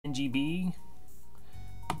NGB.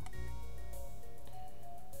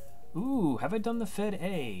 Ooh, have I done the Fed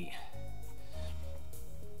A?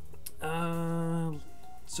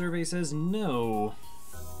 Survey says no.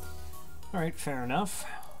 Alright, fair enough.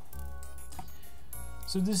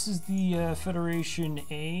 So this is the Federation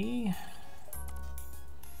A.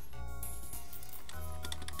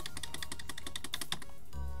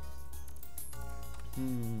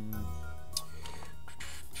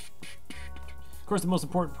 Of course, the most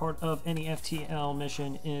important part of any FTL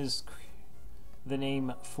mission is the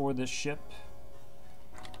name for the ship.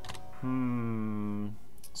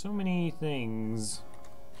 So many things.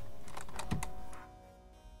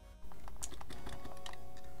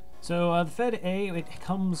 So the Fed A, it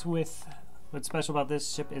comes with, what's special about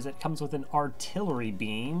this ship is it comes with an artillery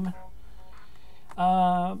beam.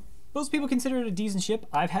 Most people consider it a decent ship.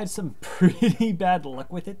 I've had some pretty bad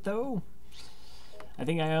luck with it though. I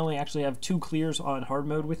think I only actually have 2 clears on hard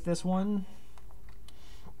mode with this one.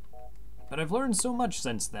 But I've learned so much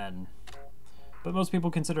since then. But most people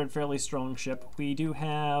consider it a fairly strong ship. We do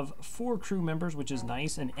have 4 crew members, which is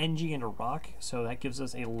nice, an NG and a rock, so that gives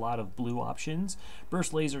us a lot of blue options.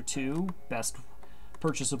 Burst Laser 2, best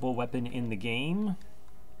purchasable weapon in the game.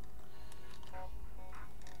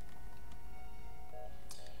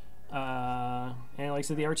 And like I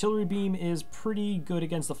said, the artillery beam is pretty good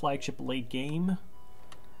against the flagship late game.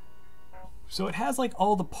 So it has like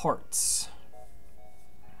all the parts.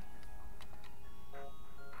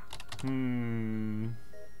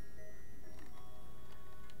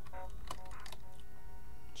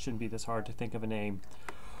 Shouldn't be this hard to think of a name.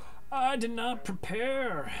 I did not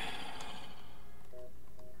prepare.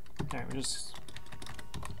 Alright, we're just...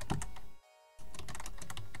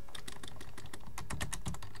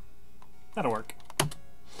 That'll work.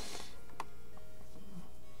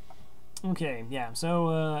 Okay, yeah,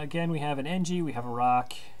 so again we have an NG, we have a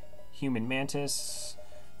rock, human mantis,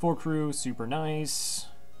 4 crew, super nice.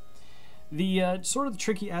 The sort of the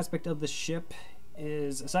tricky aspect of the ship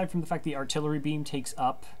is, aside from the fact the artillery beam takes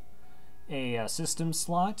up a system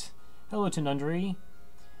slot, hello Tanundri,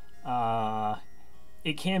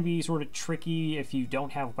 it can be sort of tricky if you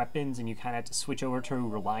don't have weapons and you kind of have to switch over to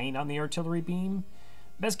relying on the artillery beam.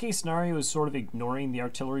 Best case scenario is sort of ignoring the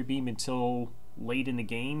artillery beam until late in the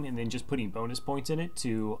game and then just putting bonus points in it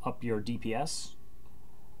to up your DPS.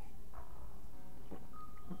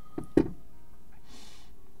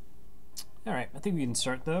 Alright, I think we can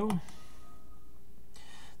start though.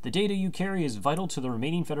 The data you carry is vital to the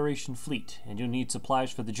remaining Federation fleet, and you'll need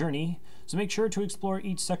supplies for the journey, so make sure to explore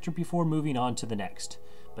each sector before moving on to the next.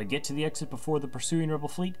 But get to the exit before the pursuing rebel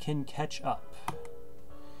fleet can catch up.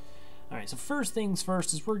 Alright, so first things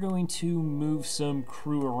first is we're going to move some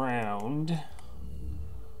crew around.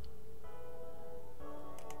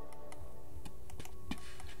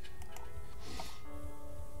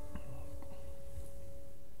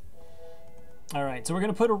 Alright, so we're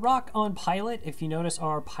going to put a rock on pilot. If you notice,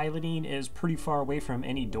 our piloting is pretty far away from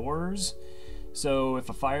any doors. So if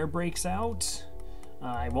a fire breaks out,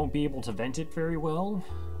 I won't be able to vent it very well.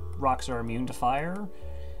 Rocks are immune to fire.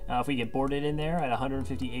 If we get boarded in there at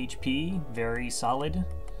 150 HP, very solid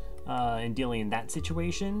in dealing in that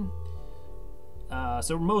situation.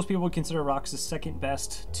 So most people would consider rocks the second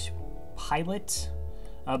best pilot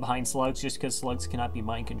behind slugs, just because slugs cannot be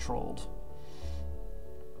mind controlled.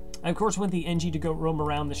 I of course want the NG to go roam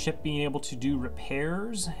around the ship being able to do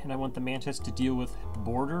repairs, and I want the Mantis to deal with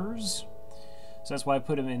boarders. So that's why I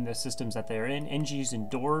put them in the systems that they're in. NG's in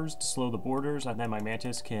doors to slow the boarders, and then my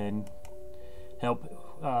Mantis can help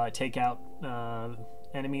take out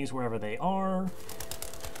enemies wherever they are.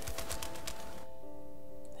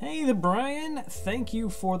 Hey the Brian, thank you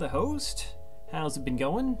for the host. How's it been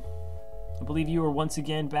going? I believe you are once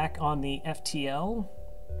again back on the FTL.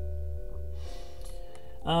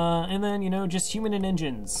 And then, you know, just human and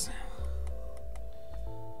engines.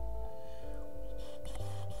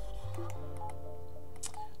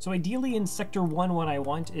 So ideally in Sector 1 what I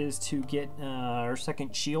want is to get our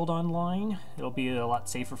second shield online. It'll be a lot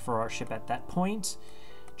safer for our ship at that point.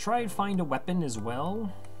 Try and find a weapon as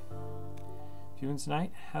well. Doing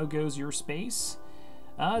tonight, how goes your space?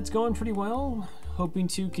 It's going pretty well. Hoping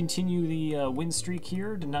to continue the win streak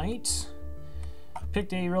here tonight.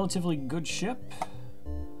 Picked a relatively good ship.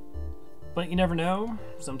 But you never know.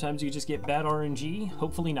 Sometimes you just get bad RNG.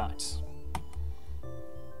 Hopefully not.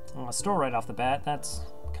 Store right off the bat. That's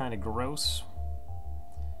kind of gross.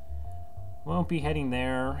 Won't be heading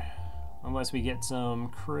there unless we get some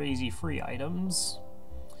crazy free items.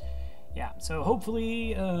 Yeah, so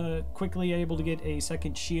hopefully quickly able to get a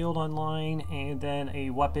second shield online and then a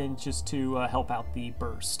weapon just to help out the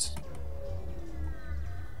burst.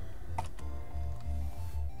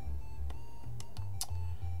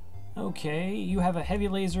 Okay, you have a heavy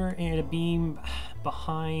laser and a beam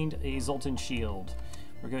behind a Zoltan shield.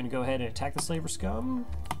 We're going to go ahead and attack the Slaver Scum.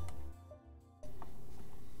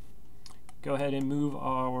 Go ahead and move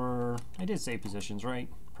our... I did say positions, right?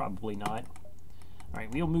 Probably not.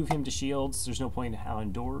 Alright, we'll move him to shields. There's no point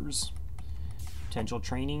on doors. Potential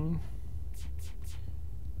training.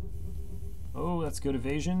 Oh, that's good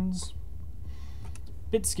evasions.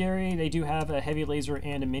 Bit scary. They do have a heavy laser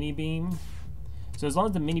and a mini beam. So as long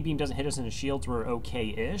as the mini beam doesn't hit us in the shields, we're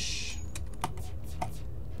okay-ish.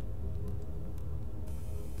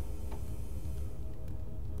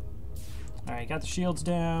 Alright, got the shields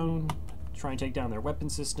down. Try and take down their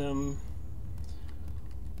weapon system.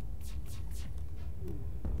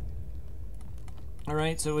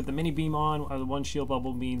 Alright, so with the mini beam on, the one shield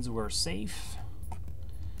bubble means we're safe.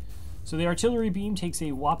 So the artillery beam takes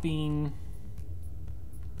a whopping...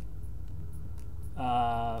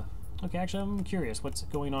 okay, actually I'm curious what's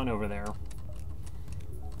going on over there.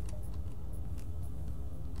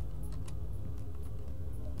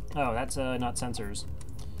 Oh, that's not sensors.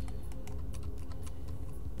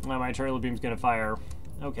 Well, my artillery beam's gonna fire.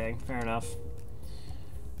 Okay, fair enough.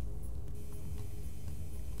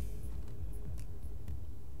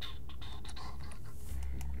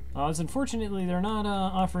 Unfortunately, they're not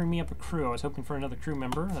offering me up a crew. I was hoping for another crew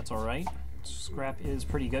member. That's alright. Scrap is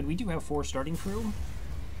pretty good. We do have 4 starting crew.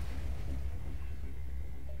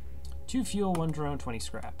 2 fuel, 1 drone, 20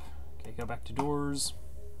 scrap. Okay, go back to doors.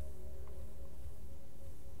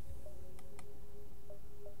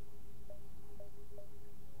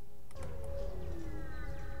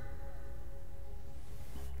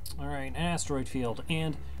 Alright, an asteroid field.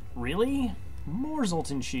 And really? More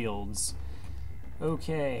Zoltan shields.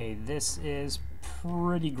 Okay, this is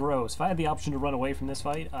pretty gross. If I had the option to run away from this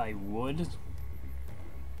fight, I would.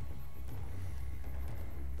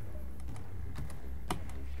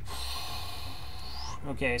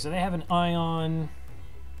 Okay, so they have an ion,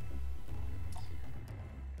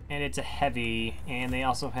 and it's a heavy, and they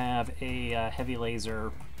also have a heavy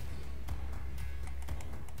laser.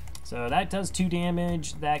 So that does 2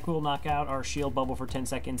 damage. That will knock out our shield bubble for 10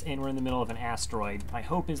 seconds, and we're in the middle of an asteroid. My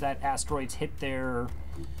hope is that asteroids hit their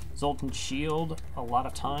Zoltan shield a lot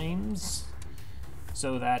of times,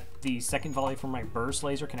 so that the second volley from my burst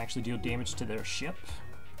laser can actually deal damage to their ship.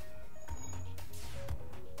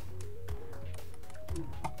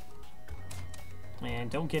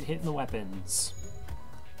 And don't get hit in the weapons.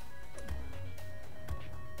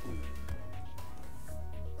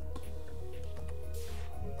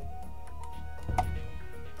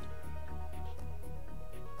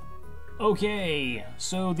 Okay,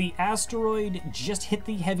 so the asteroid just hit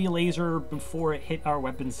the heavy laser before it hit our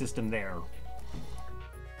weapon system there.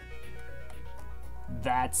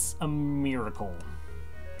 That's a miracle.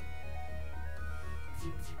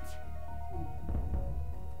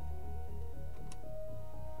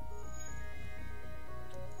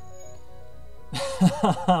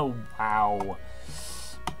 Wow.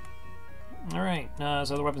 Alright,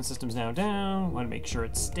 so the weapon system's now down. Want to make sure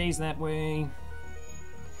it stays that way.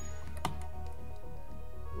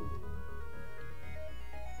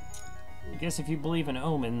 I guess if you believe in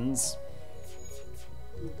omens...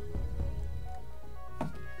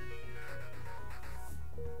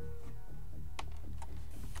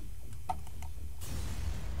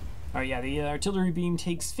 Alright, yeah, the artillery beam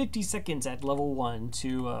takes 50 seconds at level 1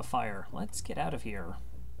 to fire. Let's get out of here.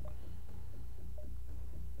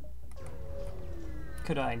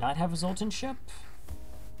 Could I not have a Zoltan ship?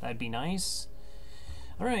 That'd be nice.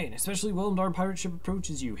 Alright, especially welcomed our pirate ship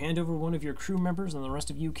approaches you. Hand over one of your crew members and the rest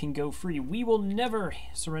of you can go free. We will never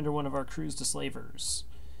surrender one of our crews to slavers.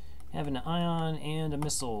 Have an ion and a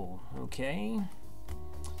missile. Okay.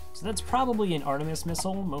 So that's probably an Artemis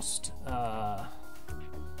missile. Most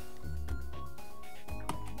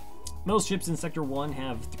ships in Sector 1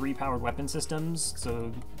 have 3 powered weapon systems,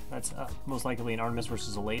 so that's most likely an Artemis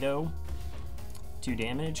versus a Lato. 2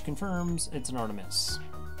 damage confirms it's an Artemis.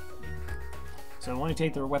 So I want to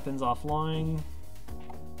take their weapons offline.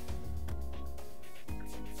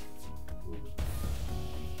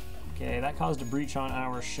 Okay, that caused a breach on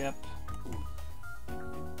our ship.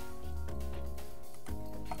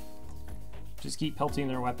 Just keep pelting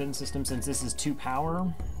their weapon system since this is 2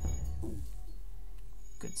 power.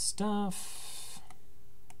 Good stuff.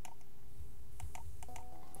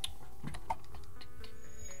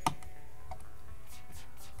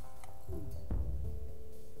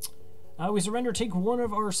 We surrender, take one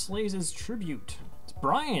of our slaves as tribute. It's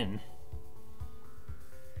Brian.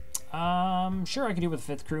 Sure, I could do with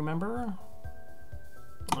a 5th crew member.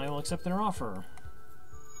 I will accept their offer.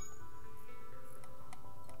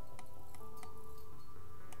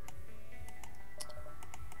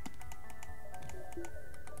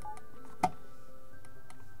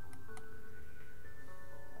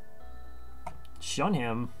 Shun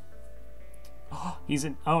him. Oh, he's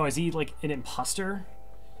an... Oh, is he like an imposter?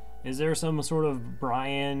 Is there some sort of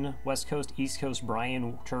Brian, West Coast, East Coast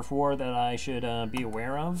Brian turf war that I should be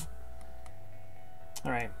aware of?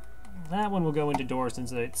 Alright. That one will go into door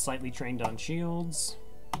since it's slightly trained on shields.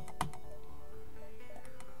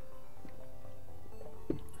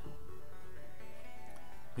 I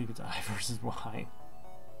think it's I versus Y.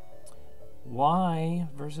 Y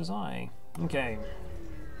versus I. Okay.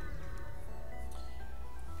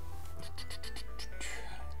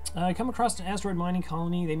 Come across an asteroid mining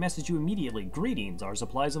colony. They message you immediately. Greetings. Our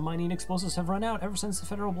supplies of mining explosives have run out ever since the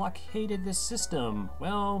Federal blockaded this system.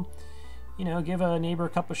 Well, you know, give a neighbor a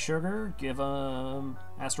cup of sugar. Give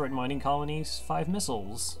asteroid mining colonies 5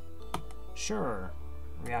 missiles. Sure.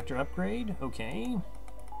 Reactor upgrade. Okay.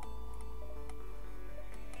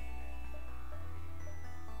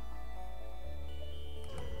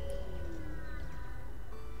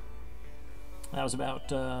 That was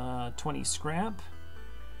about 20 scrap.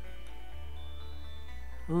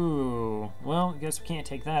 Ooh, well, I guess we can't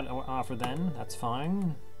take that offer then. That's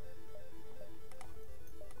fine.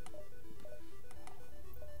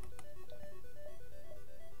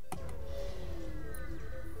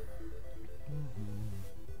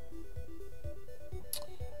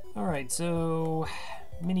 Alright, so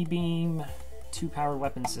mini beam, 2-power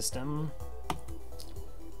weapon system.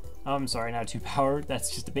 Oh, I'm sorry, not 2-power,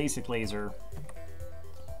 that's just a basic laser.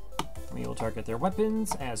 We will target their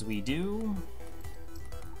weapons, as we do.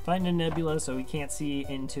 Find a nebula so we can't see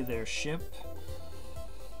into their ship.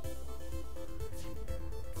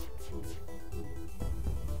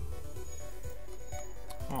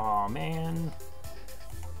 Aw, man.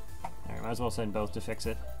 Alright, might as well send both to fix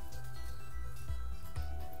it.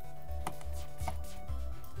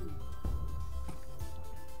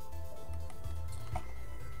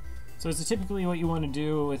 So typically what you want to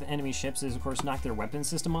do with enemy ships is, of course, knock their weapon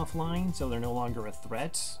system offline so they're no longer a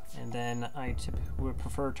threat. And then I would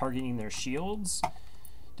prefer targeting their shields.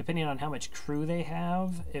 Depending on how much crew they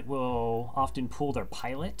have, it will often pull their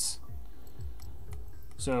pilot.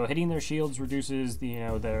 So hitting their shields reduces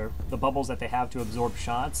the bubbles that they have to absorb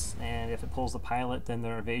shots, and if it pulls the pilot, then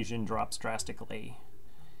their evasion drops drastically.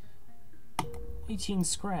 18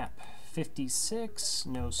 scrap, 56,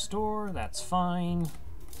 no store, that's fine.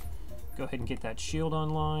 Go ahead and get that shield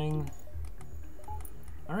online.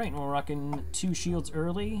 Alright, we're rocking 2 shields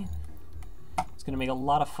early. It's going to make a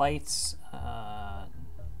lot of fights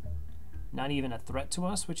not even a threat to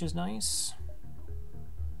us, which is nice.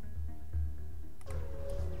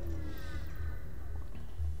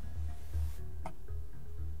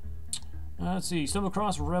 Let's see, stumble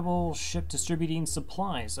across rebel ship distributing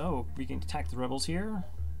supplies. Oh, we can attack the rebels here.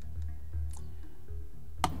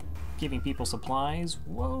 Giving people supplies.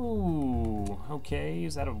 Whoa! Okay,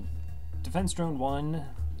 is that a defense drone 1,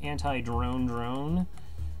 anti-drone drone?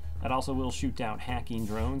 That also will shoot down hacking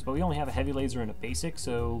drones, but we only have a heavy laser and a basic,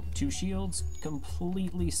 so 2 shields,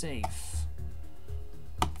 completely safe.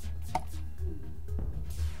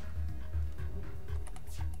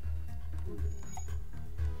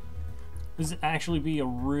 This would actually be a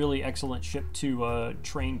really excellent ship to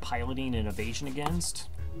train piloting and evasion against.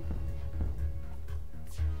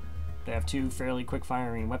 They have 2 fairly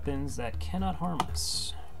quick-firing weapons that cannot harm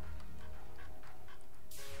us.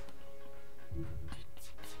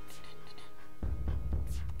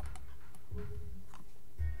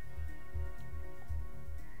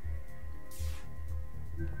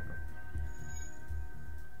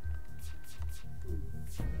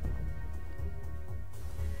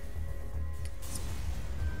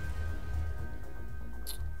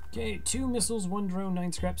 Okay, 2 missiles, 1 drone,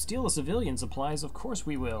 9 scrap. Steal the civilian supplies, of course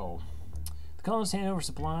we will. The colonists hand over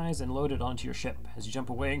supplies and load it onto your ship. As you jump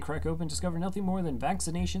away and crack open, discover nothing more than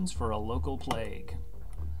vaccinations for a local plague.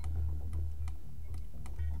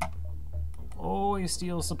 Always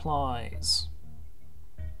steal supplies.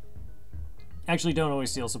 Actually, don't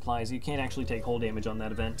always steal supplies. You can't actually take hull damage on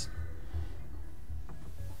that event.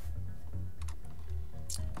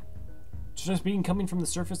 Just being coming from the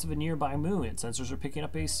surface of a nearby moon. Its sensors are picking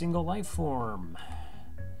up a single life form.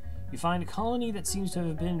 You find a colony that seems to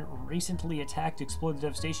have been recently attacked, explode the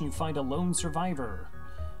devastation. You find a lone survivor.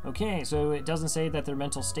 Okay, so it doesn't say that their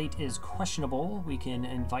mental state is questionable. We can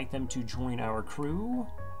invite them to join our crew.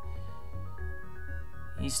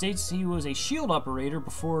 He states he was a shield operator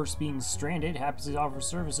before being stranded. Happens to offer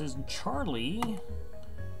services. Charlie,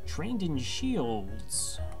 trained in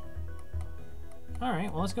shields.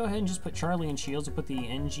 Alright, well let's go ahead and just put Charlie in shields and put the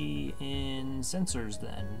NG in sensors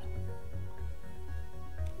then.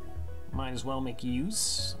 Might as well make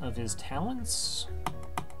use of his talents.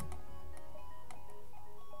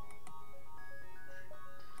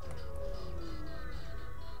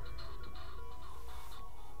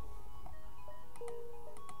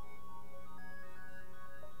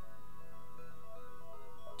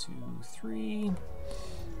 3.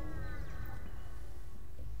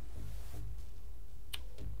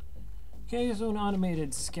 Okay, so an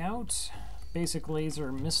automated scout. Basic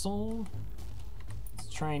laser missile. Let's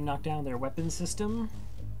try and knock down their weapon system.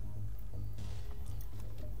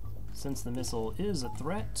 Since the missile is a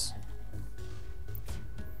threat.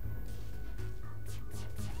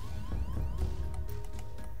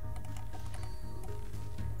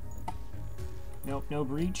 Nope, no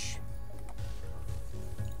breach.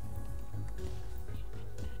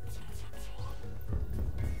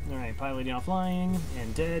 Alright, piloting off flying,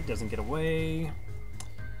 and dead, doesn't get away.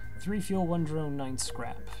 3 fuel, 1 drone, 9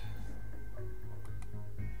 scrap.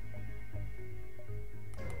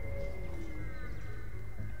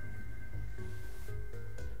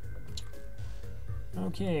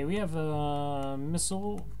 Okay, we have a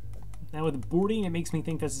missile. Now with boarding, it makes me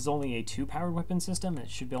think this is only a 2-powered weapon system. It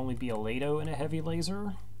should only be a LATO and a heavy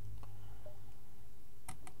laser.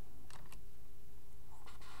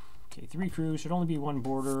 Okay, 3 crew, should only be 1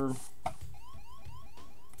 boarder.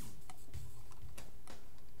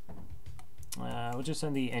 We'll just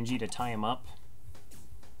send the NG to tie him up.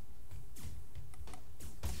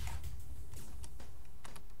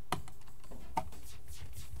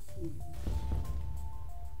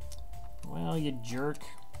 Well, you jerk.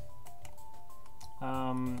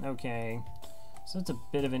 Okay. So that's a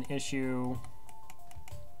bit of an issue.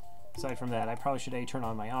 Aside from that, I probably should turn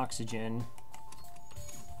on my oxygen.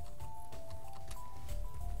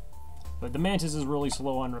 But the Mantis is really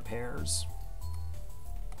slow on repairs.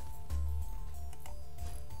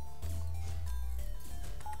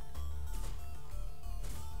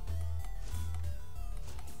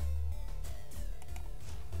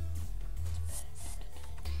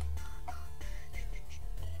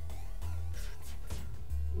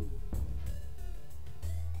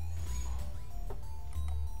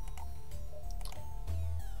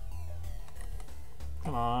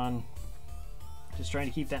 Come on. Just trying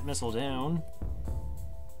to keep that missile down.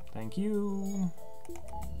 Thank you.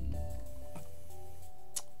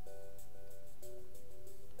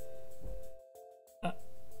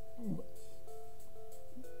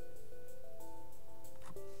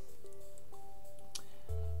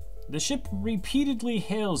 The ship repeatedly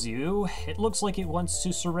hails you. It looks like it wants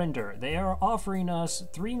to surrender. They are offering us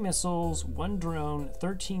 3 missiles, 1 drone,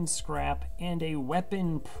 13 scrap, and a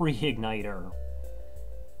weapon pre-igniter.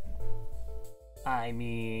 I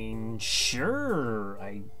mean, sure,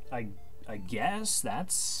 I guess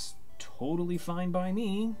that's totally fine by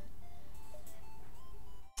me.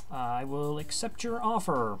 I will accept your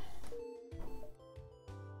offer.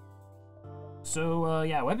 So,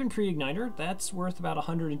 yeah, weapon pre-igniter, that's worth about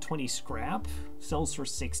 120 scrap, sells for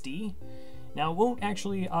 60. Now, it won't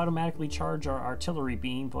actually automatically charge our artillery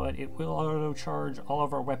beam, but it will auto-charge all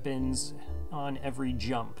of our weapons on every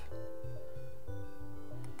jump.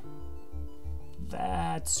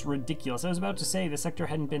 That's ridiculous. I was about to say the sector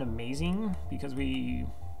hadn't been amazing because we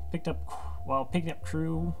picked up, well, picking up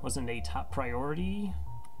crew wasn't a top priority.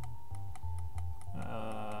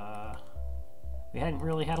 We hadn't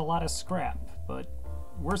really had a lot of scrap, but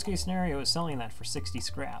worst case scenario is selling that for 60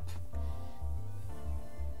 scrap.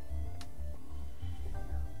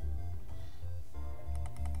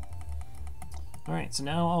 Alright, so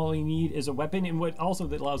now all we need is a weapon, and what also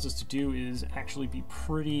that allows us to do is actually be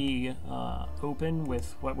pretty open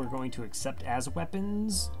with what we're going to accept as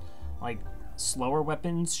weapons. Like, slower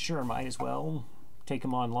weapons, sure, might as well take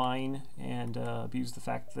them online and abuse the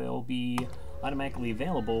fact they'll be automatically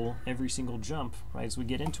available every single jump right as we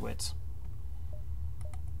get into it.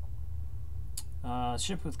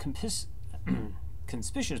 Ship with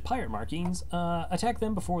conspicuous pirate markings, attack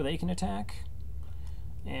them before they can attack.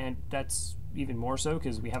 And that's even more so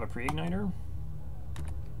because we have a pre-igniter.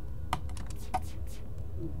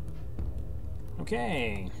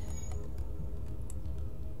 Okay.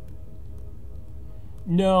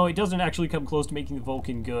 No, it doesn't actually come close to making the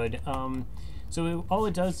Vulcan good. So all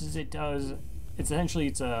it does is it's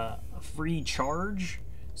essentially a free charge.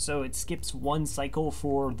 So it skips 1 cycle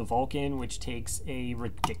for the Vulcan, which takes a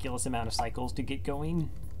ridiculous amount of cycles to get going.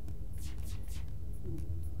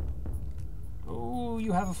 Oh,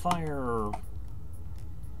 you have a fire.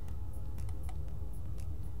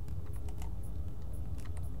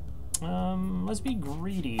 Let's be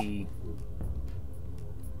greedy.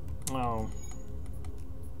 Oh.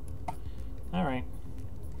 Alright.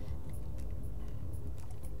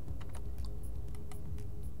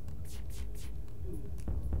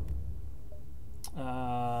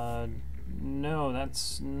 No,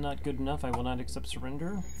 that's not good enough. I will not accept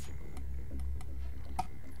surrender.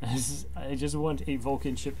 I just want a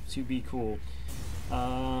Vulcan ship to be cool.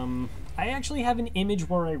 I actually have an image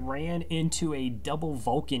where I ran into a double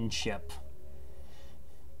Vulcan ship.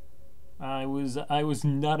 I was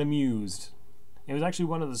not amused. It was actually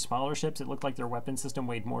one of the smaller ships. It looked like their weapon system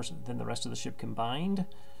weighed more than the rest of the ship combined.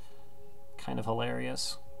 Kind of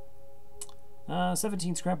hilarious.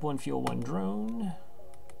 17 scrap, 1 fuel, 1 drone.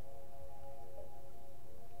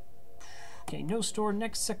 Okay, no store,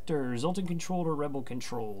 next sector. Zoltan controlled or Rebel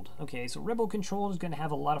controlled. Okay, so Rebel controlled is going to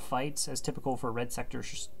have a lot of fights, as typical for red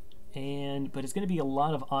sectors, but it's going to be a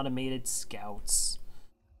lot of automated scouts.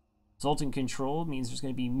 Zoltan controlled means there's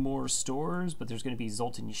going to be more stores, but there's going to be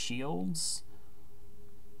Zoltan shields.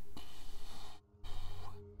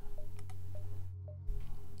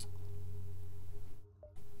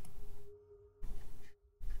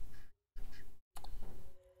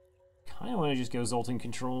 Kind of want to just go Zoltan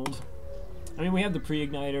controlled. I mean, we have the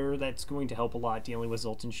pre-igniter that's going to help a lot dealing with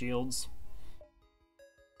Zoltan shields.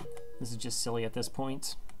 This is just silly at this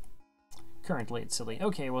point. Currently it's silly.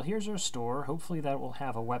 Okay, well here's our store. Hopefully that will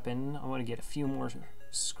have a weapon. I want to get a few more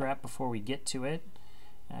scrap before we get to it.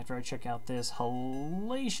 After I check out this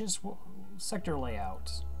hellacious sector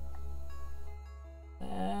layout.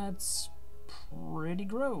 That's pretty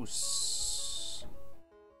gross.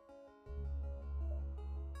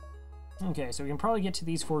 Okay, so we can probably get to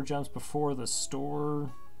these 4 jumps before the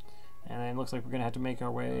store. And then it looks like we're going to have to make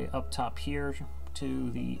our way up top here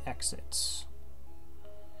to the exits.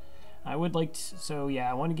 I would like to, so yeah,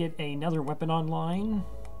 I want to get another weapon online.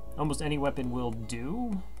 Almost any weapon will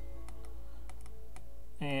do.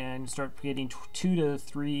 And start getting 2 to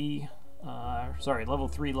 3, level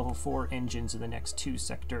 3, level 4 engines in the next 2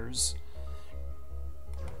 sectors.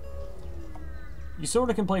 You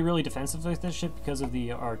sort of can play really defensive with this ship because of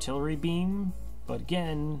the artillery beam, but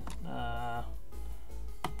again,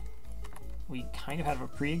 we kind of have a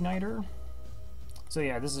pre-igniter. So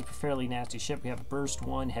yeah, this is a fairly nasty ship. We have a burst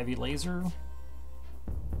 1 heavy laser.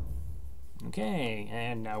 Okay,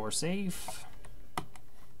 and now we're safe.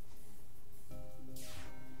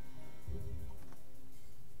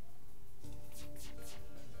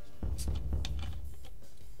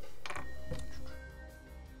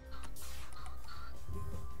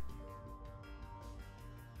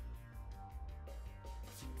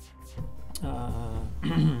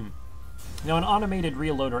 Now, an automated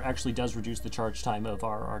reloader actually does reduce the charge time of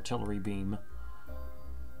our artillery beam.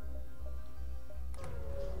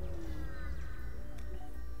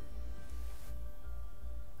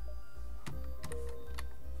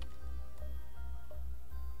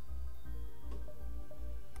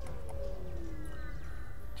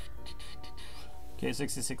 Okay,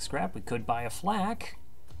 66 scrap. We could buy a flak.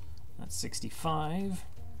 That's 65.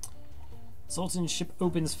 Sultan's ship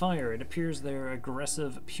opens fire. It appears they're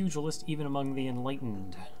aggressive pugilist even among the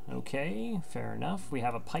enlightened. Okay, fair enough. We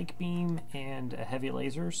have a pike beam and a heavy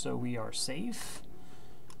laser, so we are safe.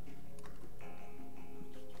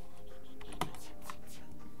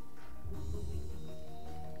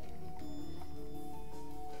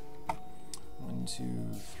 One,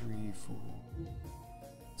 2, 3, 4,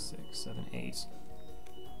 6, 7, 8.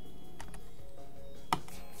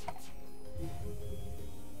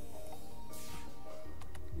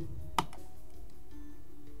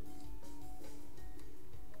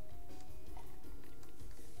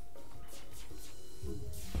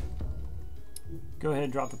 Go ahead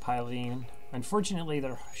and drop the piloting. Unfortunately,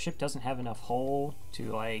 their ship doesn't have enough hull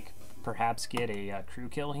to, like, perhaps get a crew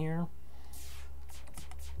kill here.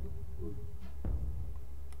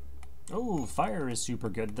 Oh, fire is super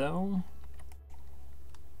good, though.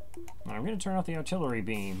 I'm going to turn off the artillery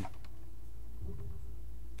beam.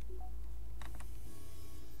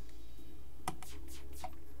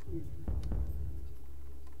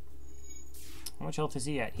 How much health is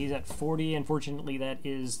he at? He's at 40. Unfortunately, that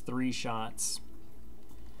is 3 shots.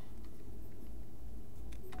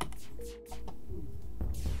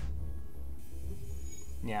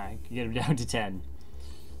 Yeah, I can get him down to 10.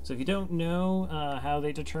 So if you don't know how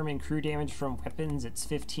they determine crew damage from weapons, it's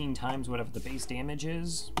 15 times whatever the base damage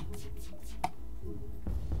is.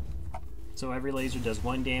 So every laser does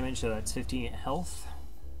 1 damage, so that's 15 health.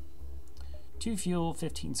 2 fuel,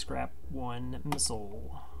 15 scrap, 1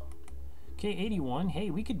 missile. Okay, 81.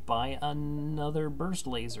 Hey, we could buy another burst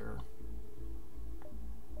laser.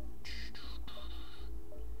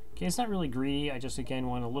 Okay, it's not really greedy. I just, again,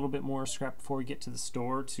 want a little bit more scrap before we get to the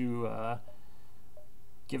store to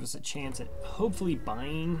give us a chance at hopefully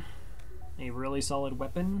buying a really solid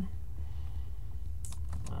weapon.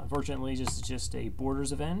 Unfortunately, this is just a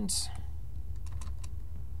borders event.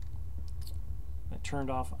 I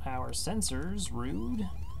turned off our sensors. Rude.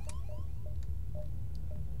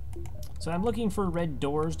 So I'm looking for red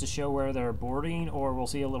doors to show where they're boarding, or we'll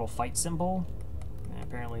see a little fight symbol. And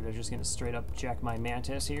apparently they're just going to straight up jack my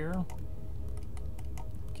Mantis here.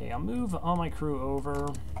 Okay, I'll move all my crew over,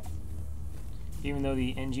 even though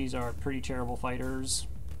the NGs are pretty terrible fighters,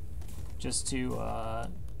 just to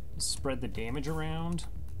spread the damage around.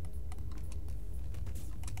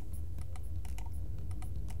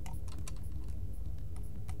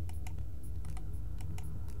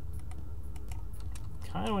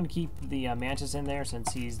 Kind of want to keep the Mantis in there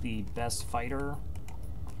since he's the best fighter.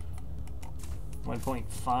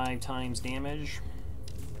 1.5 times damage.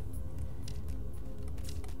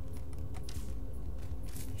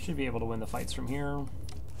 Should be able to win the fights from here.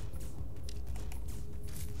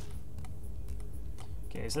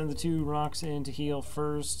 Okay, send the 2 rocks in to heal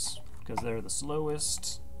first because they're the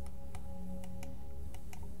slowest.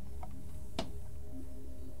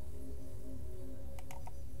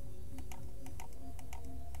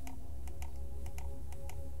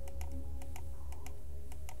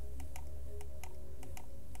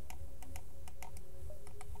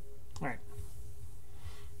 Alright.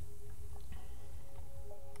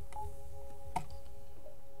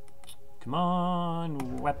 Come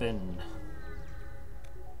on, weapon.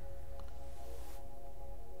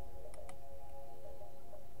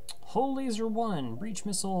 Hull laser 1, breach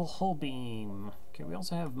missile, hull beam. Okay, we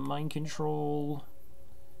also have mind control,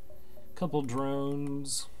 couple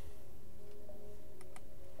drones.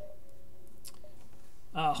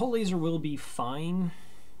 Hull laser will be fine,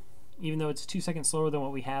 even though it's 2 seconds slower than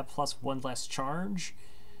what we have, plus 1 less charge.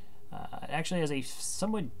 It actually has a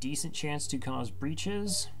somewhat decent chance to cause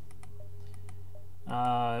breaches.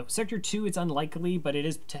 Sector 2, it's unlikely, but it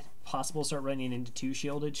is possible to start running into 2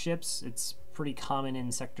 shielded ships. It's pretty common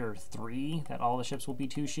in Sector 3 that all the ships will be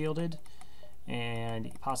 2 shielded,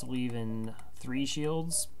 and possibly even 3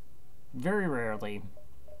 shields. Very rarely.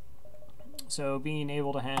 So being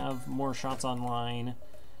able to have more shots online,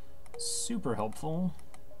 super helpful.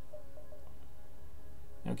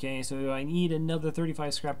 Okay, so I need another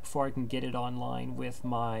 35 scrap before I can get it online with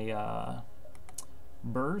my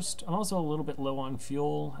burst. I'm also a little bit low on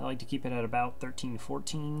fuel. I like to keep it at about 13,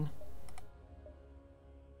 14.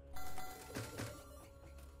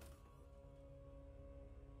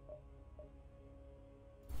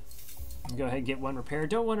 Go ahead and get 1 repair.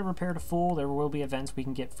 Don't want to repair to full. There will be events we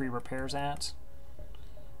can get free repairs at.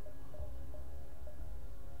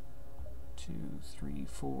 2, 3,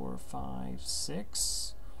 4, 5,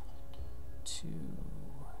 6. 2,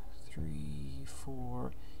 3, 4.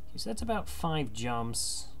 Okay, so that's about 5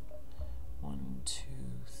 jumps. 1, 2,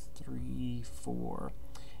 3, 4.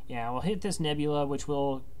 Yeah, we'll hit this nebula, which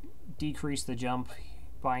will decrease the jump,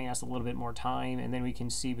 buying us a little bit more time, and then we can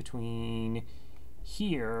see between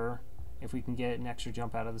here if we can get an extra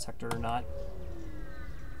jump out of the sector or not.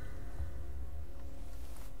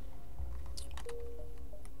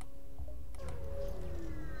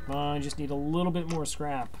 I just need a little bit more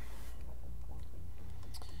scrap.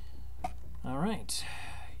 Alright.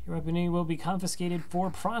 Your weaponry will be confiscated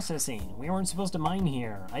for processing. We weren't supposed to mine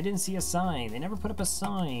here. I didn't see a sign. They never put up a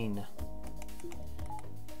sign.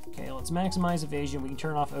 Okay, let's maximize evasion. We can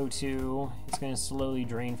turn off O2. It's going to slowly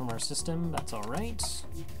drain from our system. That's alright.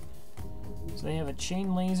 So they have a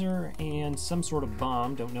chain laser and some sort of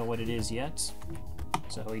bomb. Don't know what it is yet.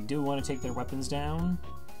 So we do want to take their weapons down.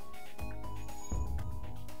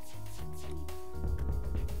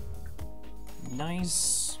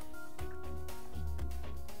 Nice.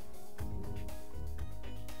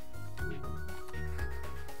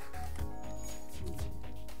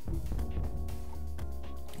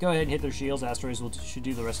 Go ahead and hit their shields. Asteroids should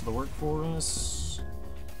do the rest of the work for us.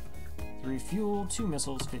 3 fuel, 2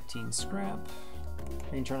 missiles, 15 scrap.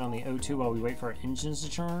 We can turn on the O2 while we wait for our engines to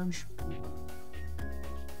charge.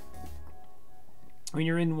 When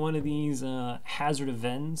you're in one of these hazard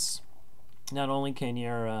events, not only can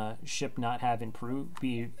your ship not have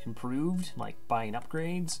be improved, like buying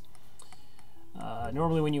upgrades,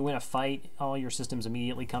 normally when you win a fight, all your systems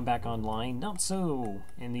immediately come back online. Not so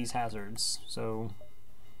in these hazards, so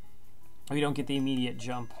we don't get the immediate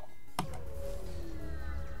jump.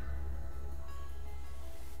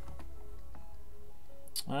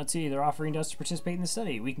 Let's see, they're offering us to participate in the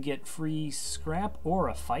study. We can get free scrap or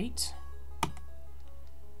a fight.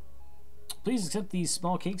 Please accept these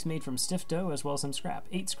small cakes made from stiff dough as well as some scrap.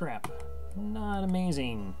 8 scrap. Not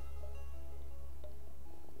amazing.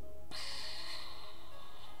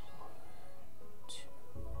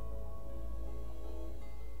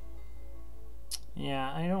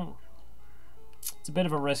 Yeah, I don't... It's a bit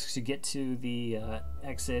of a risk to get to the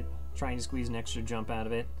exit, trying to squeeze an extra jump out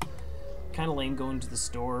of it. Kind of lame going to the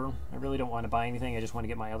store. I really don't want to buy anything. I just want to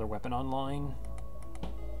get my other weapon online.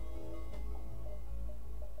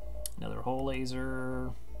 Another hole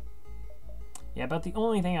laser. Yeah, about the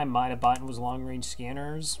only thing I might have bought was long-range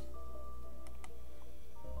scanners.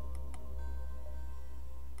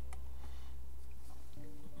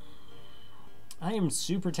 I am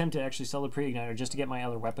super tempted to actually sell the pre-igniter just to get my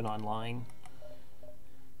other weapon online.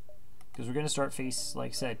 Because we're going to start face,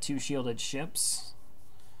 like I said, 2 shielded ships.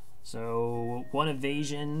 So 1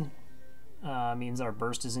 evasion means our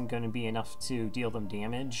burst isn't going to be enough to deal them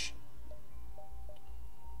damage.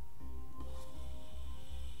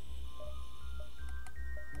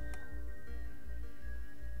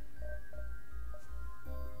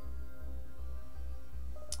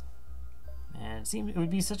 It would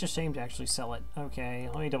be such a shame to actually sell it. Okay,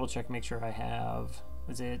 let me double check, make sure I have,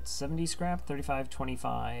 was it 70 scrap, 35,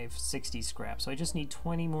 25, 60 scrap. So I just need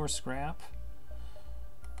 20 more scrap.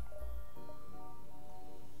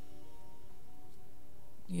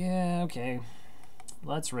 Yeah, okay.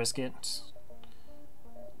 Let's risk it.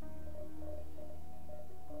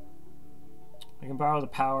 I can borrow the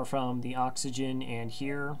power from the oxygen and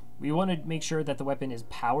here. We want to make sure that the weapon is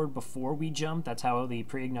powered before we jump. That's how the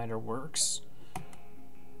pre-igniter works.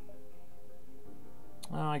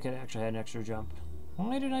 Oh, I could actually have an extra jump.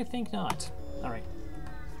 Why did I think not? Alright.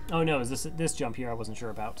 Oh no, is this jump here I wasn't sure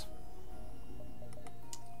about.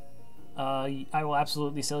 I will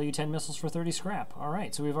absolutely sell you 10 missiles for 30 scrap.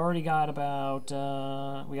 Alright, so we've already got about,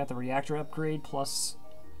 we got the reactor upgrade plus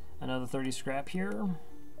another 30 scrap here.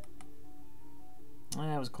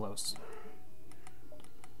 That was close.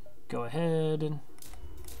 Go ahead and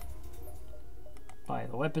buy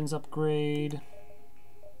the weapons upgrade.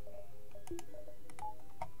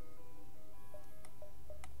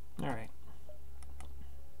 Alright.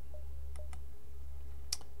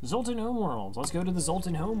 Zoltan Homeworlds. Let's go to the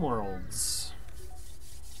Zoltan Homeworlds.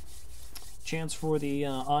 Chance for the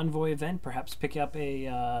Envoy event. Perhaps pick up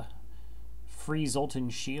a free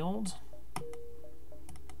Zoltan shield.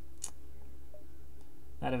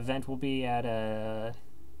 That event will be at a...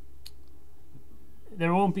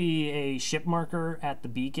 There won't be a ship marker at the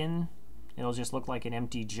beacon. It'll just look like an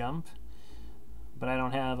empty jump. But I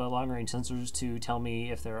don't have long-range sensors to tell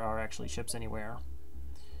me if there are actually ships anywhere.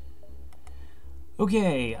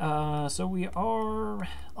 Okay, so we are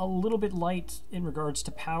a little bit light in regards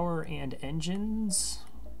to power and engines.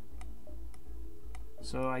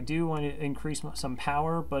 So I do want to increase some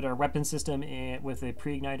power, but our weapon system with a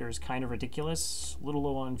pre-igniter is kind of ridiculous. A little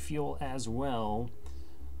low on fuel as well.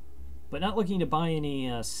 But not looking to buy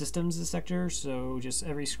any systems this sector, so just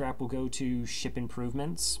every scrap will go to ship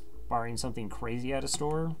improvements, barring something crazy at a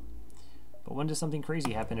store. But when does something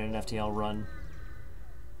crazy happen in an FTL run?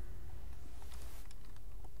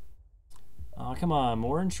 Oh, come on,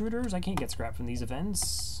 more intruders? I can't get scrap from these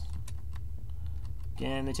events.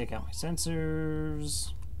 Again, they take out my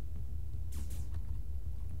sensors.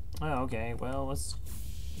 Oh, okay, well, let's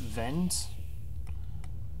vent.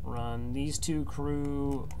 Run these 2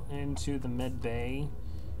 crew into the med bay.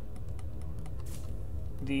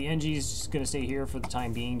 The NG's just going to stay here for the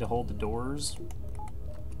time being to hold the doors.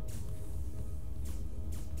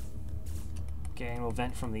 Okay, and we'll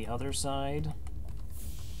vent from the other side.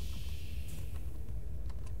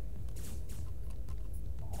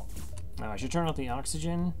 Oh, I should turn off the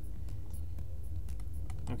oxygen.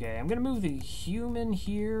 Okay, I'm going to move the human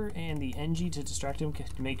here and the NG to distract him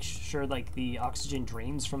to make sure like the oxygen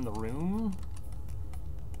drains from the room.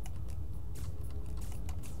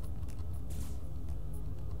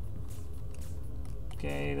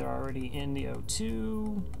 Okay, they're already in the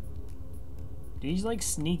O2. Did he like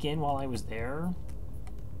sneak in while I was there?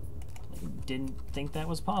 I didn't think that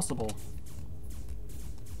was possible.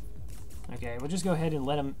 Okay, we'll just go ahead and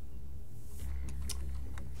let him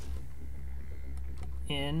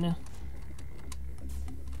in.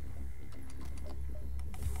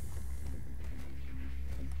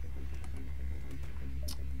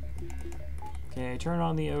 Okay, turn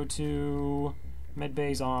on the O2.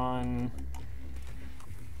 Medbay's on.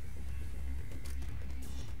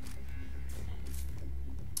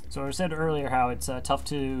 So I said earlier how it's tough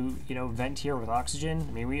to, vent here with oxygen.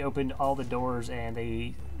 I mean, we opened all the doors and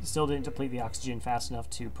they still didn't deplete the oxygen fast enough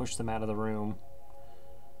to push them out of the room.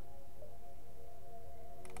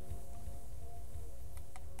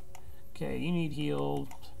 Okay, you need healed.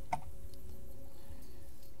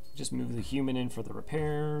 Just move the human in for the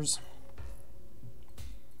repairs.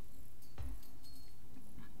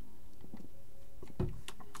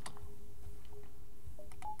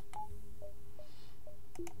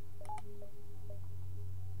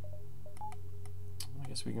 I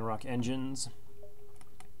guess we can rock engines.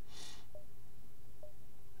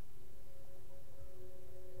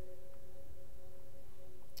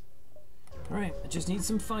 Just need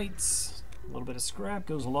some fights. A little bit of scrap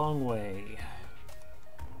goes a long way.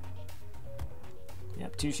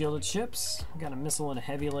 Yep, 2 shielded ships. Got a missile and a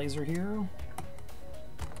heavy laser here.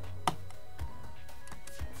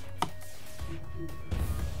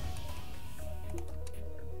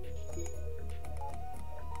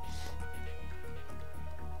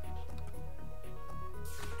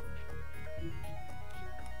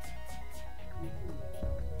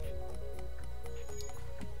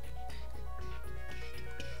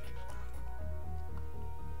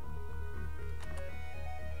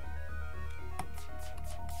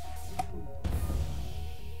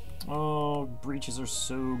 Oh, breaches are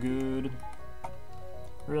so good.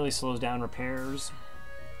 Really slows down repairs.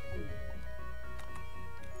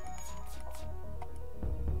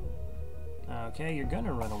 Okay, you're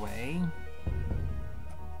gonna run away.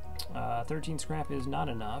 13 scrap is not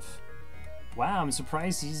enough. Wow, I'm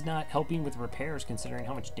surprised he's not helping with repairs considering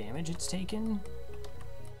how much damage it's taken.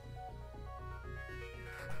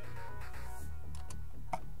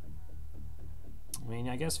 I mean,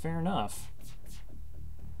 I guess fair enough.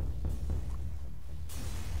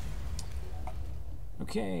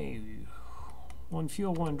 Okay, 1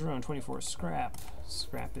 fuel, 1 drone, 24 scrap.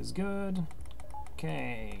 Scrap is good.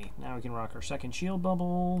 Okay, now we can rock our second shield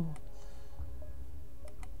bubble.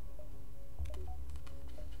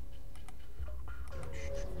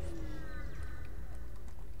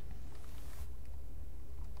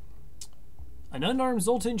 An unarmed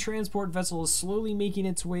Zoltan transport vessel is slowly making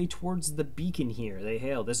its way towards the beacon here. They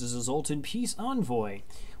hail, "This is a Zoltan peace envoy.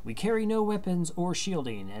 We carry no weapons or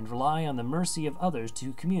shielding and rely on the mercy of others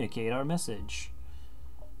to communicate our message."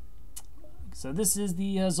 So this is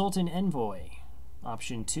the Zoltan envoy.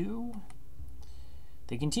 Option 2.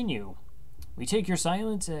 They continue. "We take your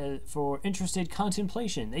silence for interested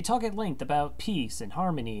contemplation. They talk at length about peace and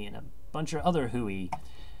harmony and a bunch of other hooey.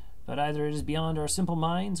 But either it is beyond our simple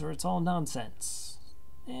minds or it's all nonsense.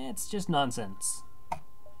 It's just nonsense."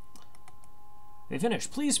 They finish.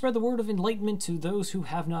 "Please spread the word of enlightenment to those who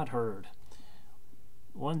have not heard.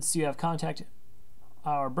 Once you have contacted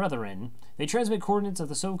our brethren, they transmit coordinates of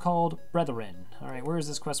the so-called brethren." Alright, where is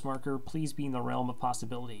this quest marker? Please be in the realm of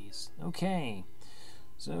possibilities. Okay.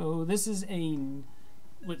 So this is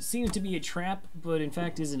what seems to be a trap, but in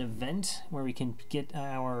fact is an event where we can get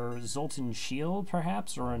our Zoltan shield,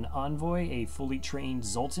 perhaps, or an envoy, a fully trained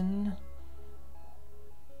Zoltan.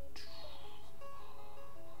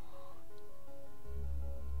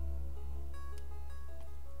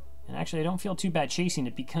 And actually, I don't feel too bad chasing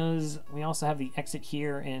it because we also have the exit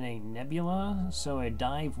here in a nebula, so a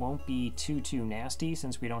dive won't be too nasty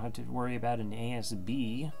since we don't have to worry about an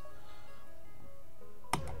ASB.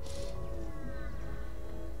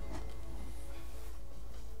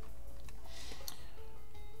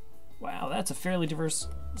 Wow, that's a fairly diverse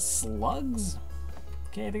slugs.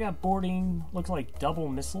 Okay, they got boarding, looks like double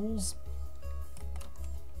missiles.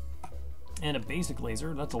 And a basic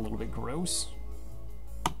laser, that's a little bit gross.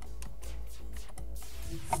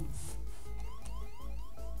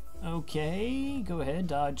 Okay, go ahead,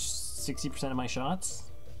 dodge 60% of my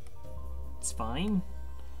shots. It's fine.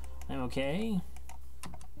 I'm okay.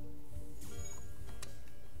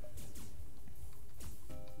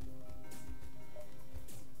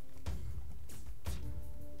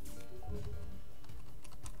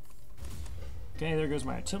 Okay, there goes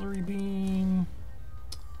my artillery beam.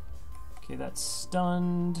 Okay, that's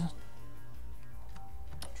stunned.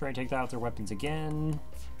 Try and take out their weapons again.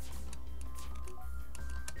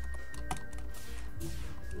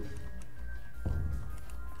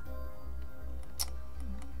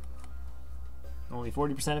 Only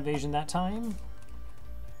 40% evasion that time.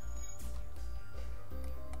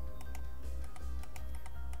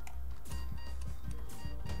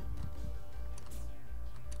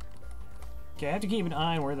 Okay, I have to keep an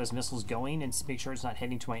eye on where this missile's going and make sure it's not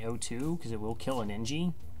heading to my O2, because it will kill an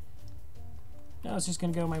NG. No, it's just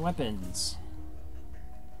gonna go my weapons.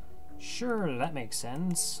 Sure, that makes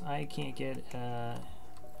sense. I can't get,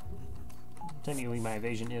 technically my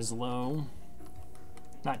evasion is low.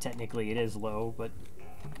 Not technically, it is low, but...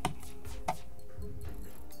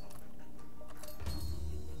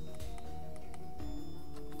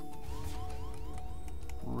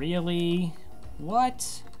 Really?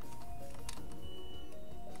 What?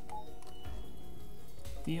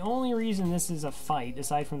 The only reason this is a fight,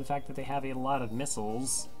 aside from the fact that they have a lot of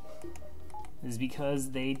missiles, is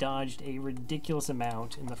because they dodged a ridiculous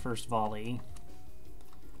amount in the first volley.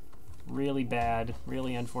 Really bad,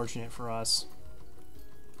 really unfortunate for us.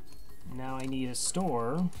 Now I need a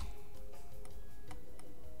store.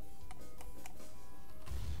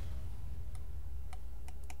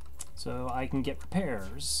 So I can get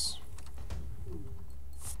repairs.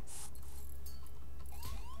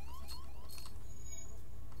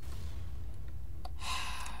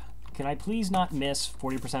 Can I please not miss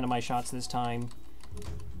 40% of my shots this time?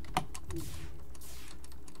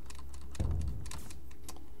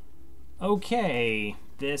 Okay,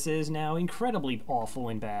 this is now incredibly awful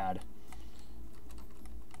and bad.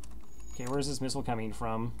 Okay, where's this missile coming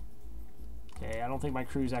from? Okay, I don't think my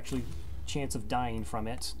crew's actually chance of dying from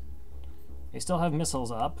it. They still have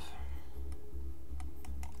missiles up.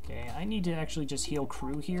 Okay, I need to actually just heal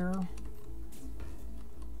crew here.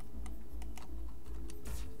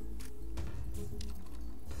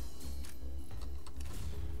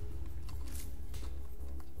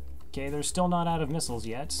 Okay, they're still not out of missiles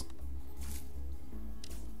yet.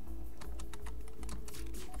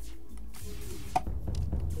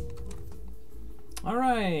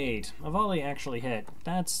 Alright, a volley actually hit.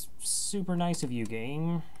 That's super nice of you,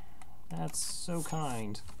 game. That's so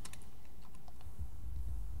kind.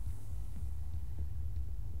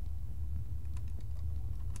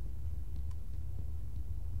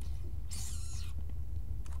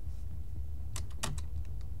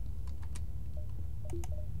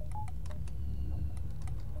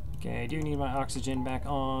 Okay, I do need my oxygen back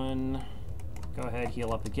on. Go ahead,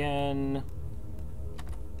 heal up again.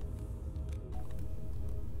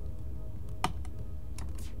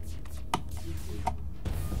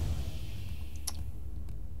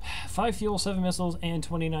 Five fuel, 7 missiles, and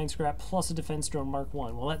 29 scrap, plus a defense drone Mark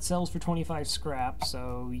 1. Well, that sells for 25 scrap,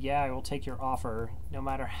 so yeah, I will take your offer, no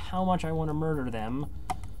matter how much I want to murder them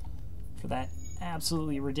for that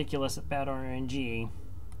absolutely ridiculous bad RNG.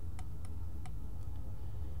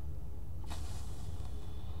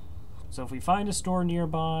 So if we find a store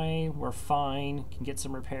nearby, we're fine, can get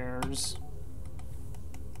some repairs.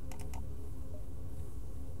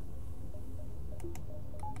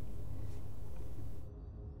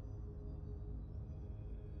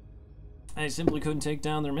 I simply couldn't take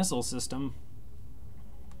down their missile system.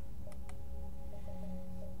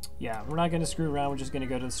 Yeah, we're not going to screw around. We're just going to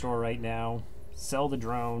go to the store right now. Sell the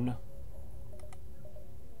drone.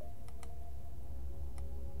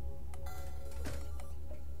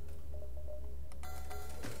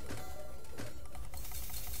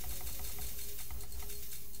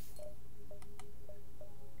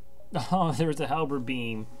 Oh, there's a halberd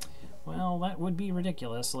beam. Well, that would be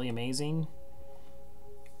ridiculously amazing.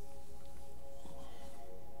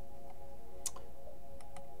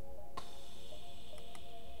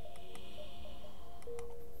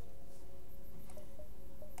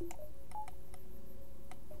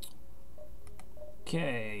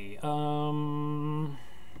 Okay,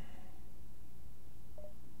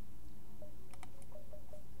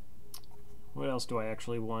 what else do I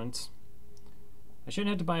actually want? I shouldn't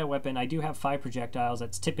have to buy a weapon. I do have 5 projectiles.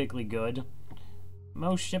 That's typically good.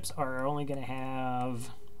 Most ships are only going to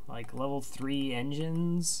have like level 3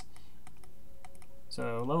 engines.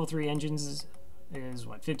 So level 3 engines is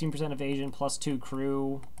what, 15% evasion plus 2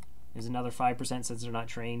 crew is another 5% since they're not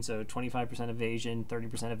trained. So 25% evasion,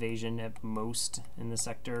 30% evasion at most in the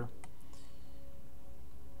sector.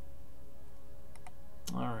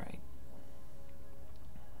 All right.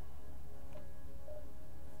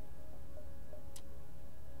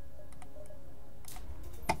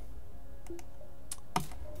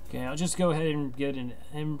 Okay, I'll just go ahead and get an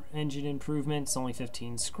engine improvement. It's only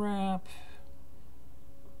 15 scrap.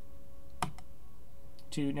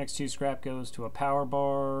 Next 2 scrap goes to a power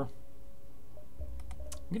bar.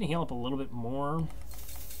 I'm gonna heal up a little bit more,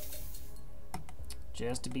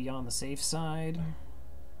 just to be on the safe side.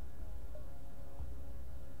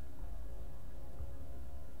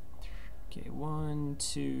 Okay, 1,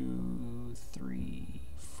 2, 3,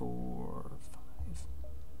 4,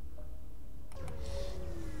 5.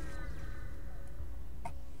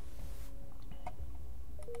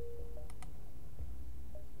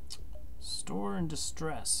 Store in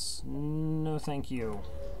distress. No, thank you.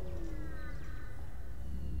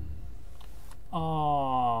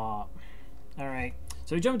 Aww. Alright.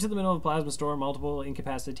 So we jump into the middle of a plasma store, multiple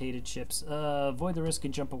incapacitated ships. Avoid the risk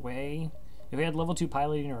and jump away. If we had level 2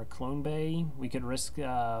 piloting or a clone bay, we could risk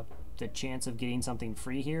the chance of getting something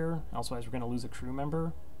free here. Otherwise, we're going to lose a crew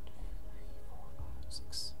member.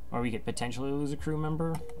 6. Or we could potentially lose a crew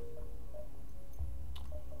member.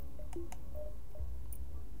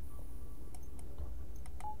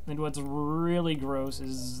 And what's really gross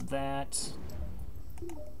is that...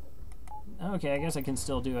 Okay, I guess I can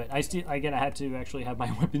still do it. Again, I had to actually have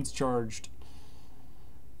my weapons charged.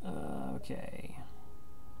 Okay.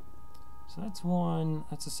 So that's 1.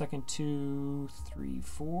 That's a second 2, 3,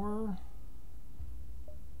 4.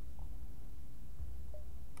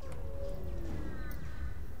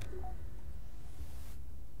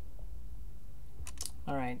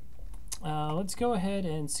 All right. Let's go ahead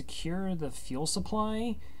and secure the fuel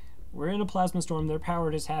supply. We're in a plasma storm. Their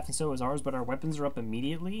power is half and so is ours, but our weapons are up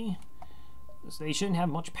immediately. So they shouldn't have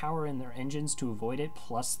much power in their engines to avoid it,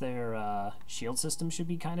 plus their shield system should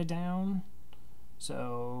be kind of down.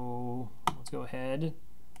 So let's go ahead.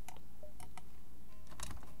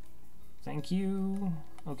 Thank you.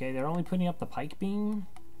 Okay, they're only putting up the pike beam.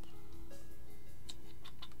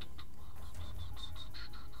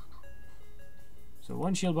 So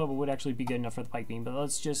one shield bubble would actually be good enough for the pike beam, but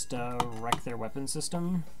let's just wreck their weapon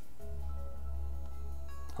system.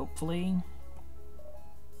 Hopefully.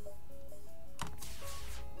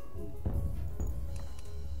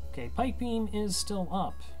 Okay, pike beam is still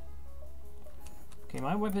up. Okay,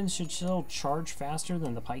 my weapons should still charge faster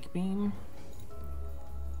than the pike beam.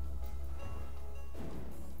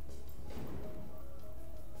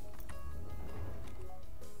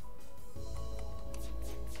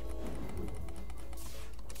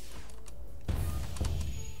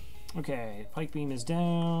 Okay, pike beam is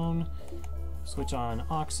down. Switch on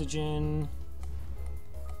oxygen.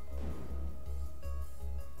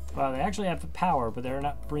 Wow, they actually have power, but they're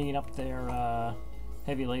not bringing up their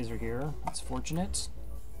heavy laser here. That's fortunate.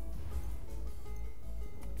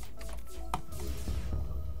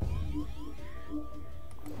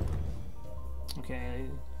 Okay,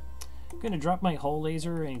 I'm gonna drop my hull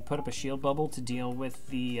laser and put up a shield bubble to deal with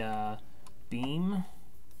the beam.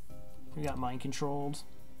 We got mind controlled.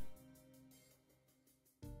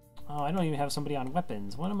 Oh, I don't even have somebody on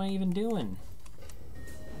weapons. What am I even doing?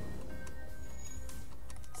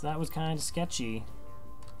 So that was kind of sketchy.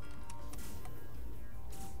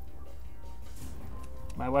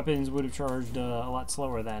 My weapons would have charged a lot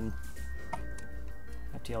slower then.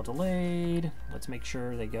 FTL delayed. Let's make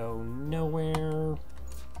sure they go nowhere.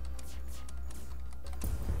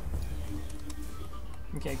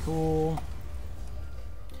 Okay, cool.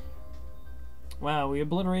 Wow, we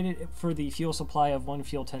obliterated it for the fuel supply of 1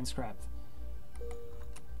 fuel 10 scrap.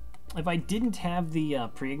 If I didn't have the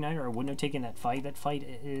pre-igniter, I wouldn't have taken that fight. That fight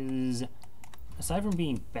is, aside from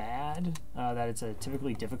being bad, that it's a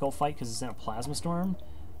typically difficult fight because it's in a plasma storm,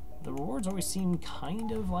 the rewards always seem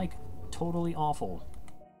kind of like totally awful.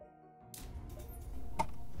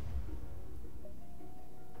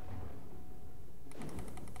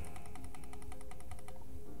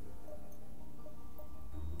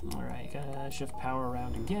 Alright, gotta shift power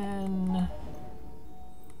around again.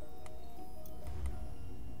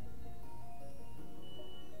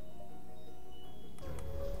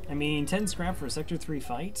 I mean, 10 scrap for a Sector 3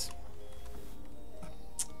 fight.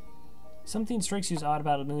 Something strikes you as odd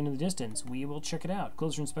about a moon in the distance. We will check it out.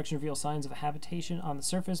 Closer inspection reveals signs of a habitation on the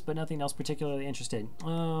surface, but nothing else particularly interesting.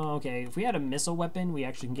 Oh, okay. If we had a missile weapon, we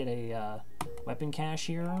actually can get a weapon cache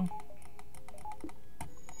here.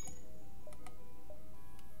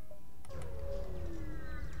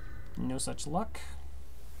 No such luck.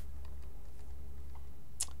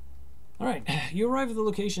 Alright, you arrive at the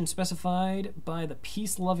location specified by the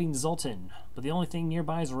peace-loving Zoltan, but the only thing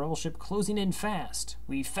nearby is a rebel ship closing in fast.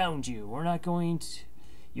 We found you. We're not going to...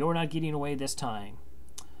 You're not getting away this time.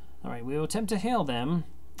 Alright, we will attempt to hail them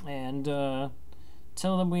and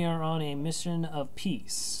tell them we are on a mission of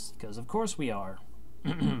peace, because of course we are.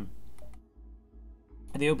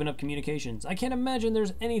 They open up communications. I can't imagine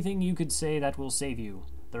there's anything you could say that will save you.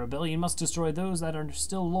 The rebellion must destroy those that are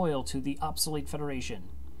still loyal to the obsolete Federation.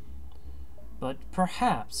 But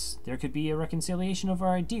perhaps there could be a reconciliation of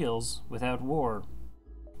our ideals without war.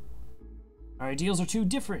 Our ideals are too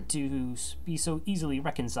different to be so easily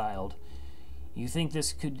reconciled. You think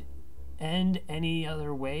this could end any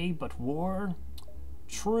other way but war?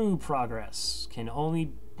 True progress can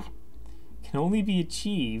only be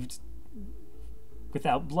achieved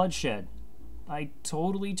without bloodshed. I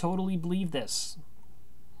totally believe this.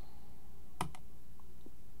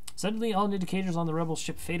 Suddenly, all indicators on the rebel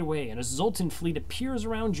ship fade away, and a Zoltan fleet appears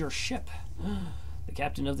around your ship. The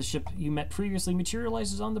captain of the ship you met previously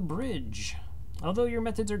materializes on the bridge. Although your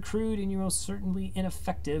methods are crude and you're most certainly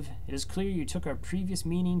ineffective, it is clear you took our previous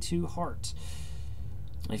meaning to heart.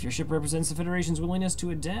 If your ship represents the Federation's willingness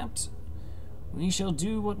to adapt, we shall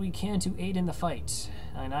do what we can to aid in the fight,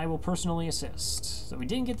 and I will personally assist. So we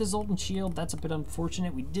didn't get the Zoltan shield, that's a bit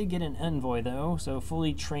unfortunate. We did get an envoy though, so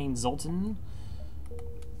fully trained Zoltan.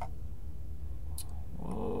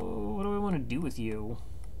 Oh, what do I want to do with you?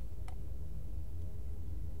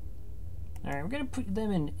 Alright, we're going to put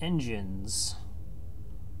them in engines.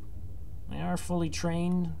 They are fully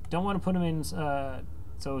trained. Don't want to put them in, so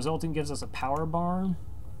Zoltan gives us a power bar.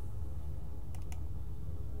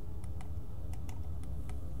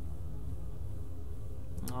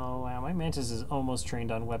 Oh wow, my Mantis is almost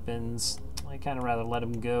trained on weapons. I kind of rather let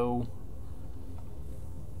him go.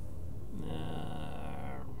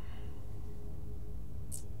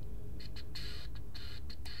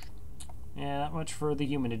 Yeah, not much for the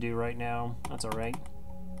human to do right now. That's alright.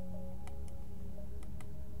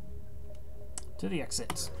 To the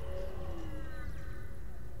exit.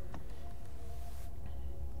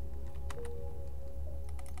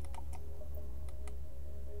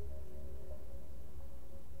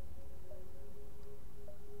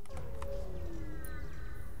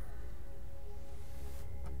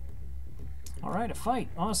 Alright, a fight.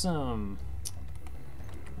 Awesome.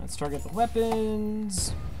 Let's target the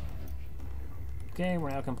weapons. Okay, we're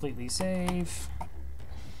now completely safe.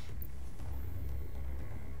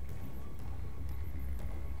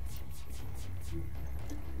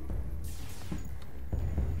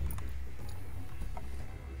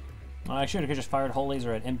 I should have just fired hull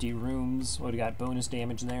laser at empty rooms. Would have got bonus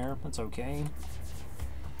damage there. That's okay.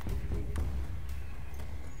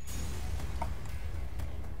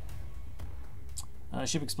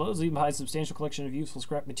 Ship explodes, leaving behind a substantial collection of useful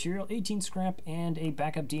scrap material, 18 scrap, and a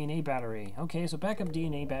backup DNA battery. Okay, so backup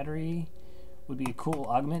DNA battery would be a cool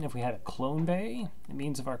augment if we had a clone bay. It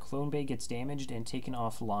means if our clone bay gets damaged and taken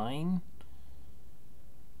offline,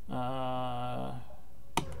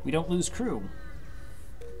 we don't lose crew.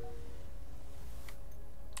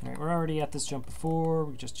 Alright, we're already at this jump before.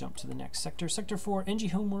 We just jump to the next sector. Sector 4, NG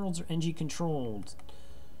homeworlds or NG controlled?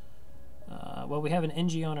 Well, we have an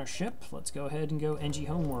NG on our ship. Let's go ahead and go NG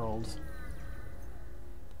homeworld.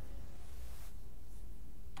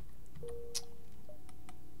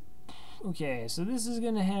 Okay, so this is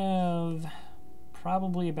going to have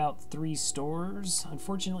probably about 3 stores.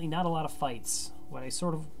 Unfortunately, not a lot of fights. What I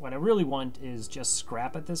really want is just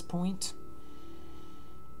scrap at this point.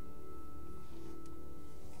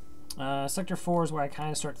 Sector 4 is where I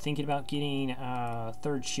kind of start thinking about getting a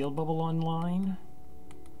 3rd shield bubble online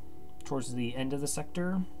towards the end of the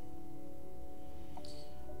sector.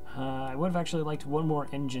 I would have actually liked 1 more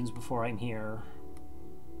engines before I got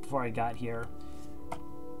here.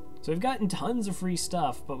 So we've gotten tons of free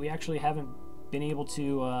stuff, but we actually haven't been able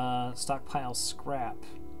to stockpile scrap.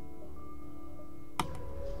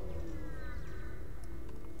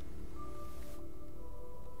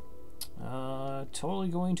 Totally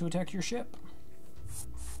going to attack your ship.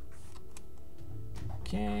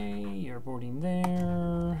 Okay, you're boarding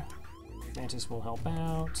there. Mantis will help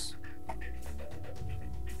out.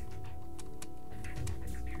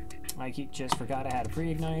 I just forgot I had a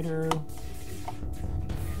pre-igniter.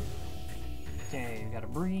 Okay, we got a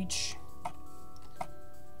breach.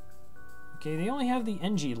 Okay, they only have the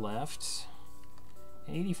NG left.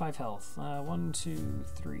 85 health. 1, 2,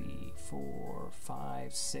 3, 4,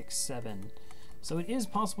 5, 6, 7. So it is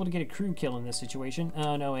possible to get a crew kill in this situation.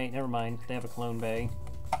 Oh, no, wait, never mind. They have a clone bay.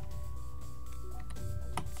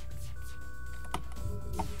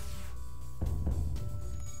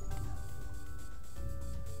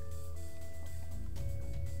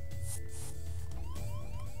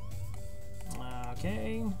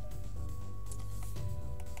 Okay.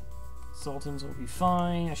 Sultans will be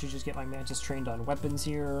fine. I should just get my Mantis trained on weapons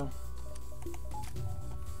here.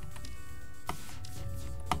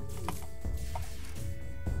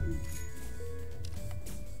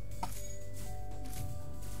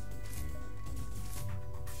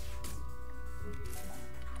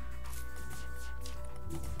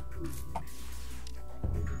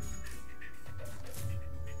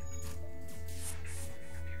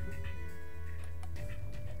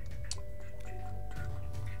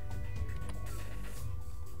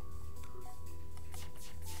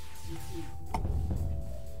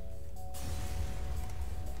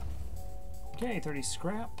 Okay, 30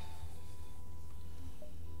 scrap.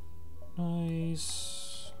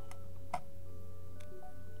 Nice.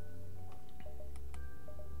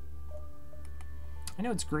 I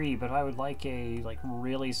know it's greedy, but I would like a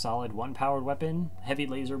really solid 1-powered weapon. Heavy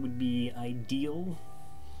laser would be ideal.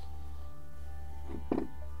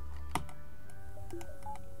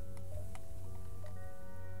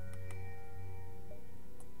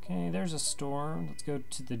 Okay, there's a store. Let's go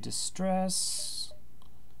to the distress.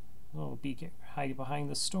 Little beacon, hide behind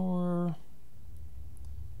the store.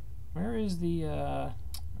 Where is the,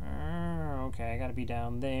 okay, I gotta be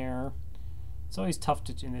down there. It's always tough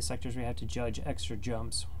in these sectors where you have to judge extra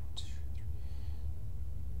jumps. 1, 2, 3.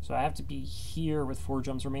 So I have to be here with 4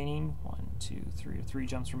 jumps remaining. 1, 2, 3, or 3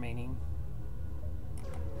 jumps remaining.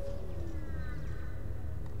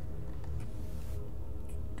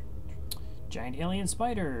 Giant alien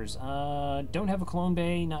spiders. Don't have a clone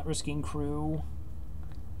bay, not risking crew.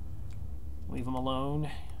 Leave them alone.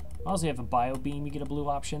 Also, you have a bio beam. You get a blue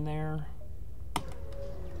option there.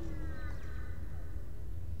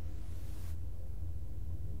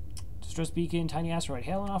 Stress beacon, tiny asteroid,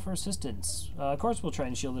 hail and offer assistance. Of course we'll try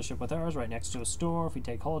and shield the ship with ours right next to a store. If we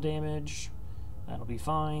take hull damage, that'll be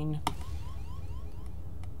fine.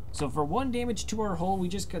 So for 1 damage to our hull, we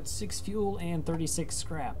just got 6 fuel and 36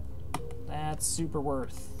 scrap. That's super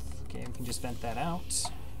worth. Okay, we can just vent that out.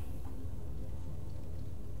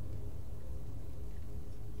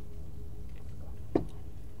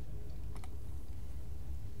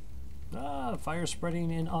 Ah, fire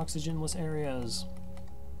spreading in oxygenless areas.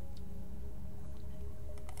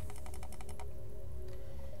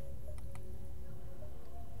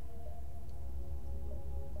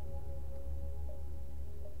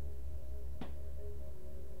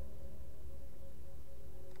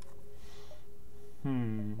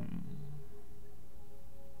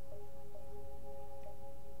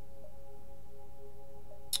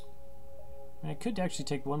 I could actually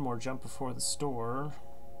take one more jump before the store.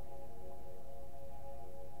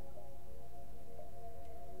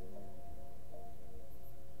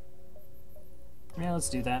 Yeah, let's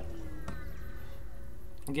do that.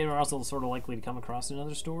 Again, we're also sort of likely to come across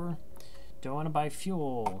another store. Do I want to buy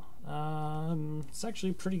fuel? It's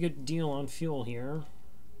actually a pretty good deal on fuel here.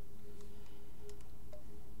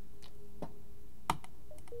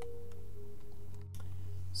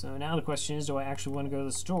 So now the question is, do I actually want to go to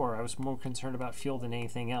the store? I was more concerned about fuel than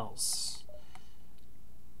anything else.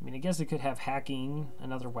 I mean, I guess it could have hacking,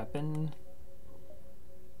 another weapon.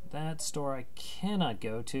 That store I cannot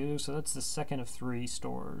go to, so that's the second of 3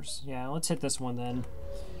 stores. Yeah, let's hit this one then.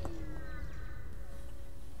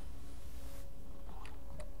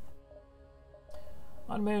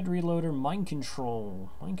 Automated reloader, mind control.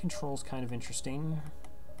 Mind control is kind of interesting.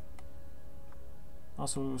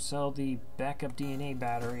 Also sell the backup DNA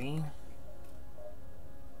battery.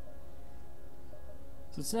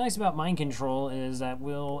 So what's nice about mind control is that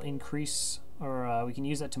we'll increase, or we can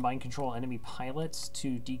use that to mind control enemy pilots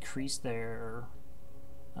to decrease their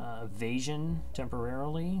evasion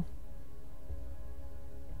temporarily.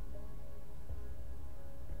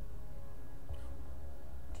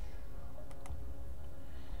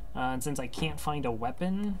 And since I can't find a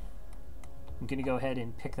weapon, I'm going to go ahead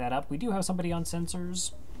and pick that up. We do have somebody on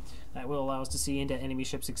sensors that will allow us to see into enemy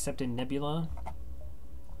ships except in Nebula.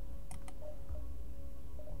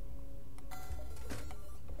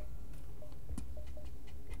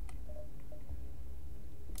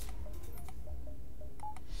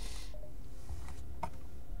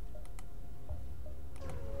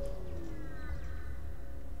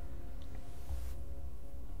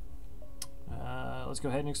 Let's go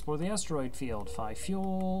ahead and explore the asteroid field. 5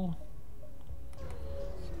 fuel.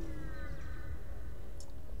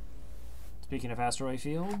 Speaking of asteroid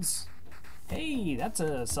fields, hey, that's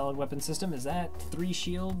a solid weapon system. Is that 3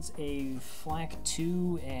 shields, a flak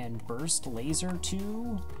 2, and burst laser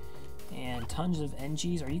 2, and tons of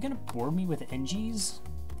NGs? Are you gonna bore me with NGs?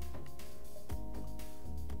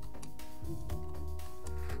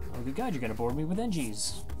 Oh, good God, you're gonna bore me with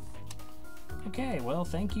NGs. Okay, well,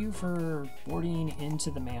 thank you for boarding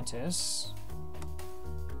into the Mantis.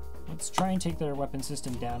 Let's try and take their weapon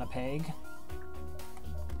system down a peg.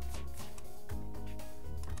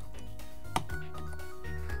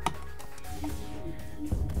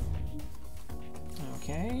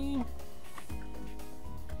 Okay.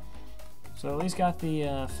 So at least got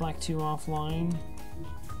the flak 2 offline.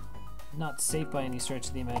 Not safe by any stretch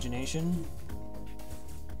of the imagination.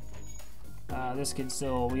 This can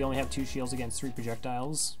still, we only have 2 shields against 3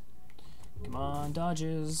 projectiles. Come on,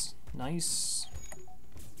 dodges. Nice.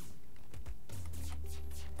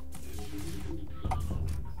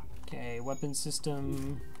 Okay, weapon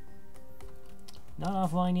system not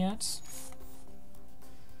offline yet.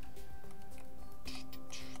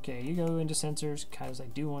 Okay, you go into sensors, because I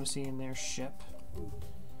do want to see in their ship.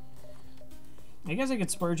 I guess I could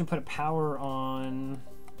splurge and put a power on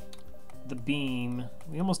the beam.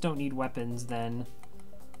 We almost don't need weapons then.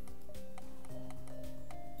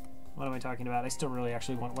 What am I talking about? I still really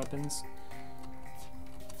actually want weapons.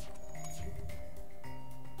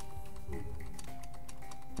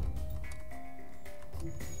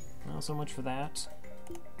 Well, so much for that.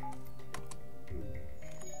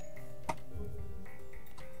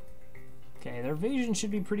 Okay, their evasion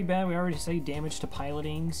should be pretty bad. We already say damage to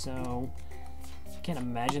piloting, so I can't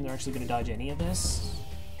imagine they're actually going to dodge any of this.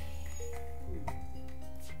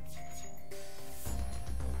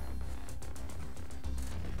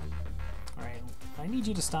 Alright, I need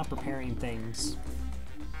you to stop repairing things,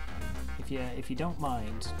 if you don't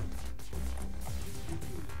mind.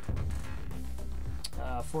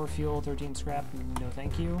 4 fuel, 13 scrap, no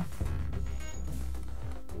thank you.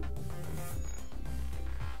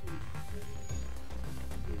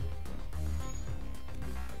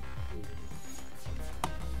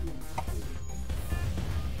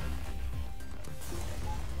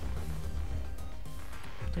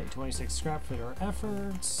 Okay, 26 scrap for our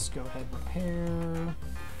efforts. Go ahead, repair.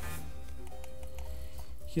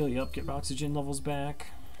 Heal you up, get oxygen levels back.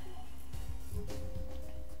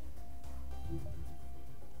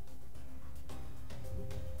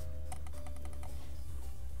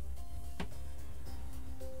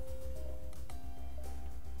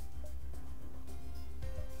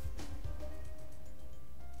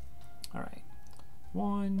 All right.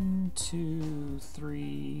 1, 2,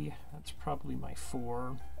 3. That's probably my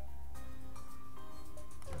 4.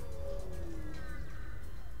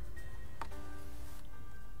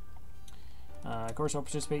 Of course, I'll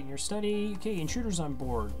participate in your study. Okay, intruders on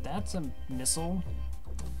board. That's a missile.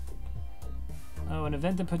 Oh, an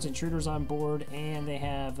event that puts intruders on board, and they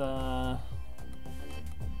have a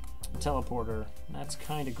teleporter. That's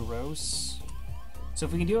kind of gross. So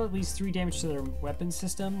if we can do at least 3 damage to their weapon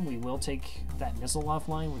system, we will take that missile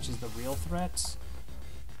offline, which is the real threat.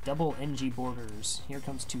 Double NG boarders. Here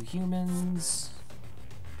comes 2 humans.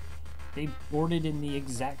 They boarded in the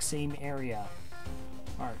exact same area.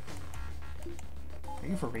 Alright. Are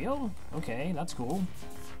you for real? Okay, that's cool.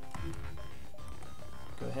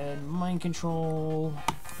 Go ahead, mind control.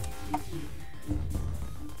 I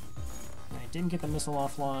didn't get the missile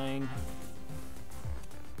offline.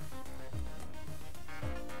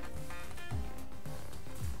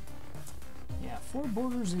 Yeah, 4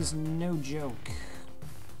 boarders is no joke.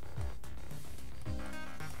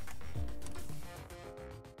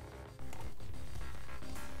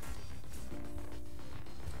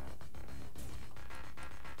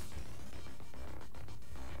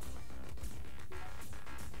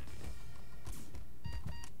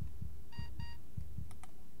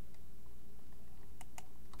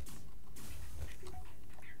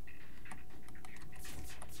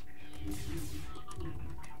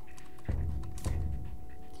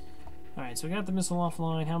 Alright, so I got the missile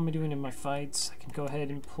offline. How am I doing in my fights? I can go ahead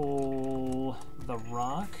and pull the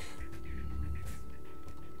rock.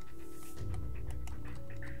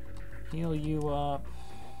 Heal you up.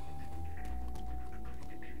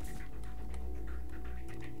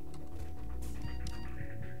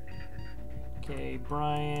 Okay,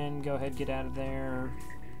 Brian, go ahead, get out of there.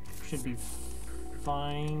 Should be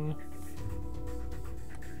fine.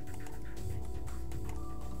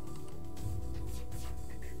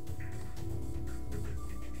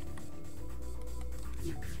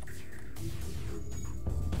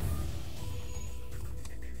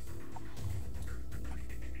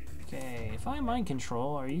 Okay, if I mind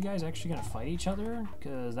control, are you guys actually gonna fight each other?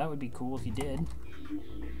 Because that would be cool if you did.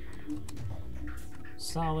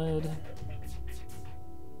 Solid.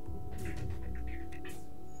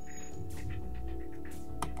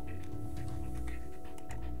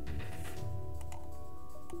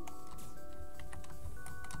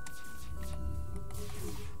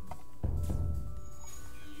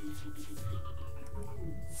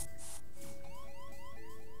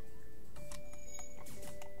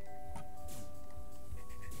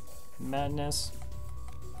 Madness.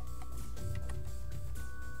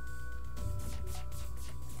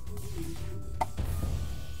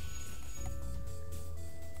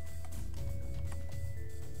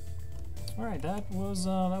 All right, that was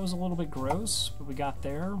a little bit gross, but we got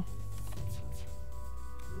there.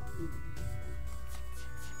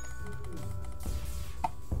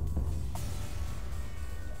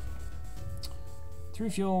 Three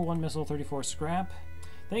fuel, 1 missile, 34 scrap.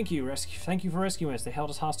 Thank you for rescuing us. They held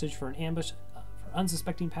us hostage for an ambush for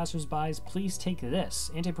unsuspecting passers-by. Please take this.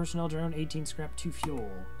 Anti-personnel drone, 18 scrap, 2 fuel.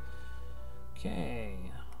 Okay.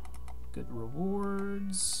 Good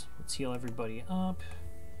rewards. Let's heal everybody up.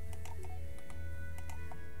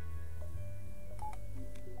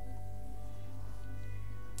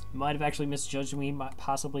 Might have actually misjudged me. Might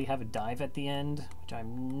possibly have a dive at the end, which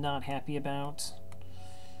I'm not happy about.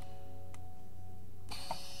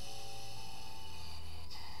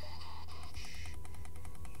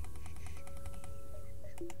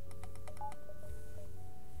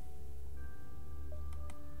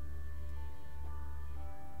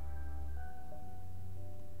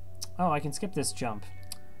 Oh, I can skip this jump.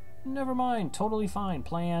 Never mind. Totally fine.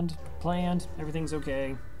 Planned. Everything's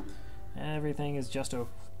okay. Everything is just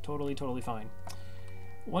totally fine.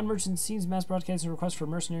 One merchant seems mass broadcasting a request for a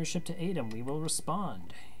mercenary ship to aid him. We will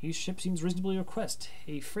respond. His ship seems reasonably request.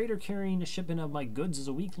 A freighter carrying a shipment of my goods is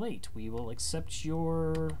a week late. We will accept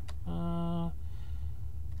your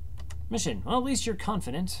mission. Well, at least you're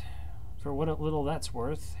confident. For what little that's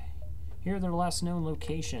worth. Here are their last known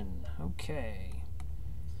location. Okay.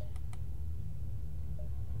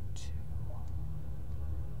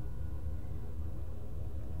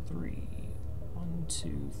 3. 1,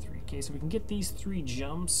 2, 3. Okay, so we can get these 3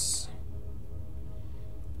 jumps.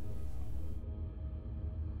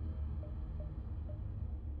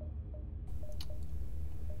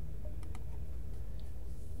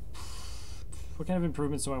 What kind of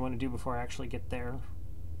improvements do I want to do before I actually get there?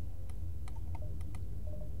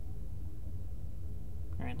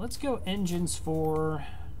 Alright, let's go engines 4.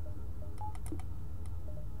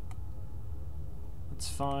 That's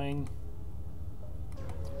fine.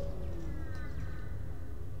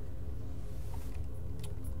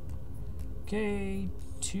 Okay,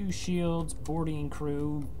 2 shields, boarding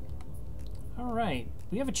crew. Alright,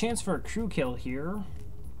 we have a chance for a crew kill here.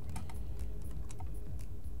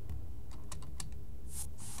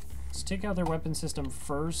 Let's take out their weapon system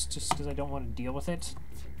first, just because I don't want to deal with it.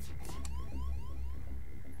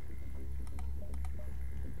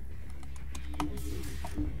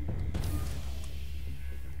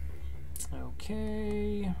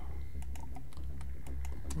 Okay.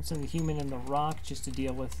 Let's send the human and the rock just to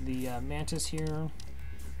deal with the mantis here.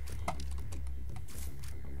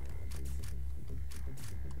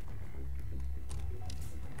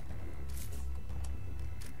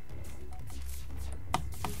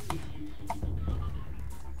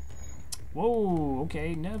 Whoa,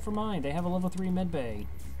 okay, never mind. They have a level 3 medbay.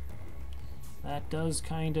 That does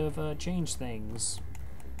kind of change things.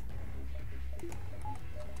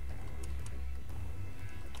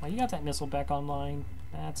 Oh, you got that missile back online?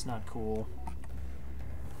 That's not cool.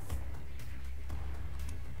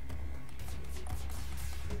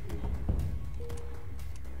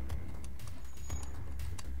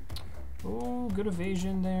 Oh, good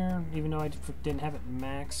evasion there, even though I didn't have it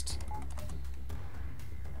maxed.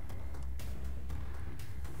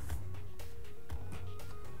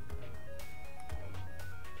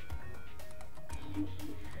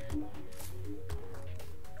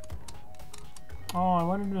 Oh, I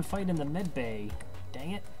wanted him to fight in the med bay.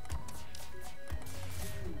 Dang it.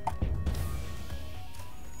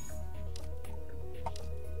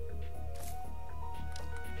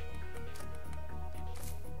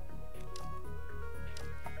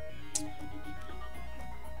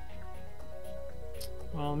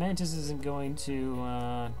 Well, Mantis isn't going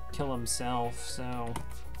to kill himself, so...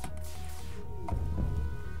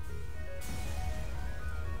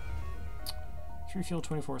 Three fuel,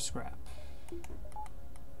 24 scrap.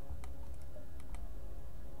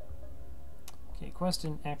 Okay, quest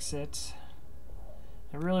and exit.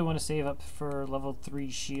 I really want to save up for level 3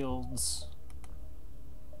 shields.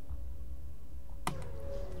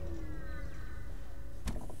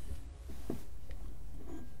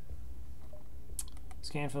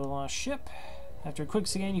 Scan for the lost ship. After a quick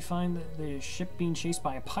scan, you find the ship being chased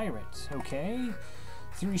by a pirate. Okay.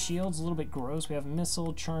 3 shields, a little bit gross. We have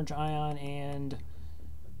missile, charge ion, and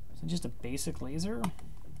just a basic laser.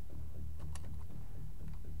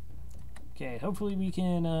 Okay, hopefully we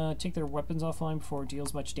can take their weapons offline before it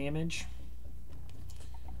deals much damage.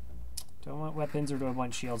 Do I want weapons or do I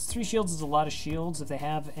want shields? 3 shields is a lot of shields. If they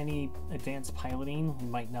have any advanced piloting, it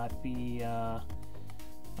might not be a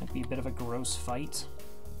bit of a gross fight.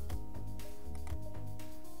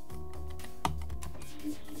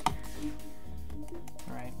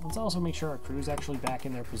 Alright, let's also make sure our crew's actually back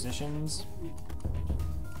in their positions.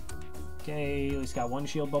 Okay, at least got 1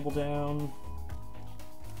 shield bubble down.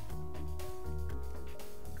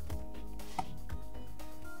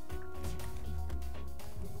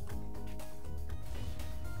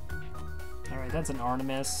 Alright, that's an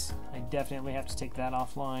Artemis. I definitely have to take that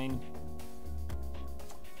offline.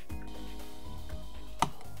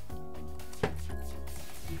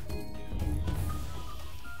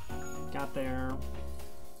 Got there.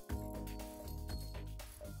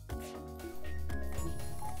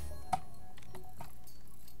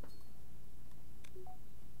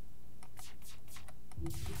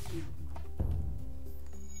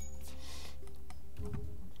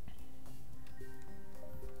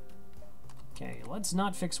 Okay, let's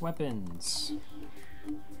not fix weapons.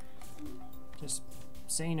 Just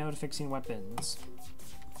say no to fixing weapons.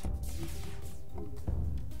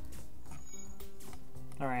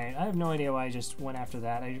 Alright, I have no idea why I just went after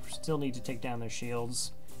that. I still need to take down their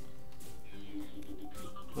shields.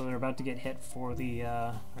 So they're about to get hit for the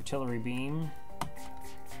artillery beam.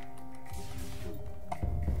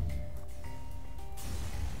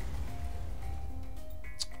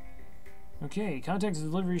 Okay, contact the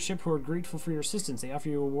delivery ship who are grateful for your assistance. They offer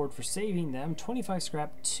you a reward for saving them. 25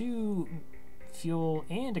 scrap, 2 fuel,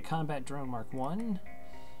 and a combat drone Mark 1.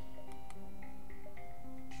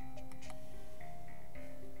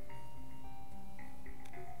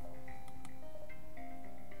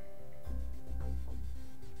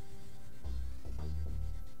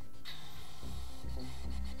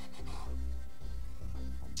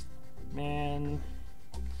 Man.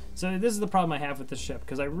 So this is the problem I have with the ship,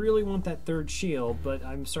 because I really want that 3rd shield, but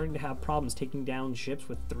I'm starting to have problems taking down ships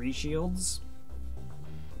with 3 shields.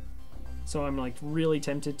 So I'm like really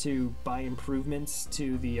tempted to buy improvements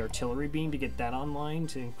to the artillery beam to get that online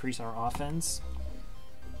to increase our offense.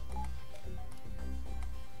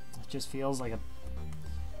 It just feels like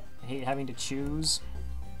I hate having to choose.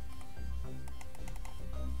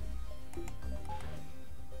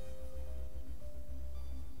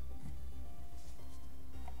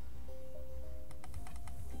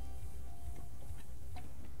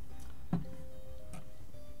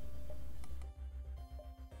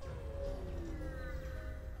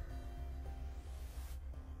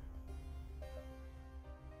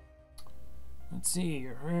 Let's see,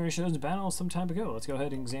 your area shows battle some time ago. Let's go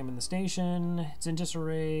ahead and examine the station. It's in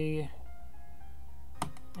disarray.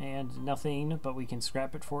 And nothing, but we can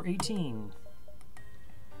scrap it for 18.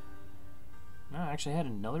 No, I actually had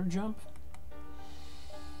another jump.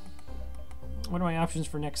 What are my options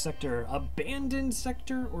for next sector? Abandoned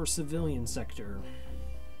sector or civilian sector?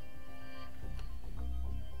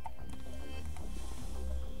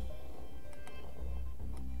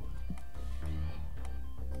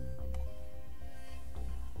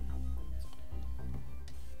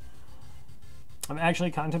 I'm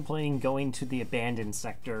actually contemplating going to the abandoned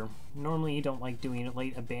sector. Normally you don't like doing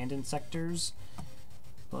late abandoned sectors,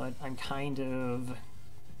 but I'm kind of...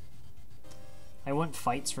 I want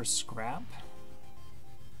fights for scrap.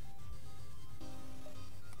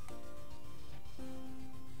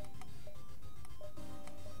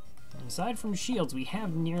 Aside from shields, we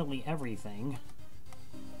have nearly everything.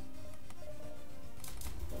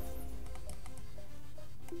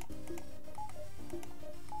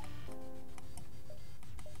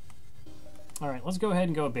 Alright, let's go ahead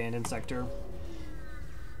and go abandoned sector.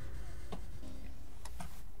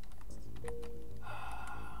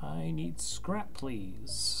 I need scrap,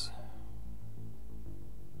 please.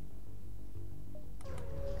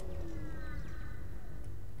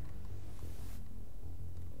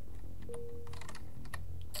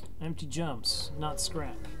 Empty jumps, not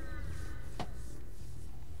scrap.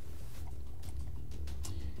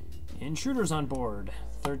 Intruders on board.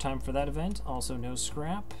 Third time for that event, also no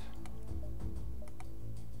scrap.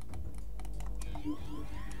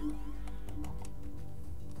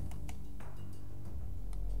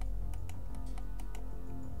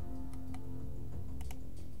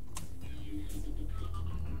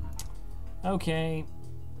 Okay,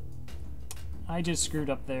 I just screwed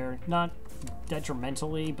up there. Not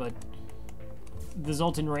detrimentally, but the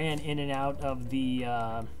Zoltan ran in and out of the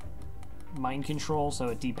mind control, so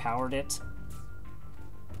it depowered it.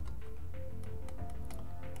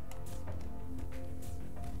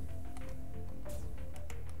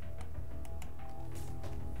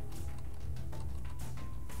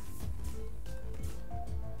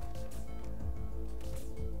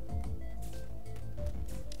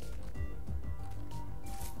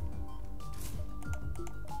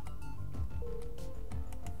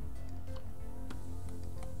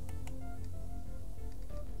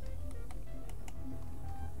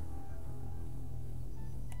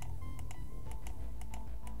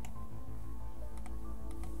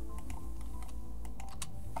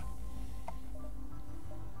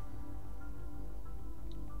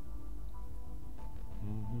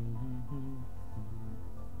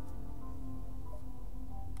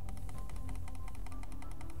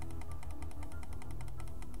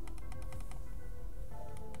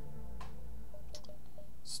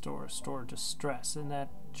 Store distress, and that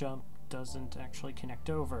jump doesn't actually connect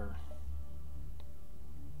over.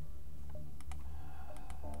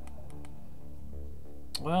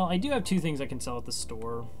 Well, I do have two things I can sell at the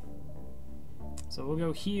store. So we'll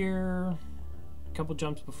go here, a couple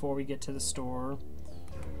jumps before we get to the store.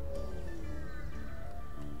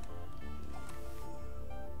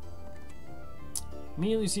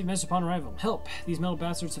 Immediately received message upon arrival. Help! These metal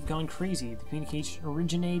bastards have gone crazy. The communication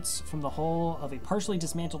originates from the hull of a partially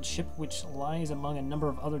dismantled ship which lies among a number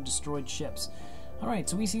of other destroyed ships. Alright,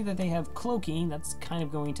 so we see that they have cloaking. That's kind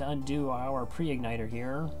of going to undo our pre-igniter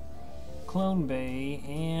here. Clone bay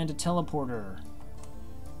and a teleporter.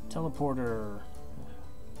 Teleporter.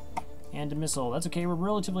 And a missile. That's okay, we're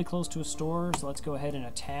relatively close to a store, so let's go ahead and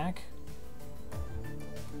attack.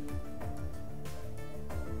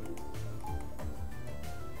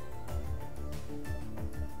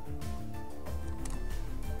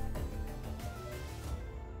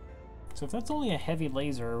 So if that's only a heavy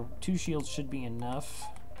laser, 2 shields should be enough.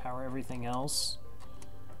 Power everything else.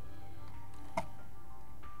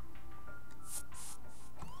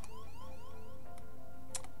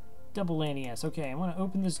 Double lanius. Okay, I want to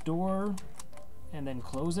open this door and then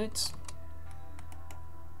close it.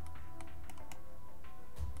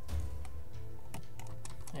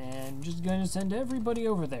 And I'm just going to send everybody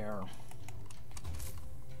over there.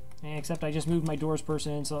 Except I just moved my doors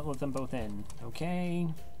person, so I'll let them both in. Okay.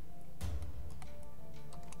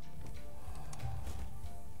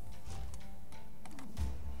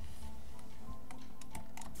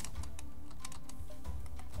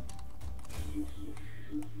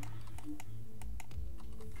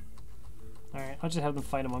 Alright, I'll just have them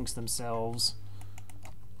fight amongst themselves.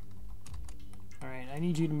 Alright, I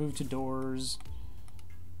need you to move to doors.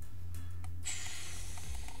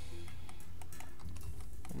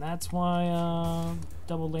 And that's why,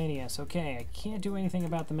 double Lanius. Okay, I can't do anything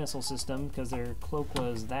about the missile system because their cloak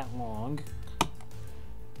was that long.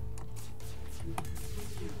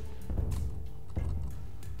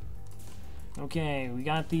 Okay, we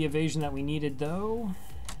got the evasion that we needed though.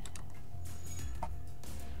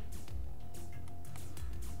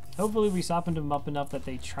 Hopefully we softened them up enough that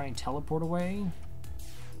they try and teleport away.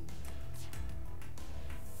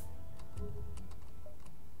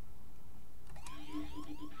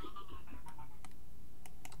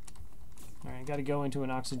 Alright, gotta go into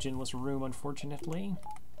an oxygenless room, unfortunately.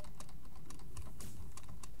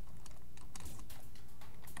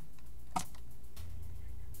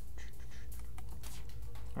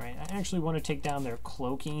 Alright, I actually want to take down their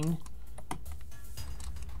cloaking.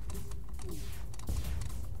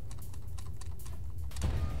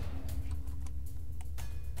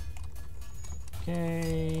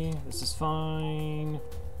 Okay, this is fine.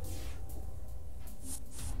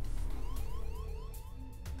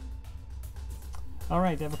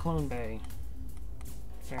 Alright, they have a clone bay.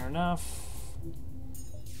 Fair enough.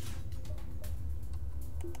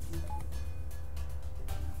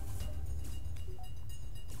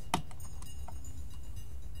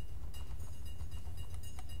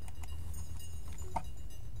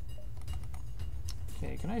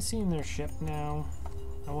 Okay, can I see in their ship now?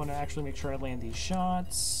 I want to actually make sure I land these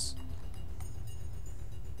shots.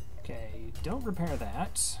 Okay, don't repair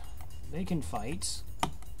that. They can fight.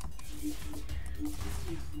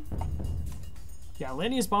 Yeah,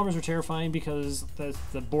 Lanius bombers are terrifying because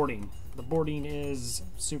the boarding. The boarding is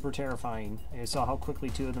super terrifying. I saw how quickly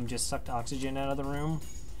two of them just sucked oxygen out of the room.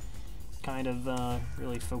 Kind of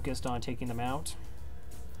really focused on taking them out.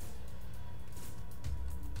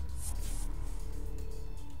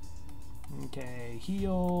 Okay,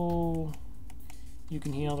 heal. You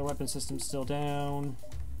can heal, the weapon system's still down.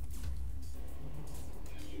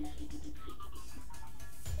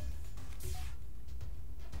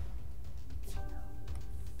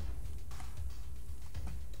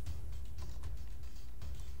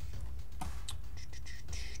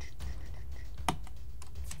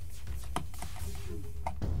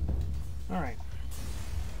 Alright.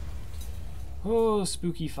 Oh,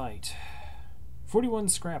 spooky fight. 41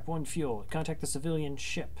 scrap, 1 fuel. Contact the civilian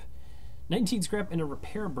ship. 19 scrap and a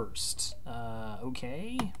repair burst.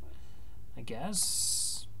 Okay. I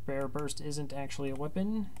guess. Repair burst isn't actually a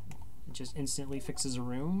weapon. It just instantly fixes a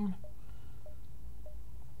room.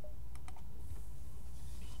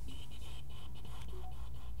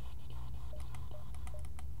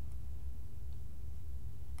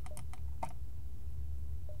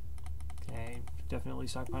 Definitely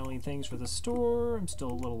stockpiling things for the store. I'm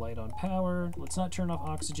still a little light on power. Let's not turn off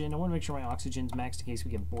oxygen. I want to make sure my oxygen's maxed in case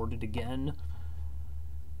we get boarded again.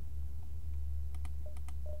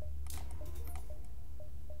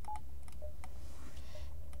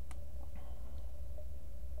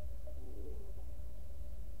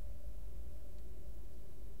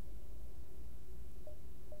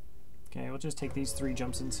 Okay, we'll just take these 3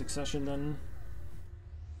 jumps in succession then.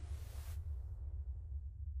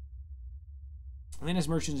 Atlantis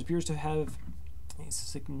Merchants appears to have a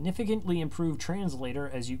significantly improved translator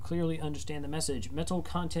as you clearly understand the message. Metal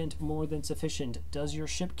content more than sufficient. Does your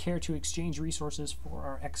ship care to exchange resources for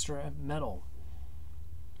our extra metal?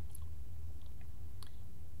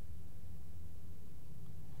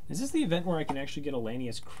 Is this the event where I can actually get a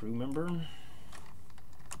Lanius crew member?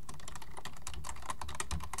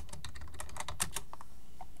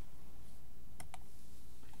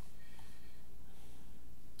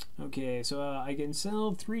 Okay, so I can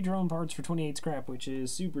sell 3 drone parts for 28 scrap, which is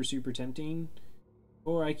super, super tempting.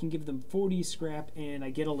 Or I can give them 40 scrap and I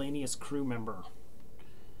get a Lanius crew member.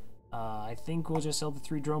 I think we'll just sell the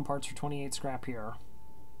 3 drone parts for 28 scrap here.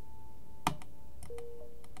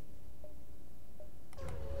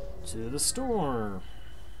 To the store.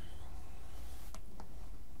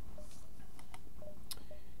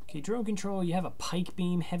 Okay, drone control, you have a pike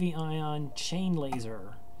beam, heavy ion, chain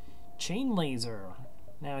laser. Chain laser.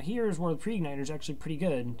 Now here's where the pre-igniter is actually pretty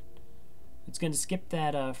good. It's going to skip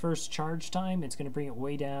that first charge time. It's going to bring it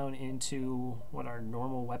way down into what our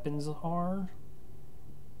normal weapons are.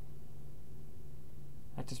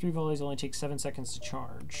 After 3 volleys, it only takes 7 seconds to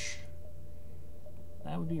charge.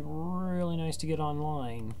 That would be really nice to get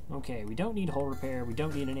online. Okay, we don't need hull repair, we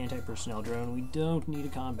don't need an anti-personnel drone, we don't need a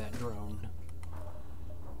combat drone.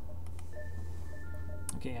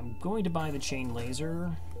 Okay, I'm going to buy the chain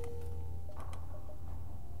laser.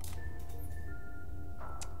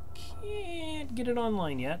 Can't get it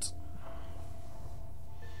online yet.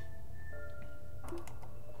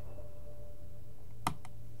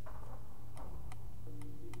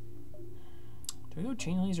 Do I go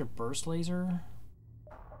chain laser, burst laser?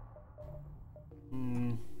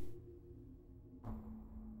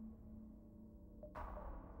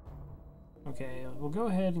 Okay, we'll go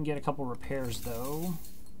ahead and get a couple repairs though.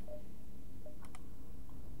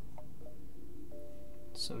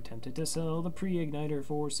 So tempted to sell the pre-igniter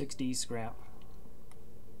for 60 scrap.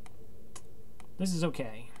 This is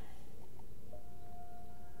okay.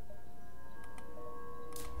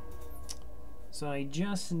 So I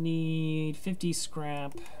just need 50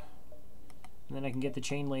 scrap, and then I can get the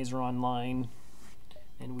chain laser online,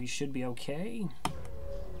 and we should be okay.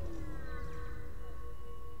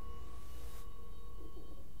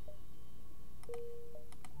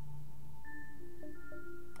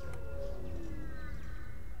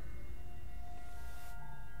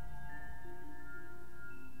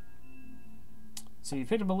 So you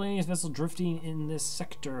picked up a Lanius vessel drifting in this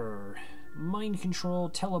sector. Mind control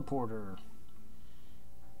teleporter.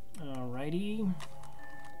 Alrighty.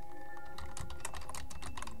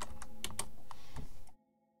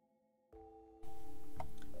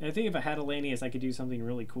 I think if I had a Lanius, I could do something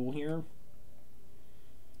really cool here.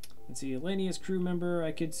 Let's see, a Lanius crew member,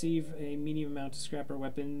 I could save a medium amount of scrapper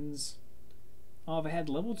weapons. Oh, if I had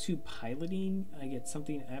level 2 piloting, I get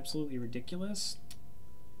something absolutely ridiculous.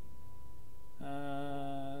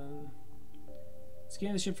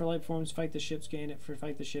 Scan the ship for life forms, fight the ship, scan it for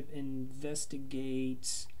fight the ship,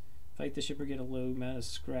 investigate, fight the ship or get a low amount of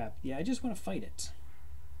scrap. Yeah, I just want to fight it.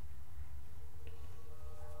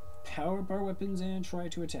 Power bar weapons and try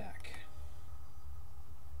to attack.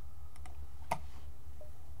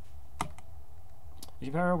 If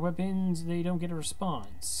you power weapons, they don't get a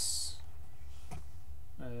response.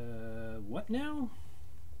 What now?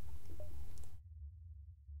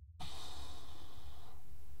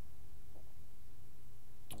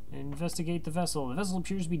 Investigate the vessel. The vessel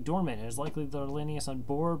appears to be dormant. It is likely there are Lanius on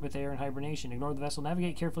board, but they are in hibernation. Ignore the vessel.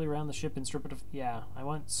 Navigate carefully around the ship and strip it of... Yeah, I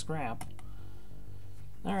want scrap.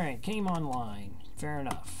 Alright, came online. Fair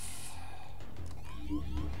enough.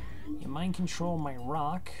 You mind control my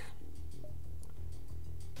rock.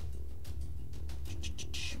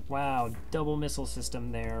 Wow, double missile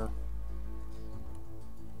system there.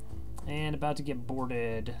 And about to get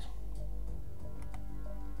boarded.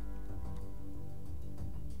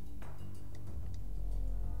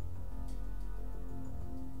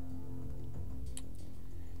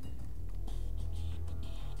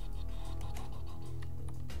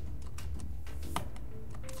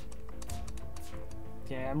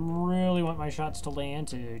 Okay, I really want my shots to land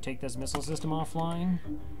to take this missile system offline.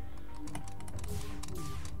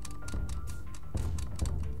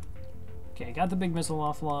 Okay, got the big missile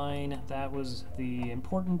offline. That was the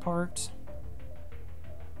important part.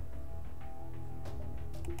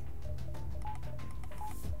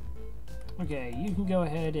 Okay, you can go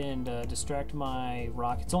ahead and distract my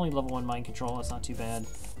rock. It's only level 1 mind control, that's not too bad.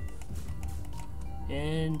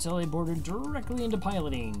 Until I boarded directly into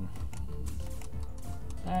piloting.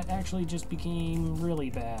 That actually just became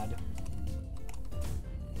really bad.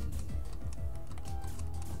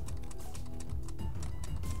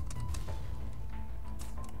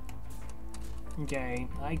 Okay,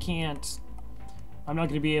 I can't... I'm not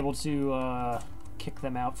going to be able to kick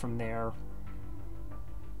them out from there.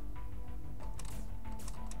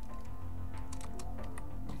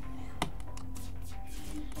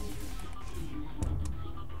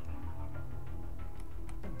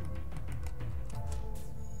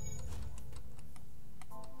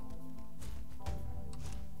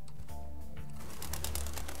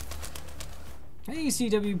 Hey,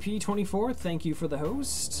 CWP24, thank you for the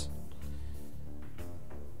host.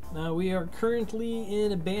 We are currently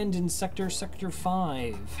in abandoned sector, Sector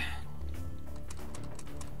 5.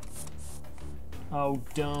 Oh,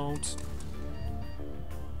 don't.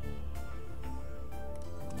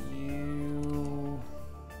 You...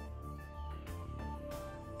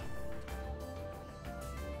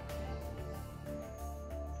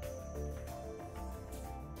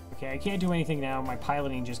 Okay, I can't do anything now. My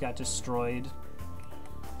piloting just got destroyed.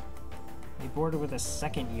 They boarded with a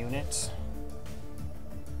second unit.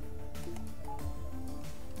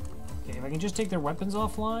 Okay, if I can just take their weapons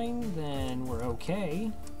offline, then we're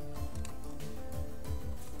okay.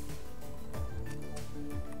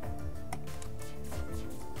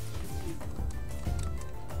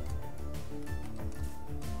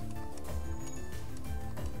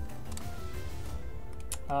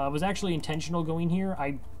 was actually intentional going here.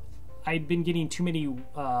 I'd been getting too many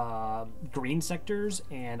green sectors,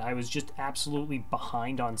 and I was just absolutely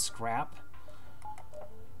behind on scrap.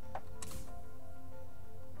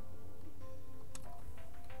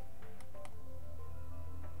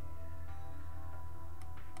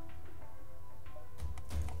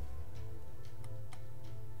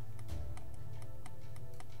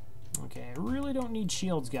 Okay, I really don't need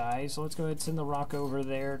shields, guys, so let's go ahead and send the rock over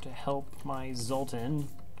there to help my Zoltan.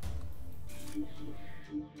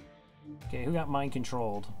 Okay, who got mind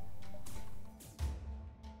controlled?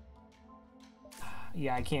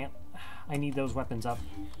 Yeah, I can't. I need those weapons up.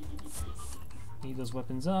 Need those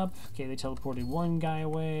weapons up. Okay, they teleported one guy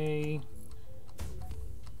away.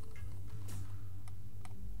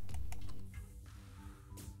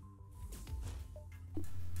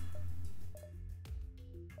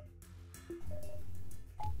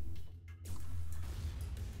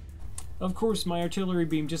 Of course, my artillery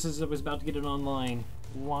beam, just as I was about to get it online.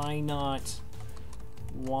 Why not?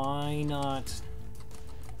 Why not?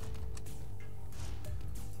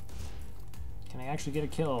 Can I actually get a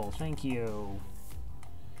kill? Thank you.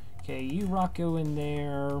 Okay, you rock go in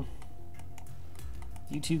there.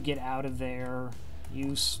 You two get out of there.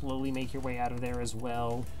 You slowly make your way out of there as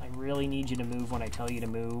well. I really need you to move when I tell you to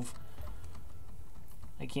move.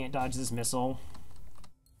 I can't dodge this missile.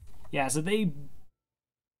 Yeah, so they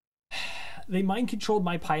mind controlled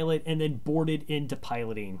my pilot and then boarded into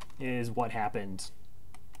piloting is what happened.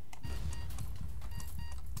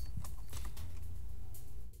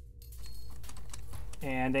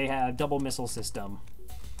 And they have double missile system.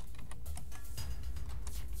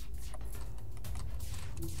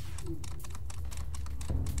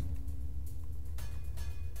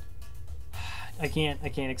 I can't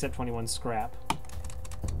accept 21 scrap.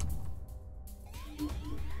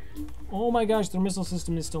 Oh my gosh, their missile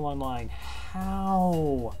system is still online.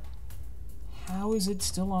 How? How is it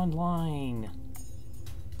still online?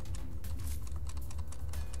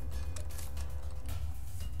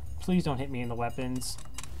 Please don't hit me in the weapons.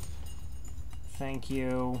 Thank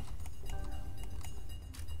you.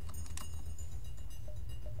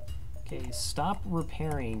 Okay, stop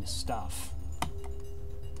repairing stuff.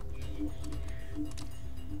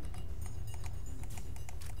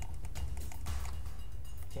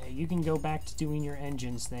 Okay, you can go back to doing your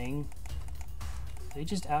engines thing. Are they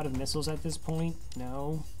just out of missiles at this point?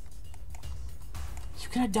 No.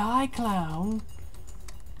 You're gonna die, clown!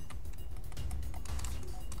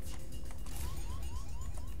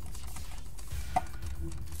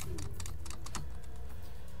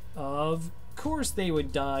 Of course they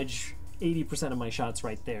would dodge 80% of my shots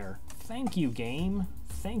right there. Thank you, game.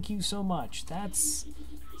 Thank you so much. That's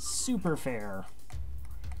super fair.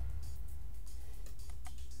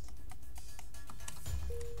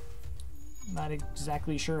 Not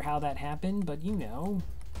exactly sure how that happened, but you know.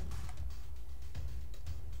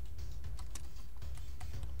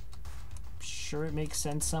 Sure, it makes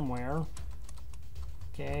sense somewhere.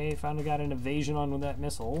 Okay, finally got an evasion on with that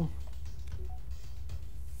missile.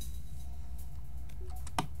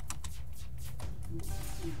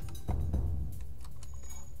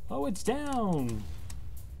 Oh, it's down!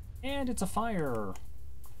 And it's a fire.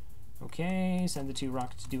 Okay, send the two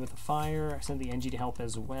rockets to do with the fire. Send the NG to help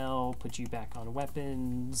as well. Put you back on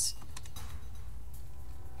weapons.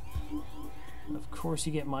 Of course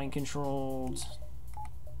you get mind controlled.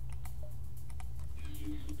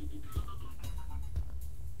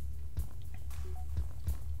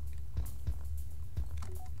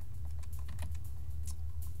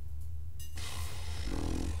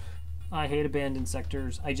 I hate abandoned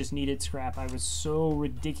sectors. I just needed scrap. I was so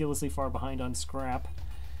ridiculously far behind on scrap.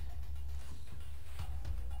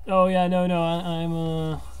 Oh yeah, no,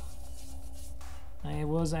 I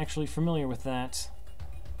was actually familiar with that.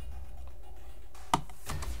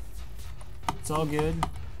 It's all good.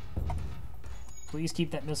 Please keep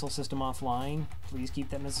that missile system offline. Please keep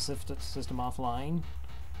that missile system offline.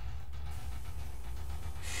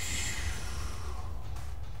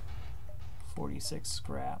 $46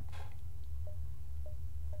 scrap.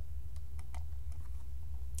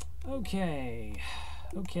 Okay.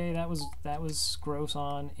 Okay, that was gross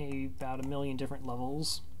on about 1 million different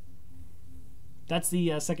levels. That's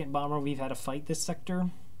the second bomber we've had to fight this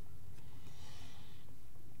sector.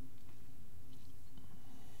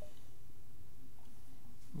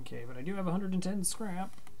 Okay, but I do have 110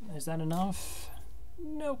 scrap. Is that enough?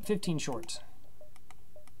 Nope, 15 short.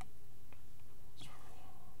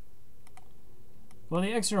 Well,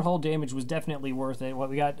 the extra hull damage was definitely worth it. What,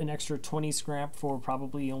 we got an extra 20 scrap for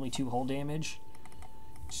probably only 2 hull damage.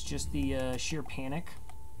 It's just the sheer panic.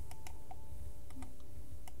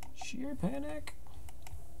 Sheer panic.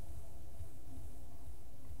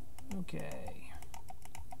 Okay.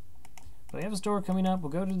 But we have a store coming up. We'll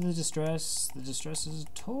go to the distress. The distress is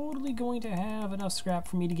totally going to have enough scrap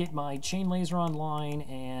for me to get my chain laser online,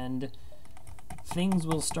 and things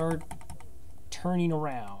will start turning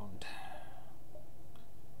around.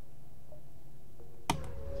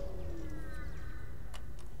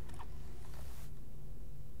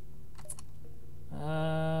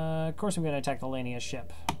 Of course I'm going to attack the Lania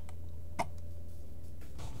ship.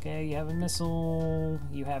 Okay, you have a missile,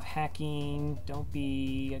 you have hacking, don't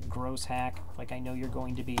be a gross hack like I know you're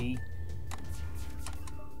going to be.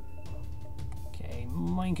 Okay,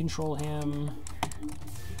 mind control him.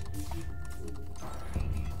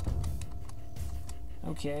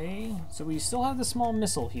 Okay, so we still have the small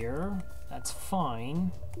missile here, that's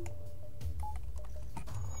fine.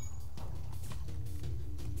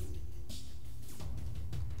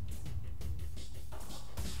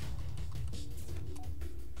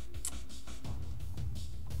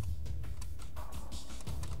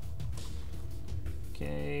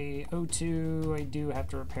 Okay, O2, I do have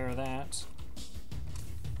to repair that.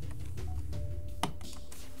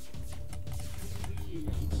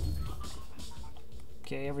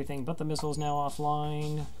 Okay, everything but the missile is now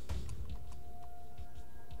offline.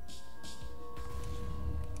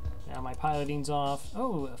 Now my piloting's off.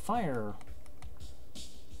 Oh, fire!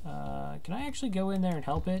 Can I actually go in there and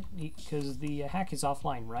help it? Because the hack is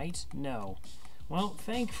offline, right? No. Well,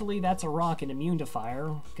 thankfully that's a rock and immune to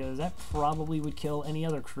fire, because that probably would kill any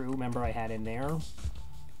other crew member I had in there.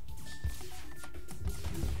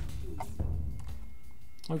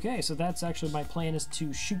 Okay, so that's actually my plan, is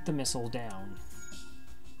to shoot the missile down.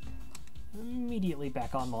 Immediately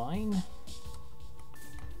back online.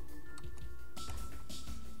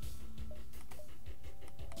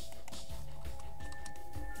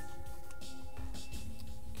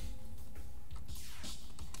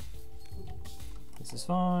 This is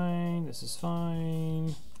fine, this is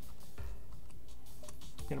fine.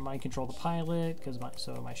 I'm gonna mind control the pilot, because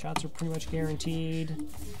my shots are pretty much guaranteed.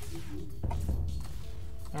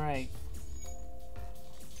 Alright.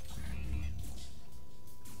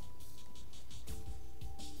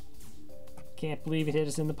 Can't believe it hit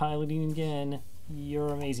us in the piloting again.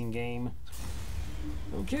 You're amazing, game.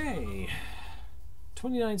 Okay.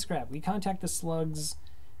 29 scrap. We contact the slugs.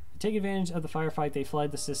 Take advantage of the firefight. They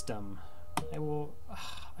flood the system. I will...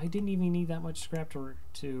 I didn't even need that much scrap to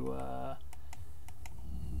do I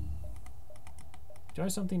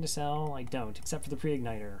have something to sell? I don't, except for the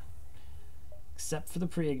pre-igniter. Except for the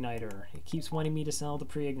pre-igniter. It keeps wanting me to sell the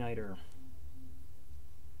pre-igniter.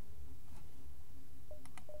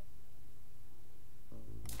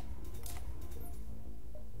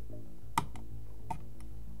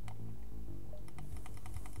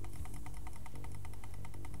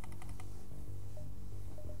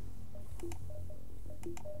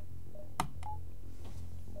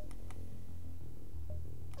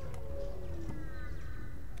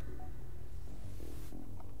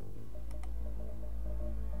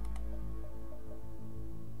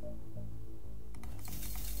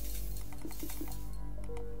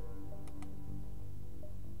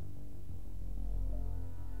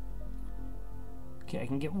 Okay, I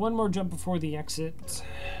can get one more jump before the exit.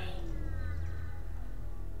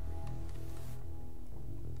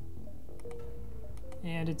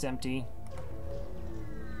 And it's empty.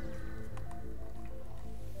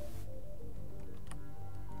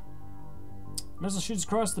 Missile shoots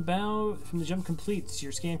across the bow from the jump completes.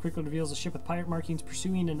 Your scan quickly reveals a ship with pirate markings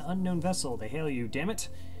pursuing an unknown vessel. They hail you. Damn it.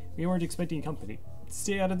 We weren't expecting company.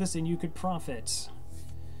 Stay out of this and you could profit.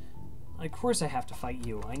 Of course I have to fight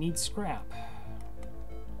you. I need scrap.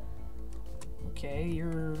 Okay,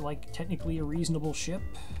 you're like technically a reasonable ship.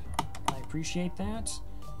 I appreciate that.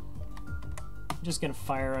 I'm just gonna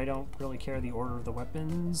fire. I don't really care the order of the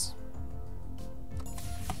weapons.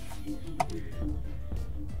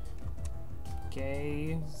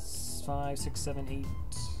 Okay, 5, 6, 7, 8,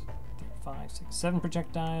 5, 6, 7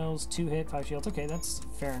 projectiles, 2 hit, 5 shields. Okay, that's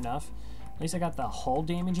fair enough. At least I got the hull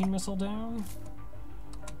damaging missile down.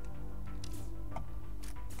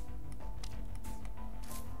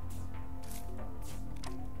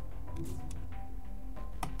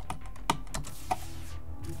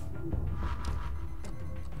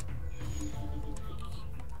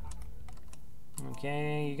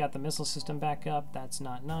 Okay, you got the missile system back up. That's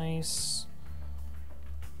not nice.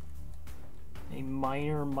 A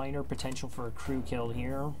minor potential for a crew kill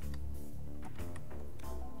here.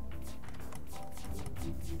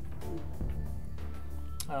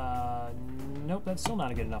 Nope, that's still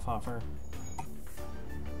not a good enough offer.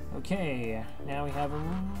 Okay, now we have a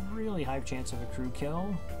really high chance of a crew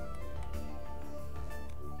kill.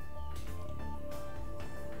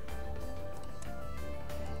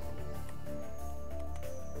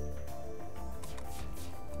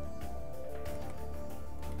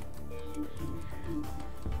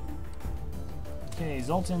 Okay,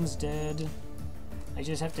 Zoltan's dead. I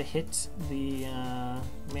just have to hit the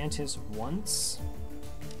Mantis once,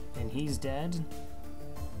 and he's dead.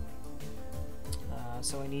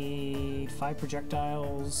 So I need 5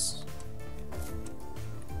 projectiles.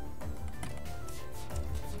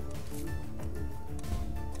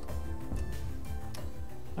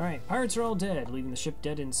 Alright, pirates are all dead, leaving the ship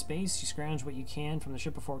dead in space. You scrounge what you can from the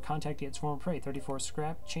ship before contacting its former prey. 34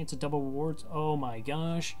 scrap, chance of double rewards. Oh my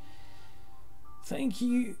gosh. Thank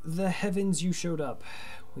you, the heavens you showed up.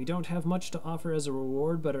 We don't have much to offer as a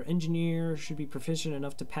reward, but our engineer should be proficient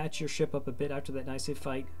enough to patch your ship up a bit after that nice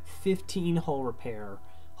fight. 15 hull repair.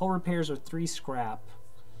 Hull repairs are 3 scrap.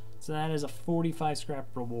 So that is a 45 scrap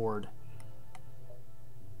reward.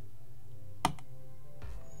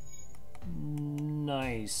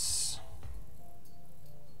 Nice.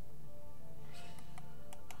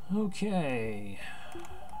 Okay.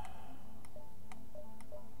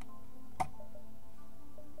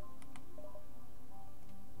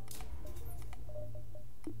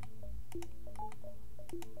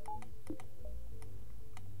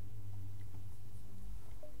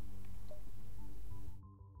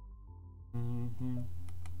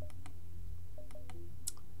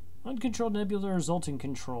 Uncontrolled nebula or Zoltan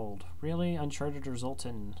controlled? Really? Uncharted or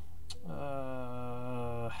Zoltan?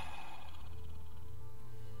 I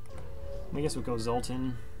guess we'll go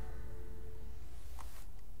Zoltan.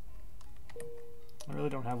 I really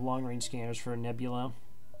don't have long-range scanners for a nebula.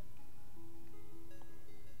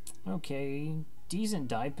 Okay, decent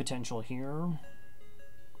dive potential here.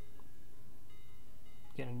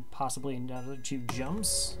 Getting possibly another 2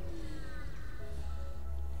 jumps.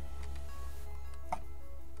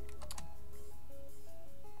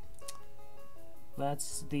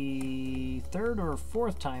 That's the 3rd or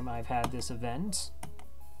 4th time I've had this event.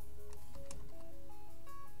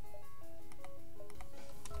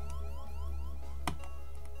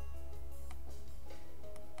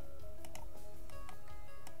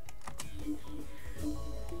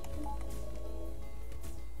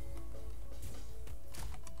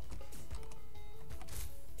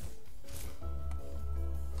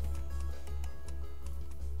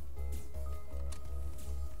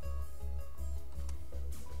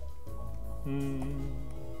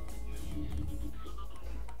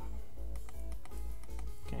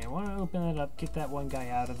 Okay, I want to open it up, get that one guy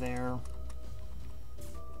out of there.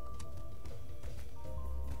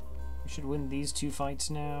 We should win these 2 fights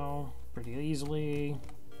now pretty easily.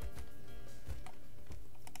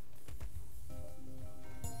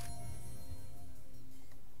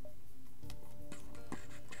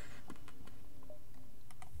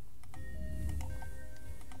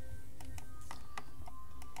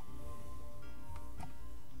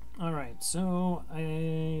 Alright, so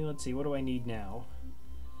let's see, what do I need now?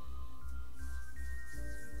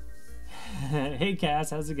 Hey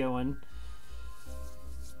Cass, how's it going?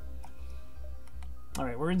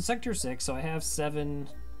 Alright, we're in Sector 6, so I have 7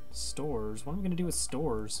 stores. What am I going to do with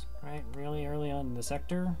stores? Right, really early on in the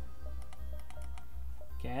sector?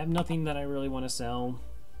 Okay, I have nothing that I really want to sell.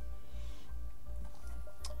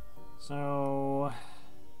 So...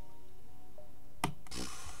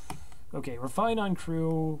 okay, we're fine on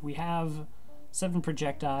crew. We have 7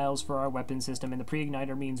 projectiles for our weapon system, and the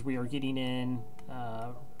pre-igniter means we are getting in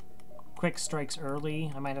quick strikes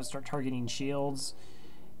early. I might have to start targeting shields.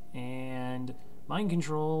 And mind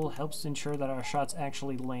control helps ensure that our shots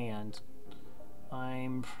actually land.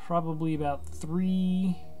 I'm probably about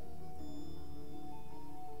 3...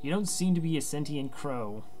 You don't seem to be a sentient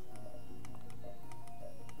crow.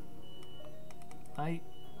 I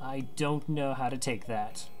don't know how to take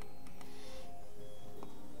that.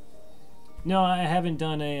 No, I haven't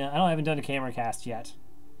done a camera cast yet.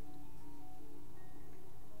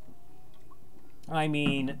 I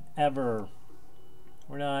mean, ever.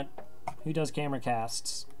 We're not... Who does camera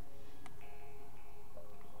casts?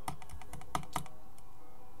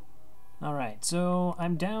 Alright, so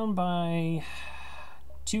I'm down by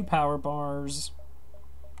 2 power bars.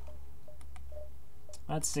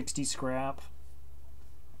 That's 60 scrap.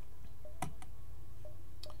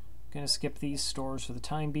 Gonna skip these stores for the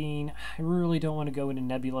time being. I really don't want to go into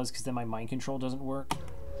nebulas because then my mind control doesn't work.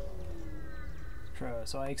 Crow,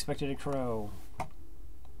 so I expected a crow.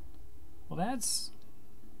 Well, that's...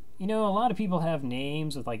 You know, a lot of people have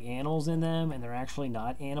names with like animals in them and they're actually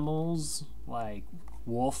not animals. Like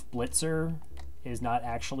Wolf Blitzer is not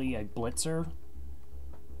actually a blitzer.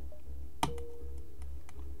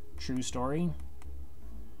 True story.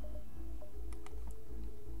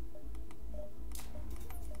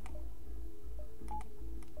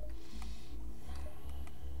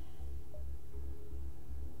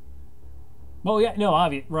 Well, yeah, no,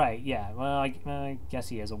 obvious, right, yeah. Well, I guess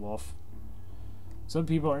he is a wolf. Some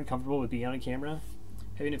people aren't comfortable with being on camera.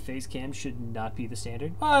 Having a face cam should not be the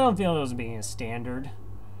standard. Well, I don't feel it was being a standard.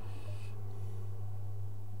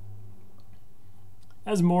 It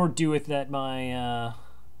has more to do with that my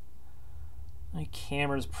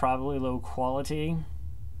camera's probably low quality.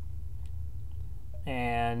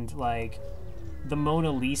 And, like, the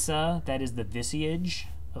Mona Lisa, that is the visage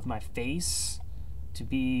of my face, to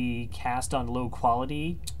be cast on low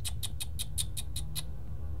quality.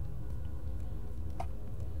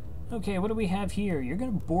 Okay, what do we have here? You're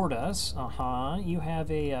going to board us. You have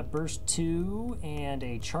a burst 2 and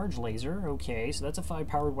a charge laser. Okay, so that's a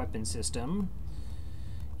 5-powered weapon system.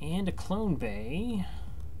 And a clone bay.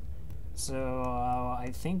 So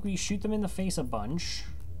I think we shoot them in the face a bunch.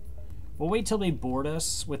 We'll wait till they board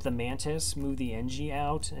us with the Mantis, move the NG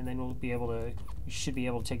out, and then we should be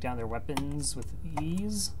able to take down their weapons with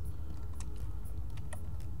ease.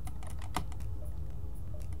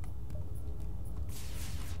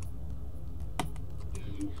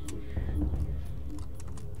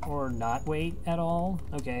 Or not wait at all.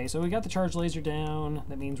 Okay, so we got the charge laser down.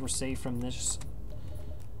 That means we're safe from this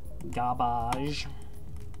garbage.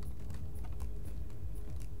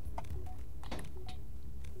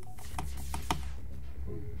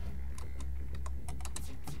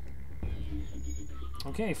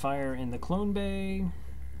 Okay, fire in the clone bay.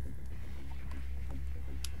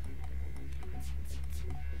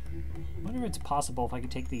 I wonder if it's possible if I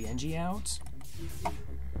could take the NG out.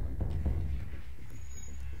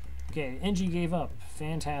 Okay, NG gave up.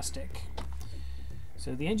 Fantastic.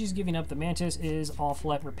 So the NG's giving up. The Mantis is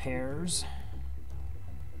off-let repairs.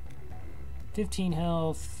 15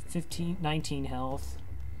 health, 19 health,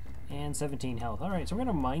 and 17 health. Alright, so we're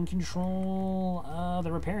going to mind control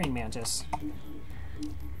the repairing Mantis.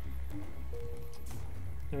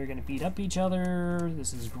 They're going to beat up each other.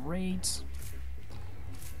 This is great.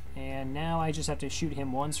 And now I just have to shoot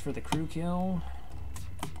him once for the crew kill.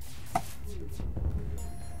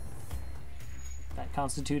 That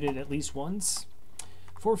constituted at least once.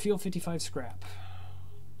 4 fuel, 55 scrap.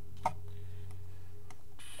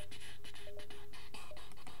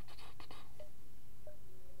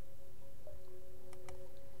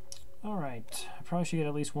 Alright, I probably should get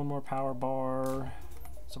at least one more power bar.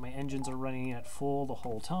 So my engines are running at full the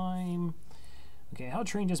whole time. Okay, how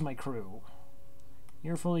trained is my crew?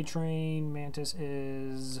 You're fully trained. Mantis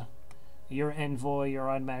is... You're Envoy, you're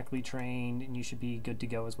automatically trained, and you should be good to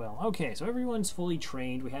go as well. Okay, so everyone's fully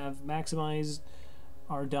trained. We have maximized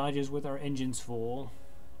our dodges with our engines full.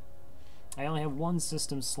 I only have one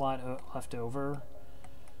system slot left over.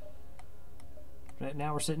 Right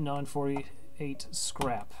now we're sitting on 48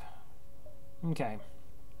 scrap. Okay.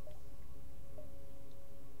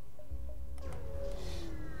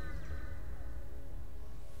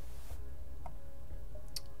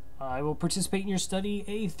 I will participate in your study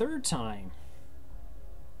a third time.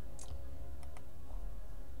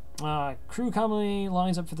 Crew commonly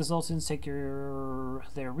lines up for the Sultans, take their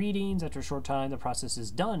readings. After a short time, the process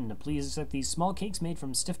is done. Please accept these small cakes made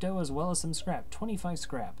from stiff dough as well as some scrap. 25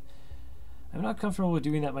 scrap. I'm not comfortable with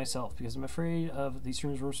doing that myself because I'm afraid of the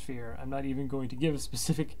Extreme's worst fear. I'm not even going to give a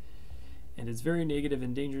specific and it's very negative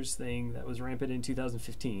and dangerous thing that was rampant in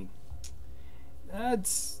 2015.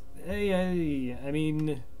 That's... I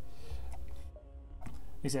mean...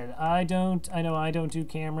 Like I said, I know I don't do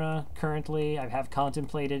camera currently. I have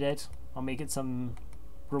contemplated it. I'll make it some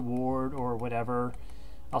reward or whatever.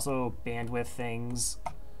 Also, bandwidth things.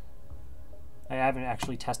 I haven't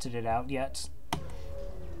actually tested it out yet.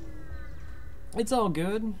 It's all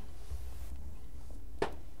good.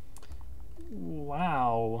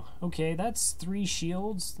 Wow. Okay, that's 3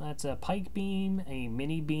 shields. That's a pike beam, a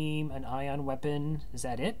mini beam, an ion weapon. Is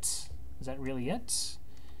that it? Is that really it?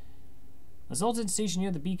 The Sultans stationed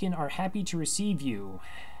near the beacon are happy to receive you.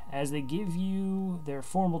 As they give you their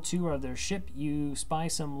formal tour of their ship, you spy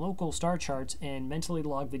some local star charts and mentally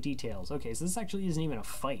log the details. Okay, so this actually isn't even a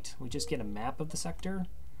fight. We just get a map of the sector.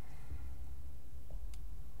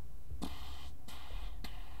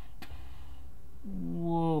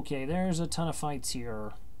 Okay, there's a ton of fights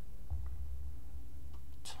here.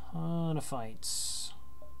 Ton of fights.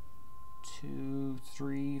 2,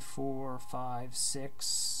 3, 4, 5,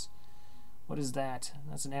 6. What is that?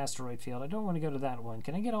 That's an asteroid field. I don't want to go to that one.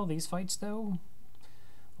 Can I get all these fights, though?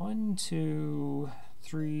 1, 2,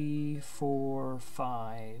 3, 4,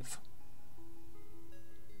 5.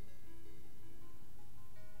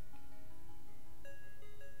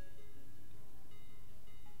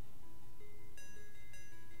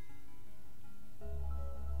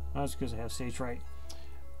 That's because I have stage fright.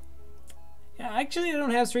 Yeah, actually, I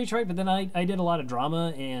don't have stage fright, but then I did a lot of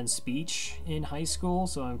drama and speech in high school,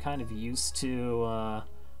 so I'm kind of used to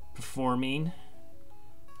performing,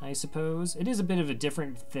 I suppose. It is a bit of a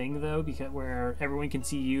different thing, though, because where everyone can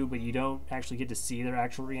see you, but you don't actually get to see their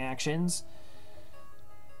actual reactions.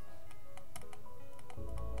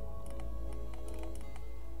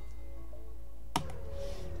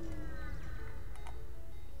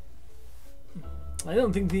 I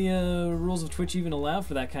don't think the rules of Twitch even allow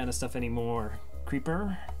for that kind of stuff anymore.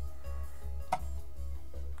 Creeper.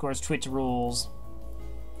 Of course, Twitch rules.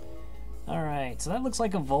 Alright, so that looks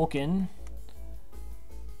like a Vulcan.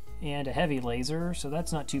 And a heavy laser, so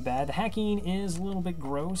that's not too bad. The hacking is a little bit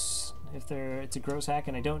gross. It's a gross hack,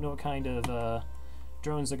 and I don't know what kind of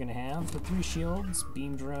drones they're going to have. But 3 shields,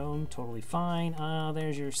 beam drone, totally fine.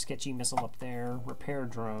 There's your sketchy missile up there. Repair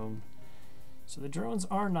drone. So the drones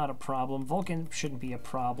are not a problem. Vulcan shouldn't be a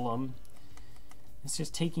problem. It's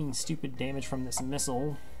just taking stupid damage from this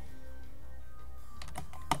missile.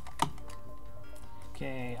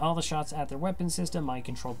 Okay, all the shots at their weapon system.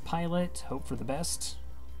 Mind-controlled pilot. Hope for the best.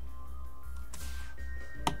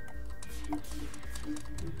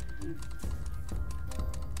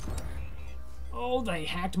 Oh, they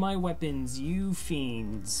hacked my weapons, you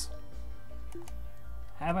fiends.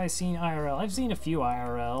 Have I seen IRL? I've seen a few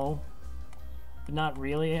IRL. But not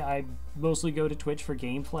really. I mostly go to Twitch for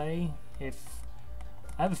gameplay. I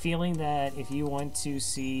have a feeling that if you want to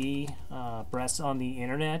see breasts on the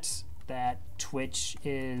internet, that Twitch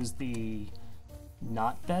is the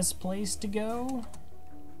not best place to go.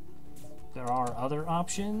 There are other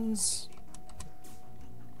options.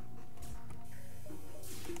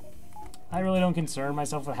 I really don't concern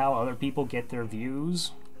myself with how other people get their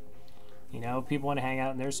views. You know, people want to hang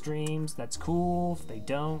out in their streams, that's cool. If they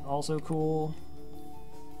don't, also cool.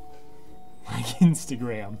 Like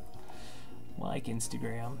Instagram. Like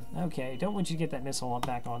Instagram. Okay, don't want you to get that missile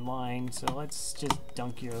back online, so let's just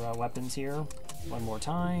dunk your weapons here one more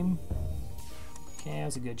time. Okay, that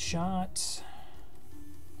was a good shot.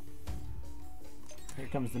 Here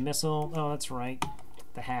comes the missile. Oh, that's right.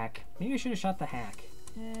 The hack. Maybe I should have shot the hack.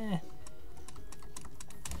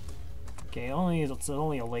 Okay, it's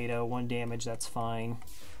only a Lato, 1 damage, that's fine.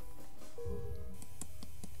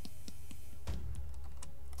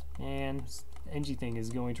 And NG thing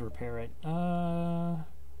is going to repair it. So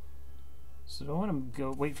do I want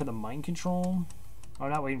to wait for the mind control? Oh,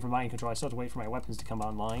 not waiting for mind control. I still have to wait for my weapons to come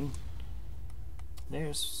online.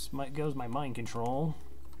 Goes my mind control.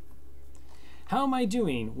 How am I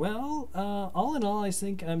doing? Well, all in all, I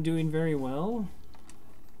think I'm doing very well.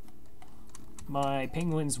 My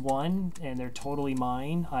penguins won, and they're totally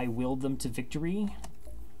mine. I willed them to victory.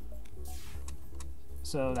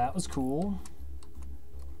 So that was cool.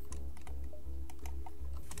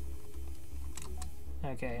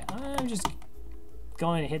 Okay, I'm just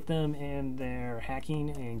going to hit them in their hacking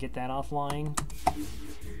and get that offline.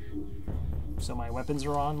 So my weapons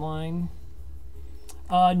are online.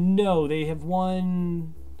 No, they have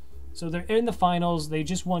won. So they're in the finals. They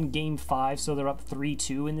just won game 5, so they're up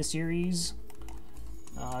 3-2 in the series.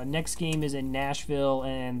 Next game is in Nashville,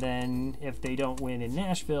 and then if they don't win in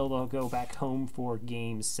Nashville, they'll go back home for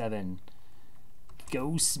game 7.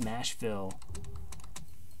 Go Smashville.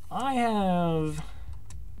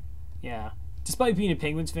 Yeah, despite being a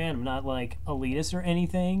Penguins fan, I'm not like elitist or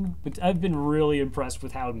anything, but I've been really impressed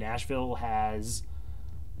with how Nashville has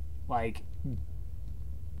like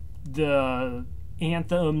the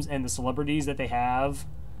anthems and the celebrities that they have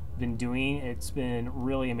been doing. It's been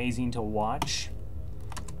really amazing to watch.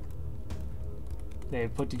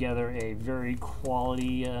 They've put together a very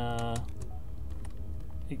quality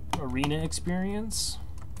arena experience.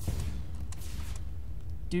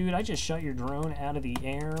 Dude, I just shot your drone out of the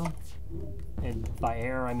air. And by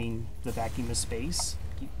air, I mean the vacuum of space.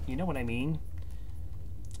 You know what I mean.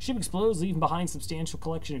 Ship explodes, leaving behind substantial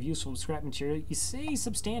collection of useful scrap material. You say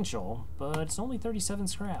substantial, but it's only 37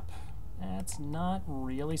 scrap. That's not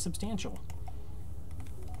really substantial.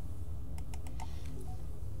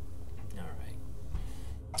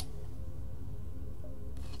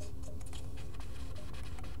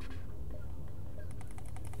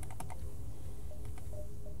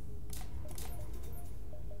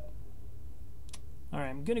 Alright,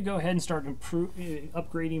 I'm going to go ahead and start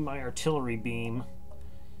upgrading my artillery beam.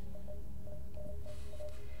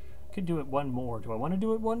 Could do it one more. Do I want to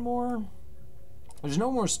do it one more? There's no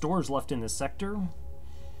more stores left in this sector.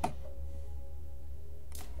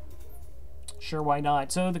 Sure, why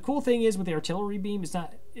not? So the cool thing is with the artillery beam,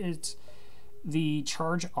 it's the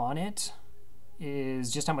charge on it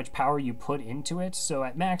is just how much power you put into it. So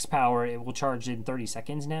at max power, it will charge in 30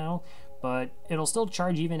 seconds now. but it'll still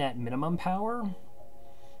charge even at minimum power.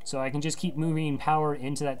 So I can just keep moving power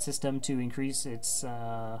into that system to increase its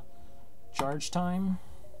charge time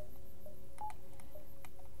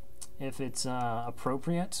if it's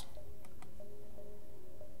appropriate.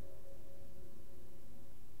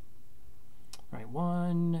 All right,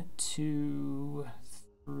 1, 2,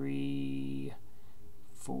 3,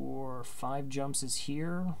 4, 5 jumps is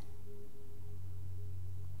here.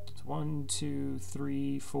 So 1, 2,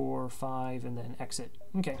 3, 4, 5, and then exit.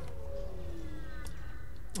 Okay.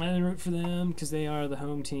 I didn't root for them because they are the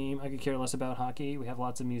home team. I could care less about hockey. We have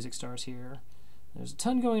lots of music stars here. There's a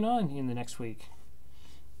ton going on in the next week.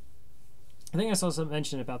 I think I saw some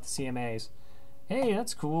mention about the CMAs. Hey,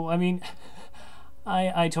 that's cool. I mean,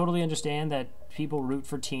 I totally understand that people root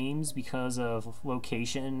for teams because of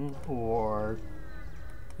location or,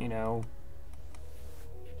 you know,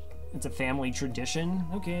 it's a family tradition.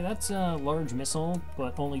 Okay, that's a large missile,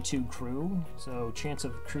 but only 2 crew, so chance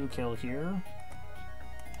of crew kill here.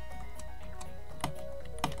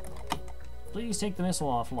 Please take the missile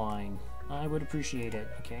offline. I would appreciate it.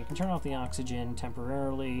 Okay, I can turn off the oxygen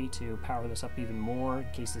temporarily to power this up even more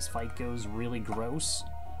in case this fight goes really gross.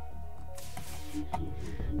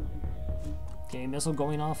 Okay, missile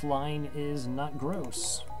going offline is not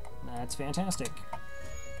gross. That's fantastic.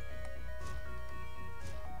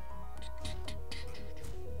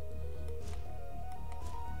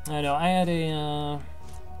 I know, I had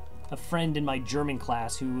a friend in my German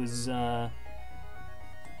class who was,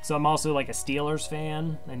 so I'm also like a Steelers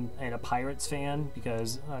fan and a Pirates fan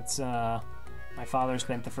because that's, my father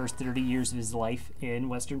spent the first 30 years of his life in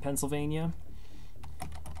Western Pennsylvania.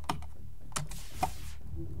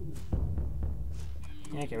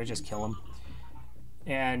 Okay, we just kill him.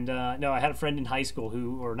 And, no, I had a friend in high school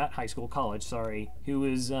who, or not high school, college, sorry, who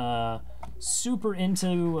was, super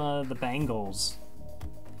into, the Bengals.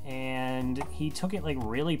 And he took it, like,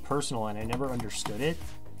 really personal, and I never understood it.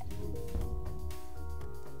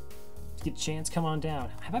 Get a chance, come on down.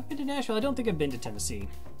 Have I been to Nashville? I don't think I've been to Tennessee.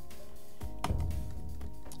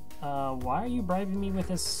 Why are you bribing me with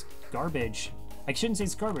this garbage? I shouldn't say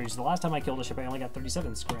it's garbage. The last time I killed a ship, I only got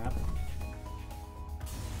 37 scrap.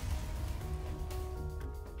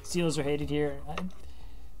 Seals are hated here.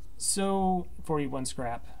 So, 41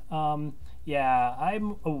 scrap. Yeah,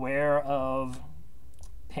 I'm aware of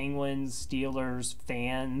Penguins, Steelers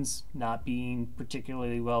fans not being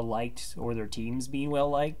particularly well liked, or their teams being well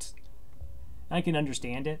liked. I can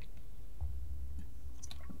understand it.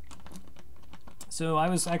 So I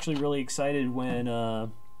was actually really excited when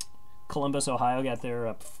Columbus, Ohio got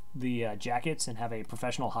their the Jackets and have a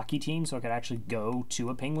professional hockey team, so I could actually go to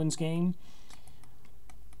a Penguins game.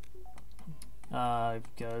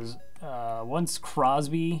 Because once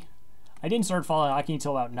Crosby, I didn't start following hockey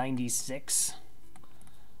until about 96.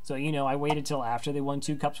 So, you know, I waited till after they won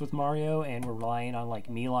 2 cups with Mario and were relying on like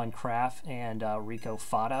Milan Kraft and Rico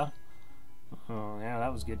Fata. Oh, yeah,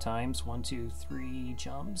 that was good times. 1, 2, 3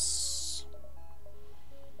 jumps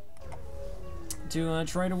to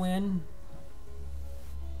try to win.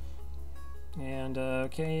 And,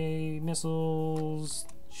 okay, missiles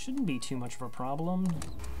shouldn't be too much of a problem.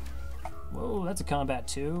 Whoa, that's a combat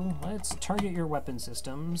too. Let's target your weapon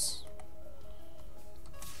systems.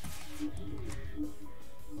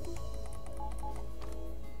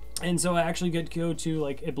 And so I actually get to go to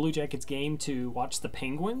like a Blue Jackets game to watch the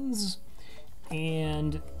Penguins,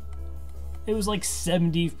 and it was like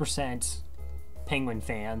 70% Penguin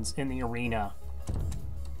fans in the arena.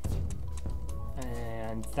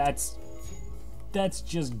 And that's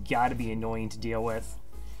just gotta be annoying to deal with.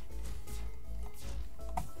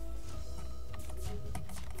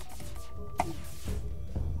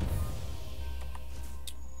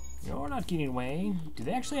 You're not getting away. Do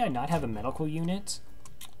they actually not have a medical unit?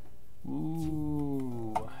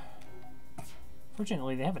 Ooh.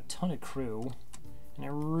 Fortunately, they have a ton of crew, and I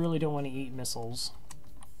really don't want to eat missiles.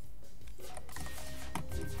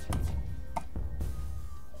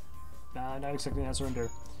 Not expecting that surrender.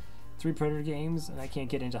 3 Predator games, and I can't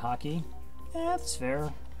get into hockey. Yeah, that's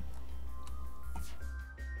fair.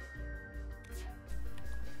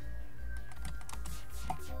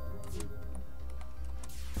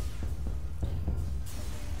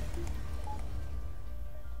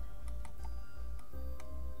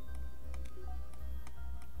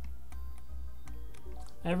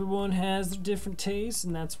 Everyone has their different tastes,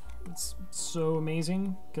 and it's so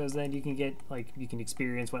amazing because then you can get you can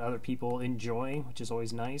experience what other people enjoy, which is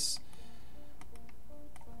always nice.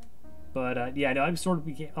 But yeah, no, I'm sort of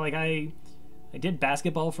I did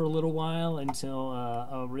basketball for a little while until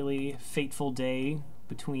a really fateful day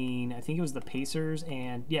between, I think it was the Pacers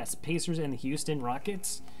and the Houston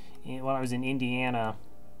Rockets, when I was in Indiana,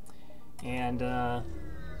 and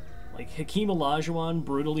like Hakeem Olajuwon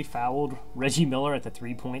brutally fouled Reggie Miller at the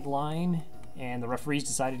three-point line, and the referees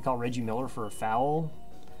decided to call Reggie Miller for a foul,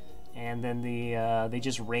 and then they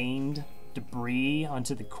just rained debris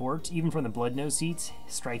onto the court, even from the blood nose seats,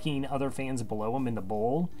 striking other fans below him in the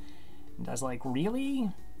bowl. And I was like,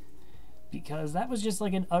 really? Because that was just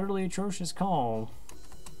like an utterly atrocious call.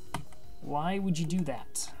 Why would you do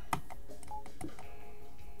that?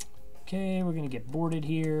 Okay, we're gonna get boarded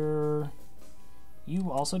here.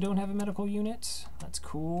 You also don't have a medical unit. That's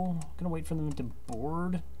cool. Gonna wait for them to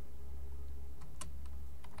board.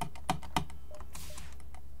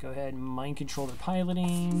 Go ahead and mind control their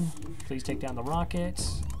piloting. Please take down the rocket.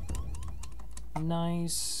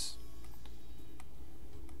 Nice.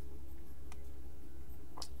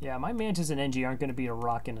 Yeah, my Mantis and NG aren't going to beat a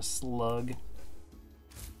rock and a slug.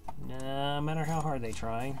 No matter how hard they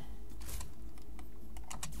try.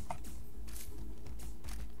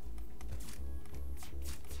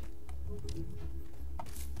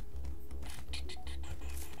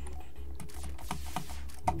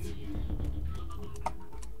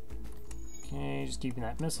 Okay, just keeping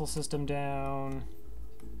that missile system down.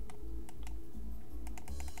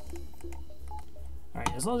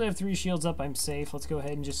 Alright, as long as I have 3 shields up, I'm safe. Let's go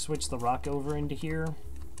ahead and just switch the rock over into here.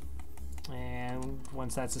 And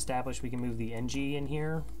once that's established, we can move the NG in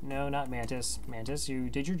here. No, not Mantis. Mantis, you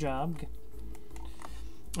did your job.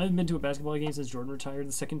 I haven't been to a basketball game since Jordan retired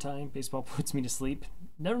the second time. Baseball puts me to sleep.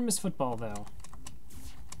 Never miss football, though.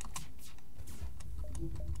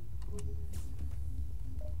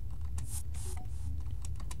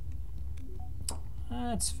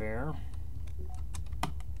 That's fair.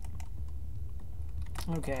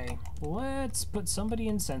 Okay, let's put somebody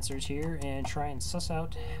in sensors here and try and suss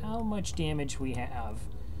out how much damage we have.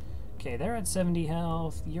 Okay, they're at 70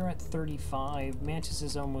 health, you're at 35, Mantis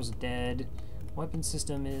is almost dead, weapon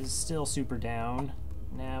system is still super down,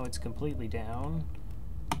 now it's completely down.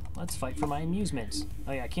 Let's fight for my amusement.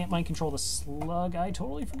 Oh yeah, I can't mind control the slug, I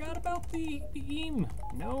totally forgot about the beam.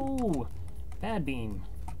 No, bad beam.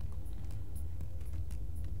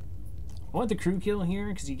 I want the crew kill here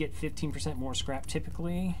because you get 15% more scrap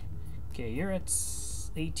typically. Okay, you're at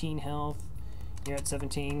 18 health. You're at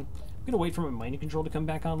 17. I'm going to wait for my mind control to come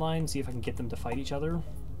back online, see if I can get them to fight each other.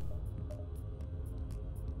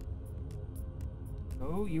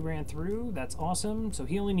 Oh, you ran through. That's awesome. So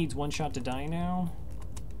he only needs 1 shot to die now.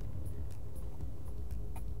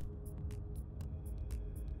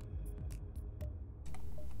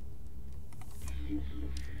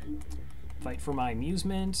 Fight for my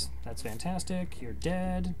amusement. That's fantastic. You're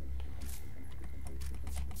dead.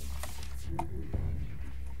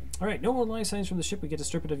 Alright, no more life signs from the ship. We get to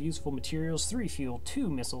strip it of useful materials. 3 fuel, 2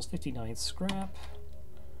 missiles, 59 scrap.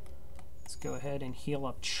 Let's go ahead and heal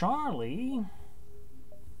up Charlie.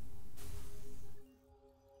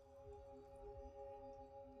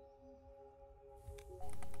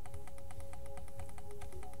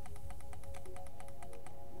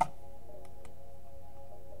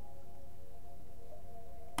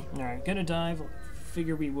 Alright, gonna dive.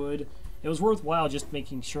 Figure we would. It was worthwhile just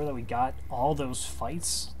making sure that we got all those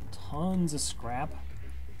fights. Tons of scrap.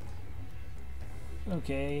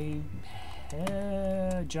 Okay.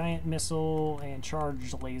 Giant missile and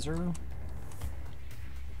charged laser.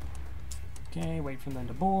 Okay, wait for them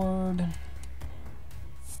to board.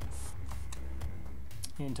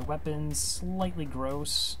 Into weapons. Slightly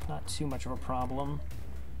gross. Not too much of a problem.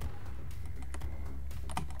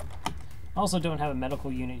 Also don't have a medical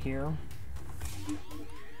unit here.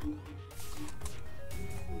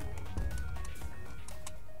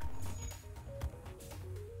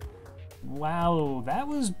 Wow, that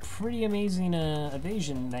was pretty amazing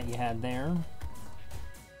evasion that you had there.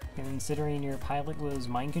 Considering your pilot was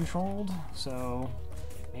mind controlled, so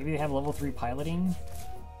maybe they have level 3 piloting.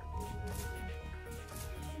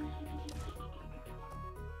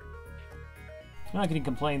 I'm not going to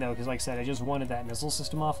complain though, because like I said, I just wanted that missile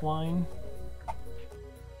system offline.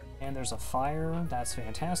 And there's a fire, that's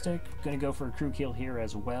fantastic. Gonna go for a crew kill here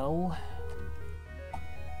as well.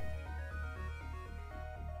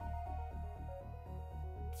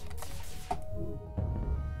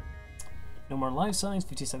 No more life signs,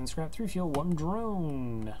 57 scrap, 3 fuel, 1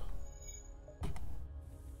 drone.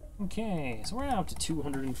 Okay, so we're now up to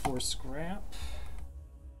 204 scrap.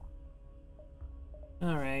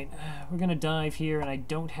 Alright, we're gonna dive here, and I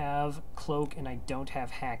don't have cloak and I don't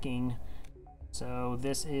have hacking. So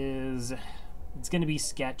this is, it's gonna be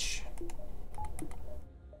sketch.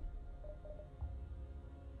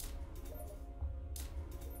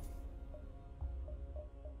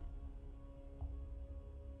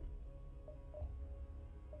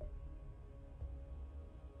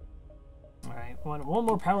 Alright, one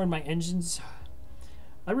more power in my engines.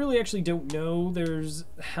 I really actually don't know there's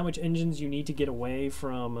how much engines you need to get away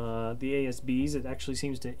from the ASBs. It actually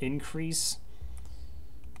seems to increase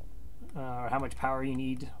or how much power you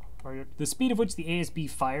need, or the speed of which the ASB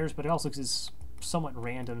fires, but it also is somewhat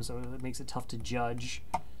random, so it makes it tough to judge.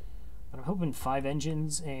 But I'm hoping 5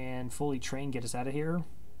 engines and fully trained get us out of here.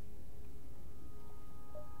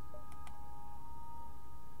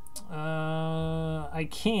 I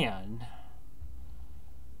can.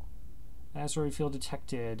 Asteroid field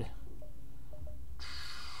detected.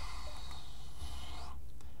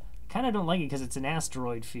 Kind of don't like it because it's an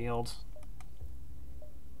asteroid field.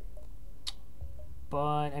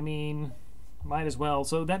 But, I mean, might as well.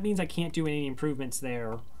 So that means I can't do any improvements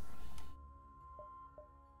there.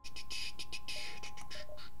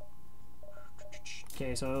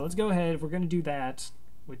 Okay, so let's go ahead. If we're going to do that,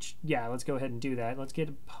 which, yeah, let's go ahead and do that. Let's get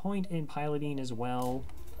a point in piloting as well.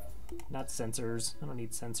 Not sensors. I don't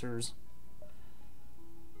need sensors.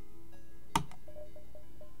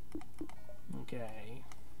 Okay.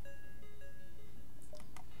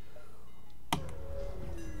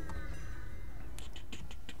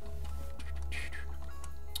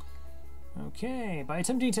 Okay, by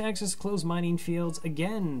attempting to access closed mining fields,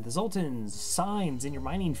 again, the Zoltans, signs in your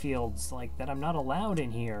mining fields, like, that I'm not allowed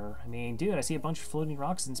in here. I mean, dude, I see a bunch of floating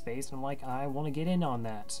rocks in space, and I'm like, I want to get in on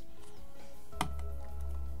that.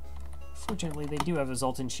 Fortunately, they do have a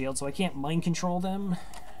Zoltan shield, so I can't mind control them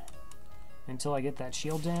until I get that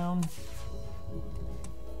shield down.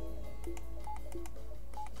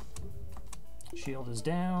 Shield is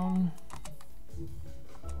down.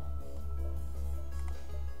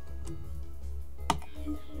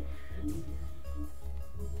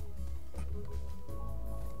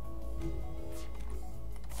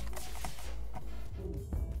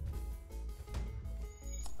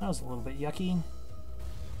 That was a little bit yucky.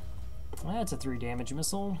 That's a 3 damage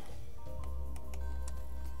missile.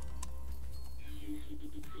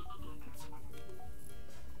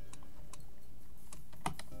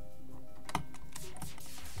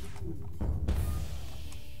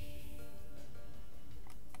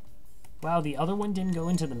 Wow, the other one didn't go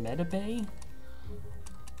into the meta bay?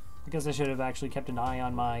 I guess I should have actually kept an eye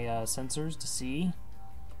on my sensors to see.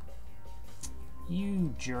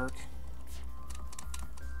 You jerk.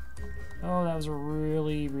 Oh, that was a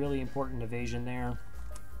really, really important evasion there.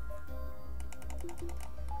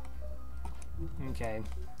 Okay.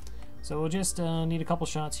 So we'll just need a couple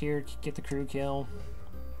shots here to get the crew kill.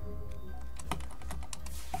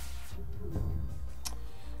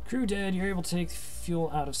 Crew dead, you're able to take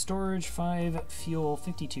fuel out of storage. 5 fuel,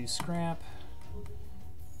 52 scrap.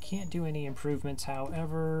 Can't do any improvements,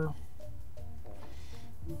 however.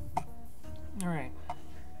 Alright.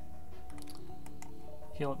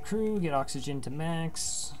 Heal up crew, get oxygen to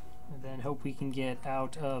max, and then hope we can get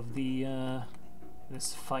out of the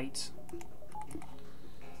this fight.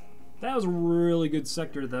 That was a really good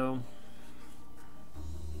sector, though.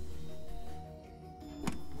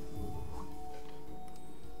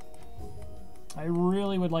 I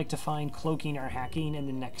really would like to find cloaking or hacking in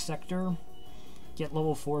the next sector. Get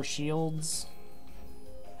level 4 shields.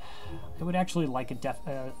 I would actually like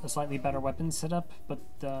a slightly better weapon setup, but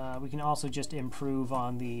we can also just improve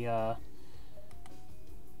on the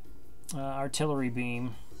artillery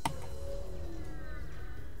beam.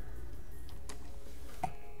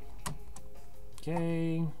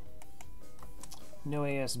 Okay. No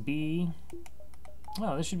ASB.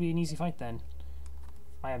 Oh, this should be an easy fight then.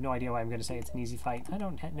 I have no idea why I'm going to say it's an easy fight. I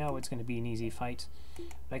don't know it's going to be an easy fight.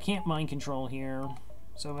 But I can't mind control here.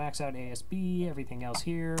 So max out ASB, everything else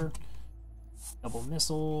here. Double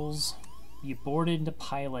missiles. You boarded into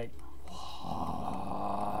pilot.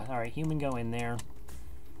 Alright, human go in there.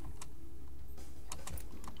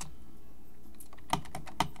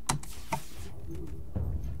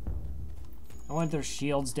 I want their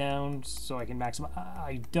shields down so I can maximize.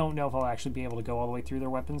 I don't know if I'll actually be able to go all the way through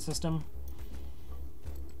their weapon system.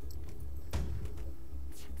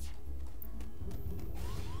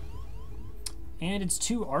 And it's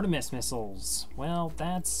 2 Artemis missiles. Well,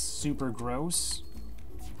 that's super gross.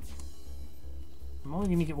 I'm only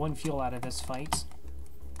going to get 1 fuel out of this fight.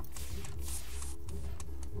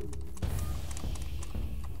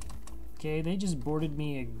 Okay, they just boarded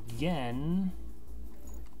me again.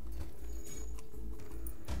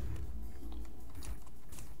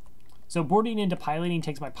 So boarding into piloting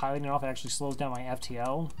takes my piloting off. It actually slows down my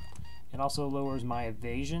FTL. It also lowers my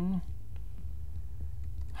evasion.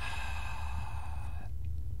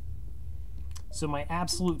 So my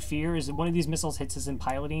absolute fear is that one of these missiles hits us in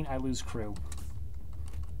piloting, I lose crew.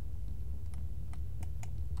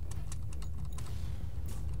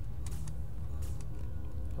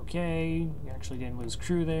 okay. We actually didn't lose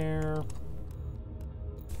crew there.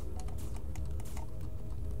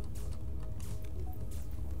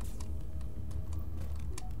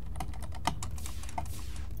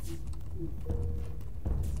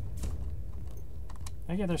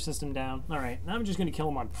 I get their system down. Alright, now I'm just gonna kill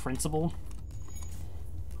them on principle.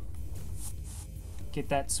 Get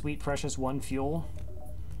that sweet precious 1 fuel.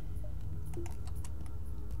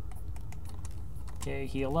 Okay,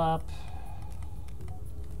 heal up.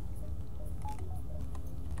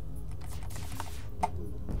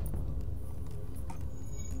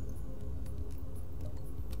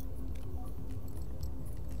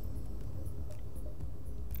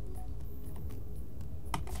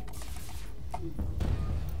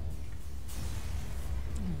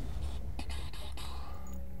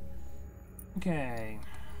 Okay.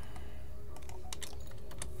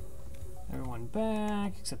 Everyone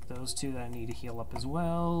back, except those 2 that I need to heal up as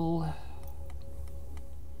well.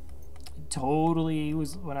 Totally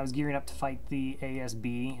was when I was gearing up to fight the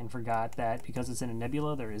ASB and forgot that because it's in a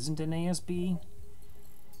nebula, there isn't an ASB.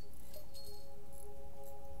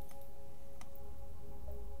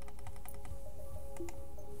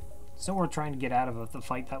 So we're trying to get out of the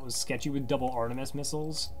fight that was sketchy with double Artemis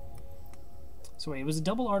missiles. So wait, it was a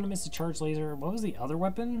double Artemis to charge laser. What was the other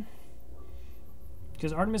weapon?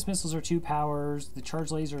 Because Artemis missiles are 2 powers. The charge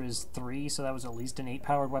laser is 3, so that was at least an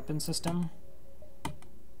 8-powered weapon system.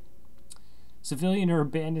 Civilian or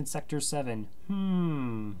abandoned Sector 7.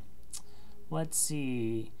 Let's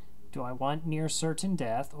see. Do I want near certain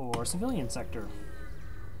death or civilian sector?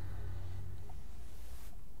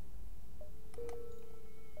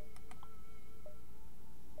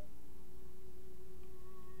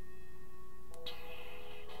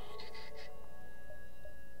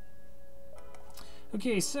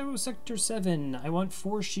 Okay, so Sector 7, I want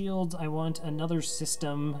 4 shields, I want another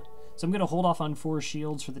system. So I'm going to hold off on 4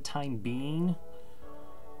 shields for the time being.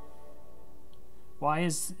 Why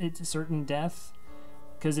is it certain death?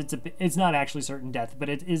 Because it's not actually certain death, but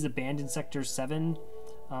it is abandoned Sector 7.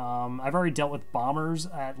 I've already dealt with bombers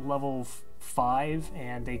at level 5,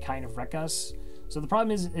 and they kind of wreck us. So the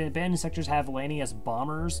problem is abandoned sectors have Lanius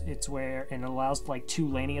bombers. It's where, and it allows like 2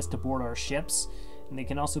 Lanius to board our ships. And they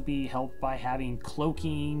can also be helped by having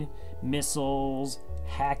cloaking, missiles,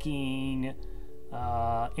 hacking,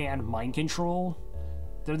 and mind control.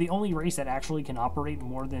 They're the only race that actually can operate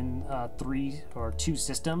more than 3 or 2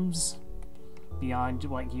 systems beyond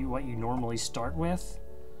like what you normally start with.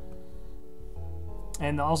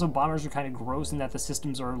 And also bombers are kind of gross in that the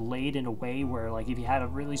systems are laid in a way where like if you had a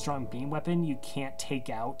really strong beam weapon, you can't take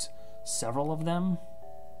out several of them.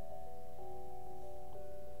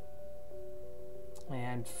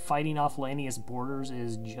 And fighting off Lanius borders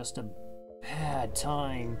is just a bad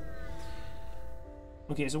time.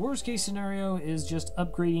 Okay, so worst case scenario is just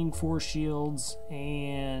upgrading 4 shields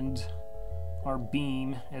and our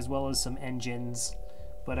beam, as well as some engines.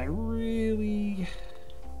 But I really...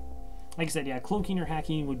 Like I said, yeah, cloaking or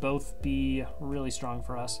hacking would both be really strong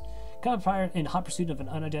for us. Gunfire in hot pursuit of an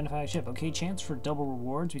unidentified ship. Okay, chance for double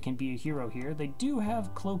rewards. We can be a hero here. They do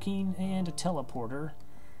have cloaking and a teleporter.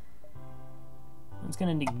 It's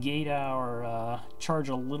going to negate our charge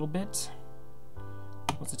a little bit.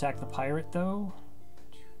 Let's attack the pirate, though.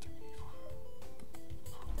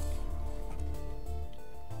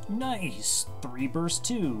 Nice! 3 burst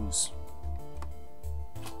 2s.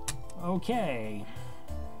 Okay.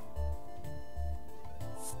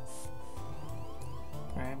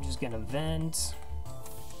 Alright, I'm just going to vent.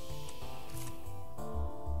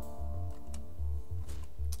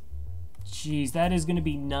 Jeez, that is going to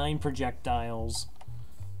be 9 projectiles.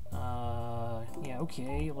 Yeah,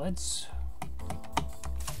 okay, let's...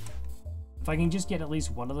 If I can just get at least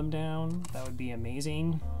one of them down, that would be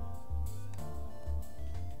amazing.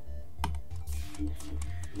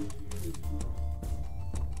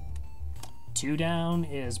 Two down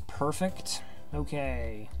is perfect.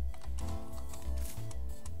 Okay.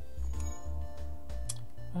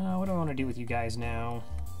 What do I want to do with you guys now?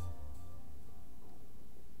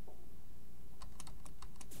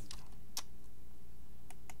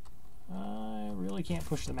 I really can't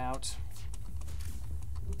push them out.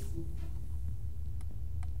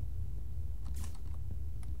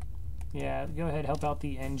 Yeah, go ahead, help out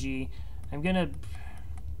the NG. I'm gonna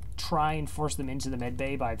try and force them into the med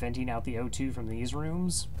bay by venting out the O2 from these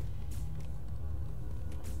rooms.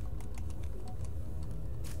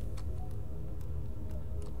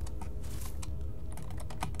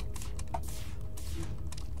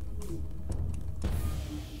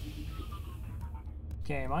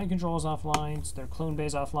 Okay, mind control is offline, so their clone bay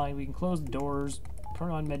is offline. We can close the doors,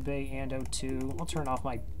 turn on med bay and O2. I'll turn off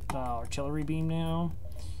my artillery beam now.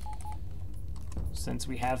 since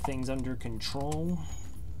we have things under control.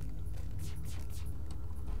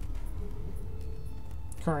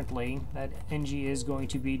 Currently, that NG is going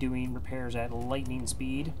to be doing repairs at lightning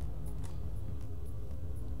speed.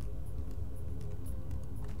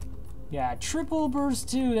 Yeah, triple burst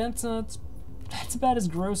too. That's about as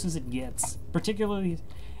gross as it gets. Particularly,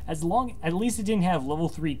 at least it didn't have level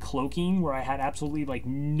 3 cloaking, where I had absolutely like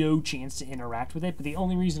no chance to interact with it. But the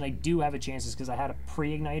only reason I do have a chance is because I had a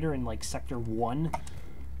pre-igniter in like sector 1.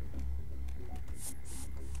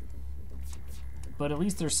 But at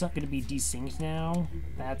least they're going to be desynced now.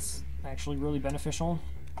 That's actually really beneficial.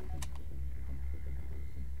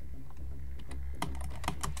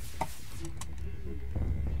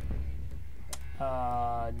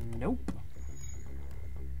 Nope.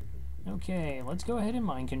 Okay, let's go ahead and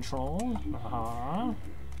mind control.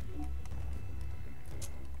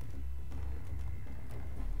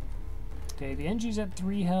 Okay, the NG's at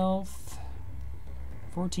 3 health.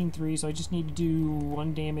 14-3, so I just need to do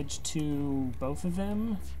 1 damage to both of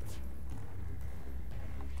them.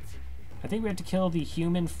 I think we have to kill the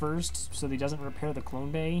human first so that he doesn't repair the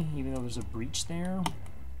clone bay, even though there's a breach there.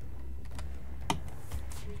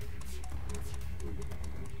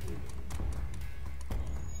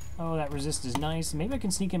 Oh, that resist is nice. Maybe I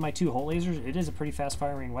can sneak in my 2 hole lasers. It is a pretty fast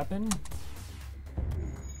firing weapon.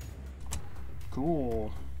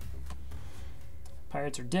 Cool.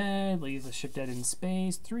 Pirates are dead. Leave the ship dead in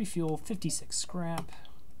space. 3 fuel, 56 scrap.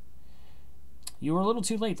 You were a little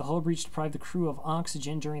too late. The hull breach deprived the crew of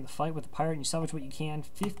oxygen during the fight with the pirate, and you salvage what you can.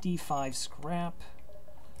 55 scrap.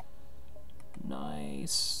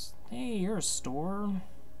 Nice. Hey, you're a store.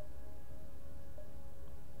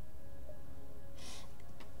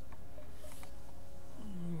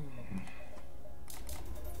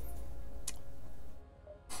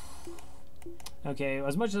 Okay,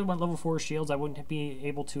 as much as I want level 4 shields, I wouldn't be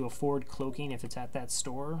able to afford cloaking if it's at that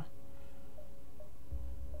store.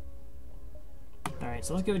 Alright,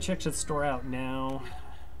 so let's go check the store out now.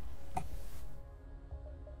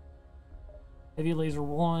 Heavy laser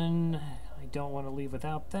 1. I don't want to leave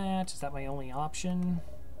without that. Is that my only option?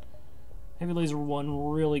 Heavy laser 1,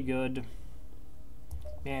 really good.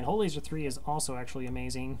 Man, hull laser 3 is also actually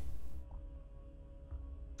amazing.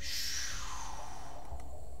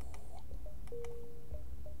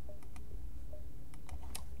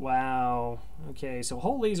 Wow. Okay, so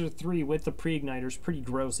hull laser 3 with the pre-igniter is pretty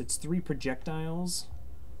gross. It's 3 projectiles.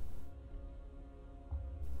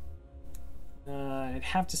 I'd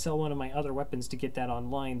have to sell one of my other weapons to get that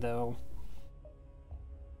online, though.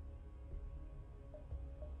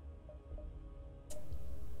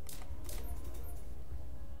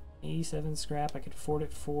 $87 scrap. I could afford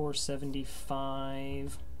it for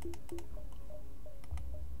 $75.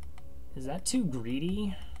 Is that too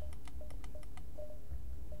greedy?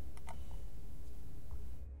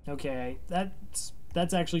 Okay,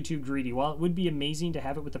 that's actually too greedy. While it would be amazing to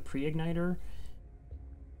have it with the pre-igniter,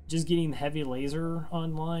 just getting the heavy laser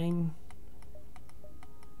online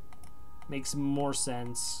makes more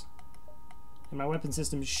sense. And my weapon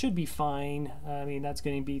system should be fine. I mean, that's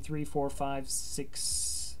going to be 3, 4, 5,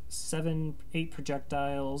 6, 7, 8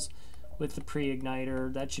 projectiles with the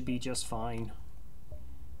pre-igniter. That should be just fine.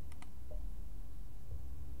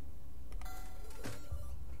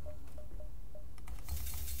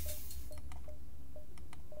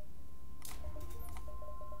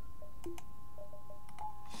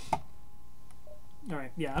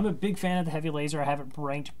 Alright, yeah, I'm a big fan of the heavy laser. I have it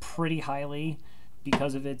ranked pretty highly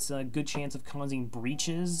because of its good chance of causing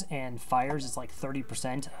breaches, and fires is like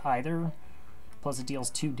 30% either. Plus it deals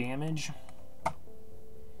 2 damage.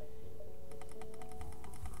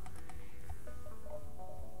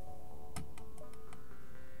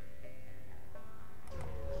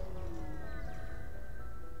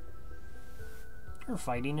 You're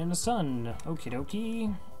fighting in the sun. Okie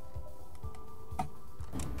dokie.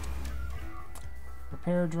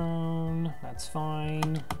 Repair drone, that's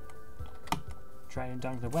fine. Trying to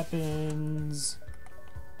dunk the weapons.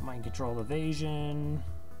 Mind control evasion.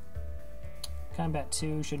 Combat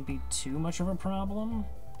 2 shouldn't be too much of a problem.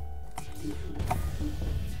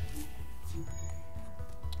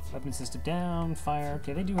 Weapon system down, fire.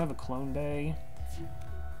 Okay, they do have a clone bay.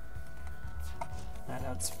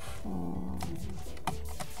 That's...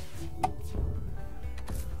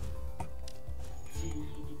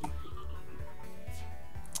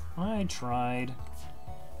 I tried.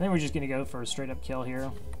 I think we're just gonna go for a straight up kill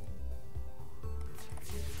here.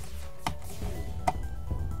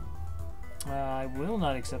 I will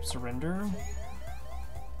not accept surrender.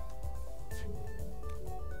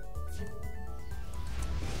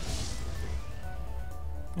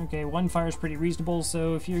 Okay, 1 fire is pretty reasonable,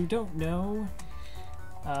 so if you don't know,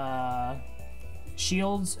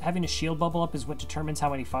 Shields, having a shield bubble up is what determines how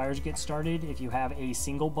many fires get started. If you have a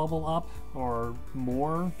single bubble up or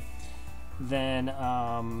more, then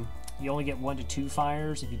you only get 1 to 2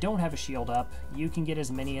 fires. If you don't have a shield up, you can get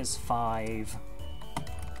as many as 5.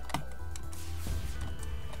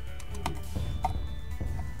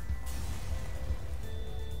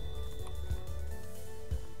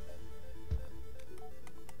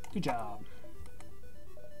 Good job.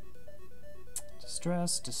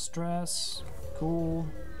 Distress, distress. Cool.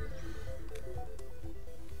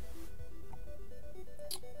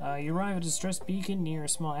 You arrive at a distress beacon near a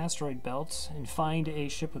small asteroid belt and find a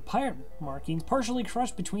ship with pirate markings partially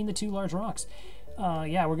crushed between the 2 large rocks.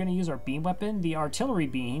 Yeah, we're going to use our beam weapon. The artillery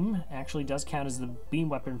beam actually does count as the beam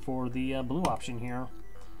weapon for the blue option here.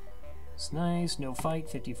 It's nice. No fight.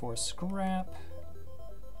 54 scrap.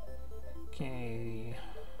 Okay.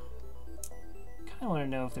 I want to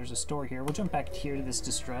know if there's a store here. We'll jump back here to this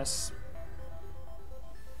distress.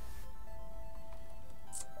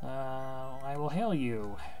 I will hail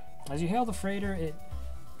you. As you hail the freighter,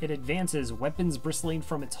 it advances, weapons bristling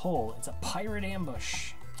from its hull. It's a pirate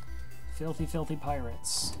ambush. Filthy, filthy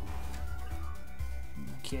pirates.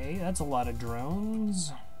 Okay, that's a lot of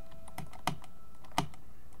drones.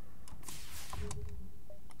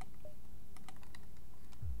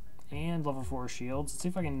 And level 4 shields. Let's see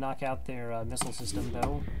if I can knock out their missile system,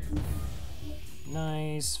 though.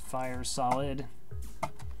 Nice. Fire solid.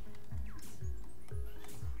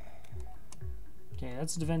 Okay,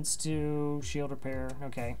 that's defense 2, shield repair.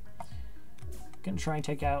 Okay. Gonna try and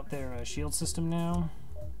take out their shield system now.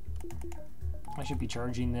 I should be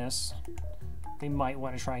charging this. They might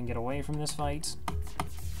want to try and get away from this fight.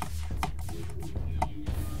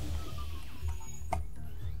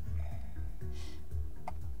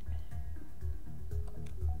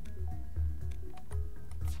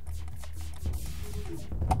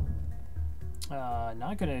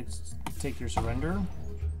 Not gonna take your surrender.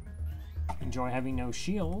 Enjoy having no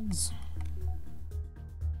shields.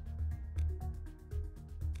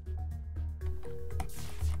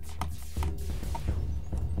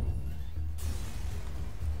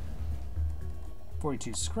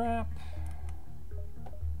 $42 scrap.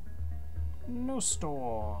 No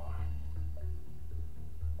store.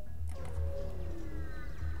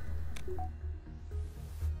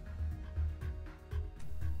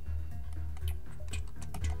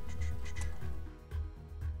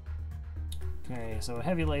 Okay, so a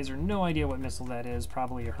heavy laser, no idea what missile that is.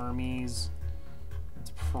 Probably a Hermes.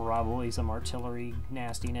 It's probably some artillery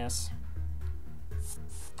nastiness.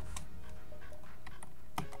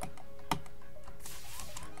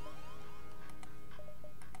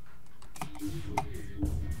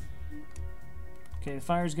 Okay, the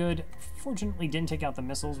fire's good. Fortunately, didn't take out the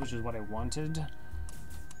missiles, which is what I wanted.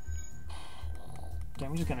 Okay,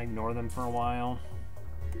 I'm just gonna ignore them for a while.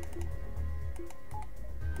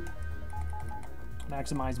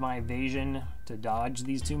 Maximize my evasion to dodge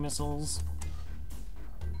these 2 missiles.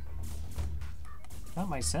 Not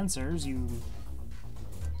my sensors, you...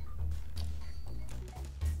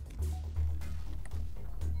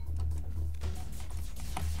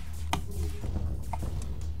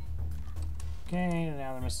 Okay,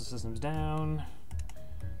 now the missile system's down.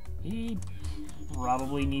 He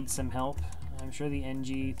probably needs some help. I'm sure the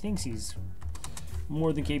NG thinks he's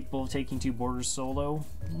more than capable of taking 2 borders solo.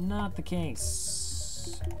 Not the case.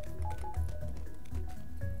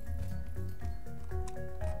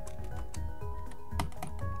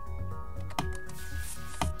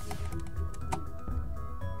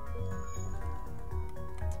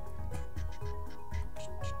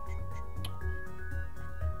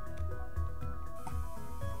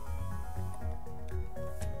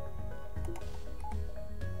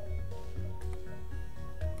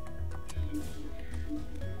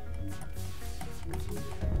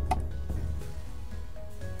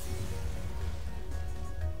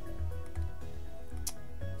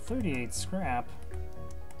 $38 scrap.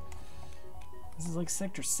 This is like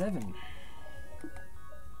Sector 7.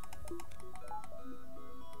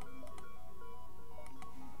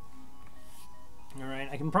 Alright,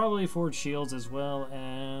 I can probably afford shields as well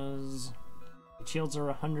as... Shields are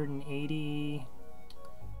 180.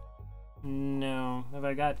 No, if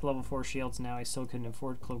I got level 4 shields now, I still couldn't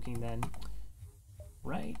afford cloaking then.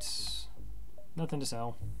 Right. Nothing to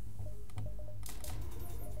sell.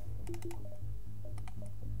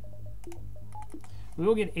 We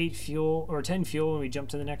will get 8 fuel, or 10 fuel when we jump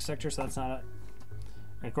to the next sector, so that's not a...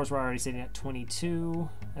 And of course we're already sitting at 22,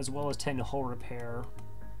 as well as 10 hull repair.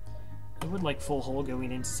 I would like full hull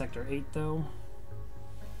going into Sector 8, though.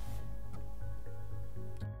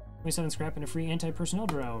 27 scrap and a free anti-personnel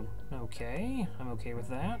drone. Okay, I'm okay with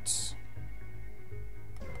that.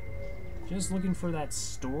 Just looking for that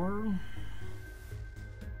store.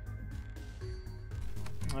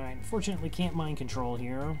 Alright, unfortunately can't mind control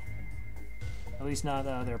here. At least not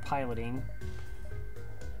their piloting.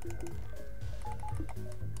 So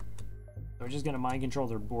we're just gonna mind control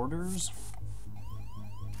their borders.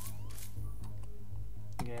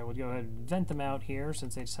 Okay, we'll go ahead and vent them out here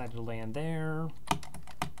since they decided to land there.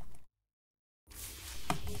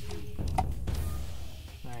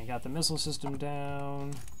 Alright, got the missile system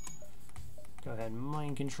down. Go ahead and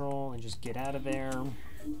mind control and just get out of there.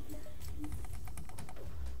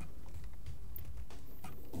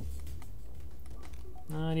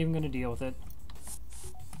 Not even gonna deal with it.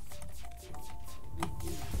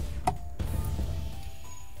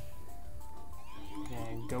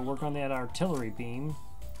 And go work on that artillery beam.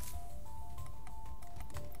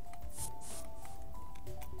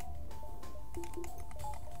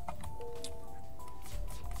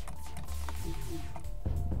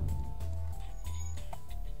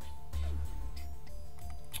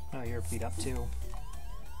 Oh, you're beat up too.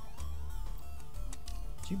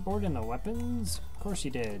 Did you board in the weapons? Of course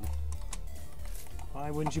you did.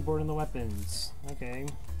 Why wouldn't you board in the weapons? Okay.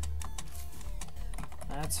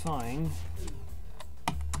 That's fine.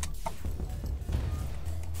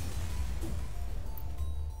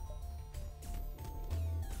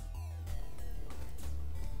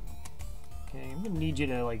 Okay, I'm gonna need you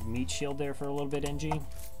to like meat shield there for a little bit, NG.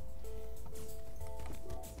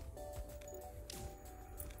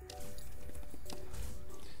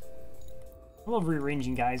 I love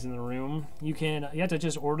rearranging guys in the room. You have to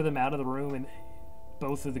just order them out of the room and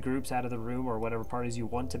both of the groups out of the room or whatever parties you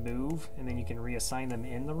want to move, and then you can reassign them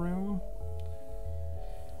in the room.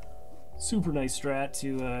 Super nice strat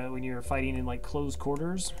to when you're fighting in like close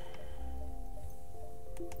quarters.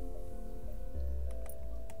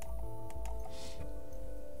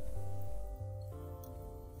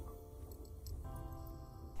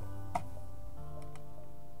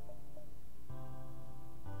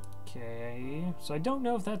 Okay, so I don't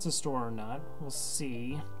know if that's a store or not. We'll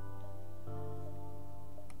see.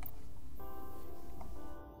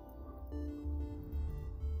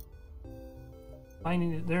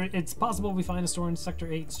 Finding it there, it's possible we find a store in Sector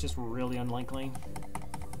 8. It's just really unlikely.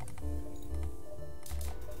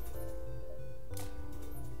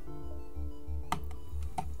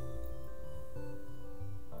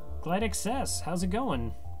 Glide Excess, how's it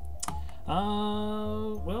going?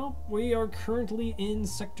 Well, we are currently in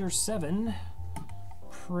Sector 7.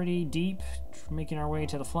 Pretty deep, making our way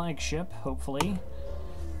to the flagship, hopefully.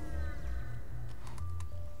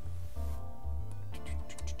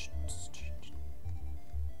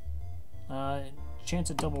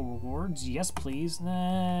 Chance at double rewards? Yes, please.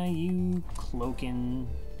 Nah, you cloaking.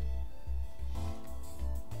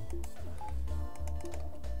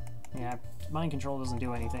 Yeah, mind control doesn't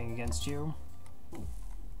do anything against you.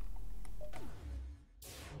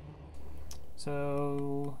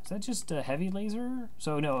 So, is that just a heavy laser?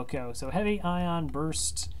 So, no, okay, so heavy ion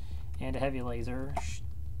burst and a heavy laser.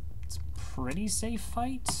 It's a pretty safe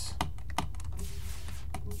fight.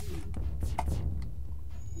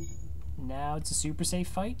 Now it's a super safe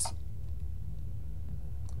fight.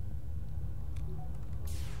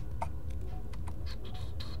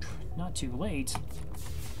 Not too late.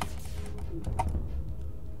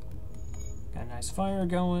 Got a nice fire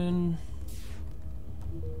going.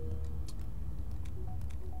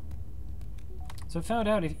 So I found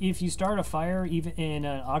out if you start a fire even in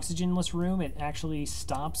an oxygenless room, it actually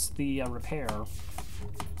stops the repair.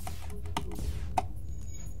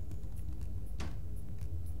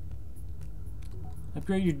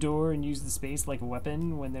 Upgrade your door and use the space like a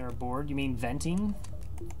weapon when they're bored. You mean venting?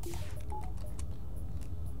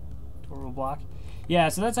 Door will block. Yeah,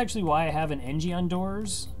 so that's actually why I have an NG on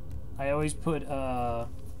doors. I always put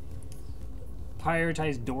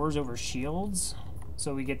prioritized doors over shields,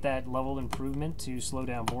 so we get that level improvement to slow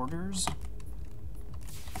down borders.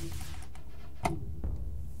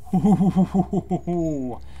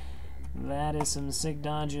 That is some sick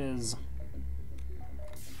dodges.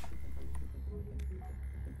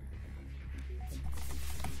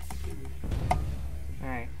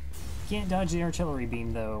 Alright. Can't dodge the artillery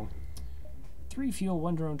beam, though. 3 fuel,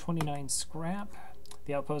 1 drone, 29 scrap.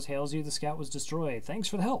 The outpost hails you. The scout was destroyed. Thanks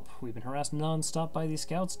for the help. We've been harassed non-stop by these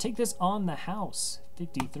scouts. Take this on the house.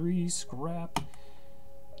 53 scrap.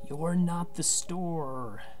 You're not the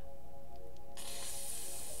store.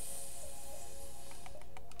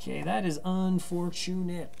 Okay, that is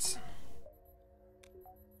unfortunate.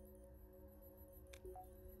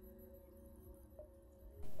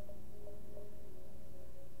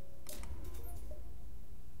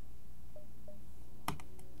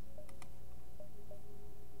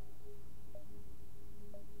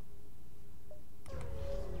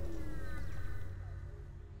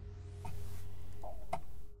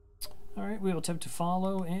 Alright, we will attempt to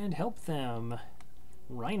follow and help them.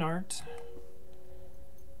 Reinhardt.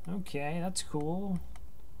 Okay, that's cool.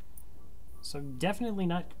 So definitely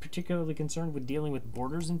not particularly concerned with dealing with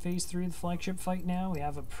borders in Phase 3 of the flagship fight now. We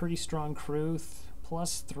have a pretty strong crew,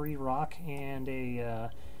 plus 3 rock and a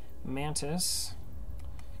mantis.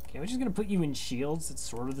 Okay, we're just going to put you in shields. It's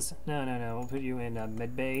sort of the... No. We'll put you in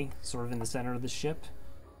med bay, sort of in the center of the ship,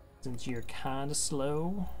 since you're kind of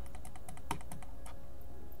slow.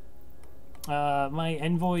 My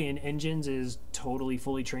envoy in engines is totally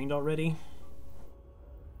fully trained already.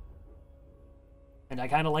 And I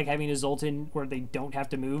kind of like having a Zoltan where they don't have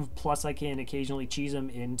to move, plus I can occasionally cheese them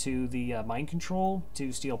into the mind control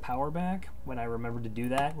to steal power back when I remember to do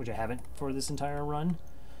that, which I haven't for this entire run.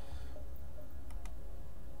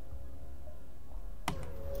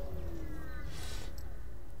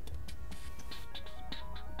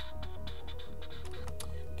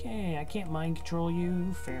 Okay, I can't mind control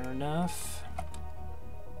you, fair enough.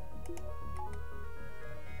 What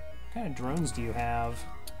kind of drones do you have?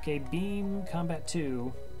 Okay, beam, combat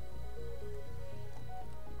 2.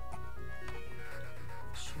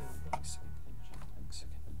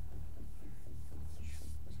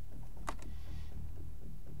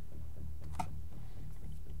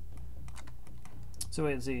 So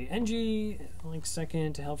wait, let's see. NG, like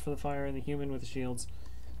second to help for the fire and the human with the shields.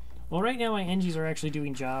 Well, right now my NGs are actually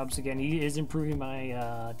doing jobs. Again, he is improving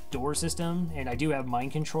my door system, and I do have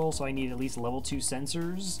mind control, so I need at least level 2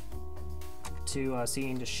 sensors to see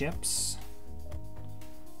into ships.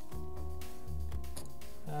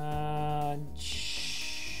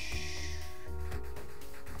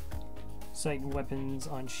 Sight and weapons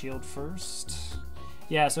on shield first.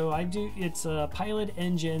 Yeah, so I do, it's pilot,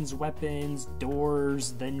 engines, weapons,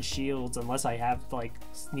 doors, then shields, unless I have, like,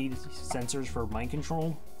 need sensors for mind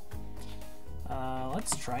control.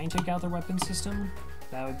 Let's try and take out their weapon system.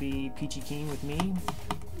 That would be peachy keen with me.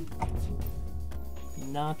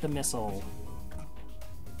 Not the missile.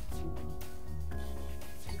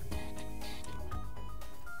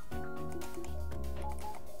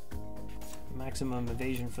 Maximum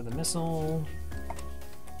evasion for the missile.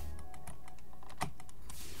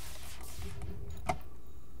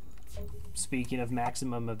 Speaking of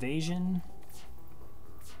maximum evasion,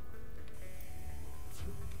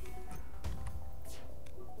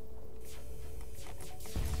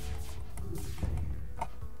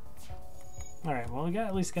 alright, well we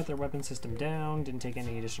at least got their weapon system down, didn't take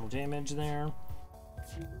any additional damage there.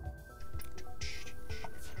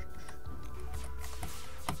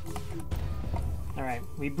 Alright,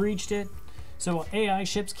 we breached it. So AI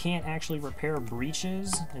ships can't actually repair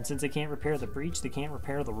breaches, and since they can't repair the breach, they can't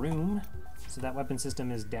repair the room. So that weapon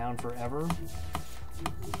system is down forever.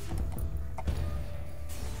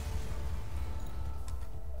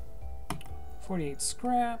 .48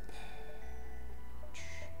 scrap.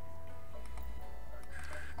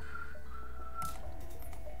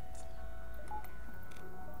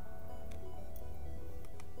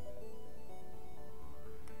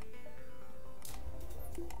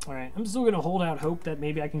 Alright, I'm still going to hold out hope that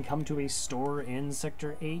maybe I can come to a store in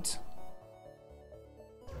Sector 8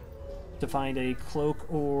 to find a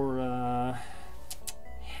cloak or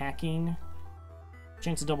hacking.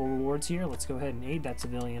 Chance of double rewards here. Let's go ahead and aid that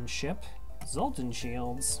civilian ship. Zoltan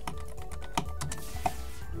shields.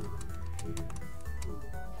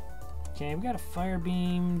 Okay, we got a fire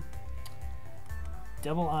beam,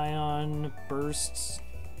 double ion bursts.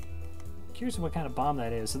 Curious what kind of bomb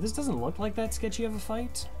that is. So this doesn't look like that sketchy of a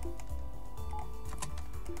fight.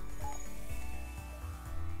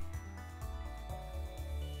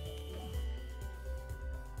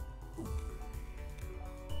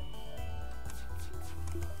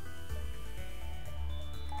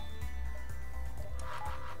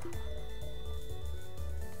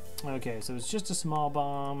 Okay, so it's just a small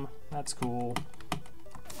bomb. That's cool.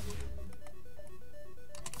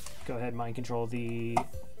 Go ahead and mind control the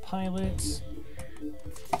pilot.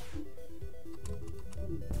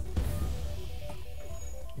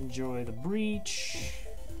 Enjoy the breach.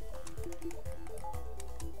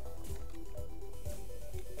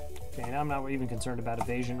 Okay, now I'm not even concerned about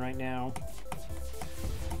evasion right now.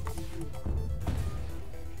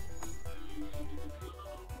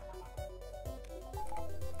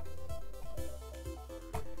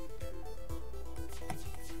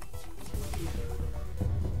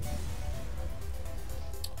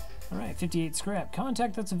 Alright, 58 scrap.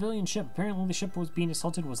 Contact that civilian ship. Apparently the ship was being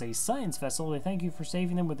assaulted was a science vessel. They thank you for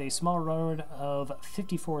saving them with a small reward of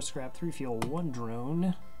 54 scrap, 3 fuel, 1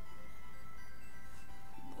 drone.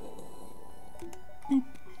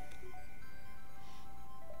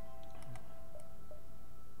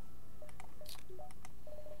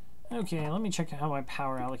 Okay, let me check how my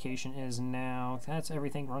power allocation is now. That's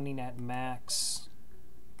everything running at max.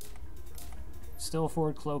 Still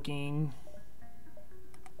forward cloaking.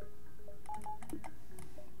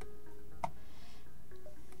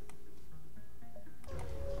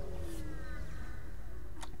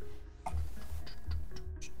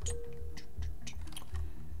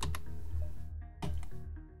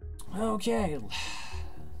 Okay,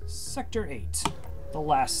 Sector 8, the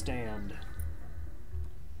last stand.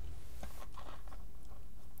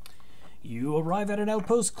 You arrive at an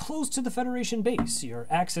outpost close to the Federation base. Your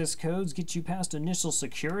access codes get you past initial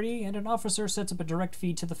security, and an officer sets up a direct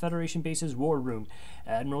feed to the Federation base's war room.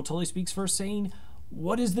 Admiral Tully speaks first, saying,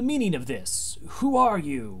 "What is the meaning of this? Who are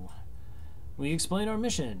you?" We explain our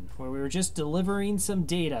mission, where we were just delivering some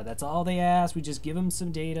data. That's all they asked. We just give them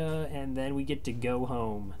some data, and then we get to go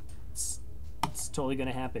home. It's totally going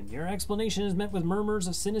to happen. Your explanation is met with murmurs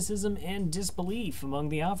of cynicism and disbelief among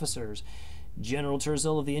the officers. General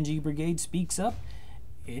Terzel of the NG Brigade speaks up.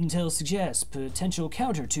 Intel suggests potential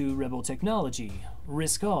counter to rebel technology.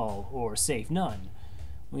 Risk all, or save none.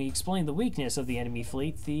 We explain the weakness of the enemy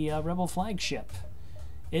fleet, the rebel flagship.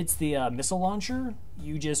 It's the missile launcher.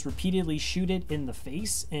 You just repeatedly shoot it in the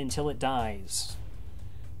face until it dies.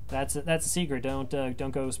 That's a secret.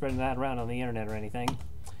 Don't go spreading that around on the internet or anything.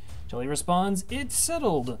 Tully responds, "It's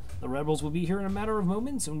settled. The rebels will be here in a matter of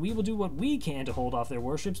moments, and we will do what we can to hold off their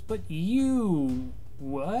warships, but you...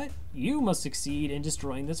 What? You must succeed in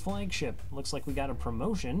destroying this flagship." Looks like we got a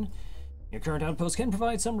promotion. Your current outpost can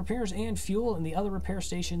provide some repairs and fuel, and the other repair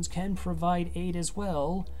stations can provide aid as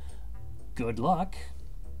well. Good luck.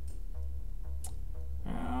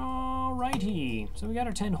 Alrighty. So we got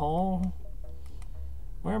our 10 hull.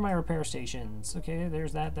 Where are my repair stations? Okay,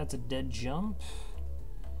 there's that. That's a dead jump.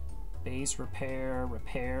 Base, repair,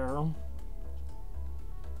 repair.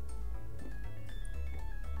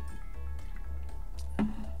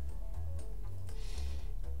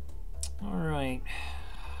 Alright.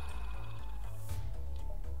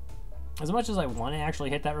 As much as I want to actually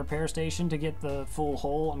hit that repair station to get the full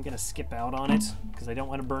hull, I'm going to skip out on it, because I don't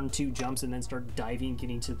want to burn 2 jumps and then start diving,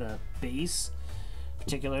 getting to the base.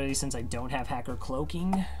 Particularly since I don't have hacker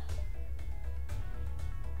cloaking.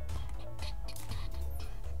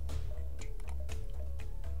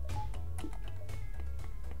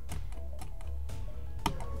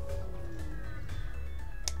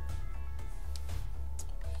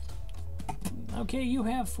 Okay, you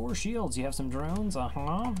have 4 shields. You have some drones.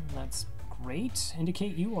 That's great.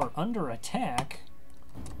 Indicate you are under attack.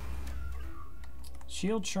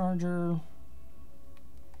 Shield charger.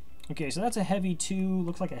 Okay, so that's a heavy 2.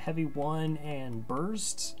 Looks like a heavy 1 and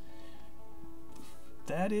burst.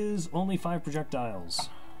 That is only 5 projectiles.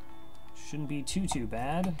 Shouldn't be too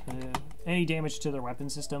bad. Any damage to their weapon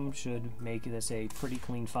system should make this a pretty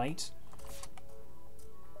clean fight.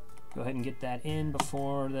 Go ahead and get that in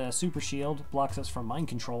before the super shield blocks us from mind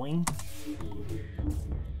controlling.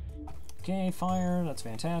 Okay, fire, that's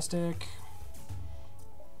fantastic.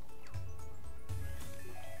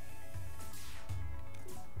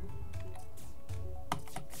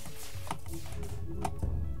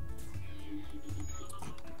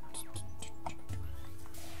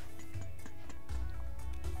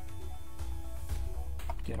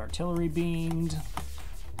 Get artillery beamed.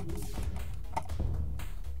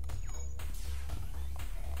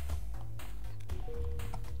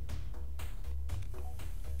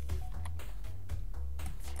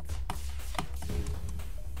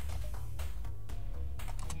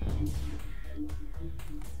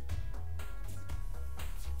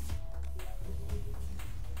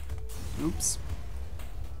 Oops.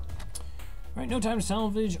 Alright, no time to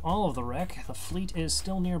salvage all of the wreck. The fleet is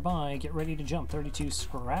still nearby. Get ready to jump. 32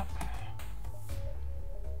 scrap.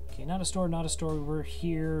 Okay, not a store, not a store. We're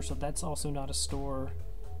here, so that's also not a store.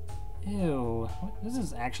 Ew. This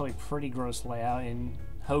is actually pretty gross layout in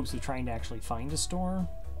hopes of trying to actually find a store.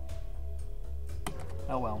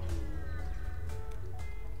 Oh well.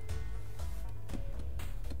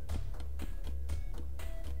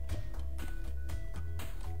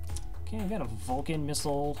 Okay, I've got a Vulcan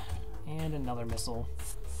missile and another missile.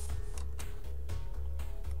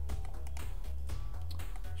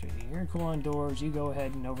 Show you the air cool on doors. You go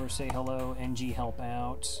ahead and over say hello. NG help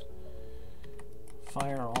out.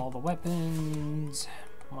 Fire all the weapons.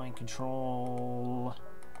 Mind control.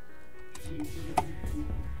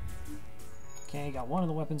 Okay, got one of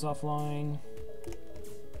the weapons offline.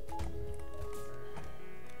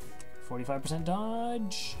 45%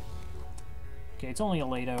 dodge. Okay, it's only a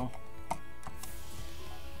Lato.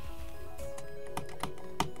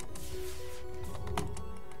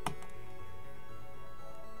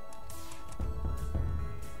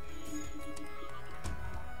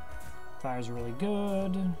 Fire's really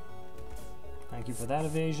good. Thank you for that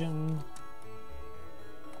evasion.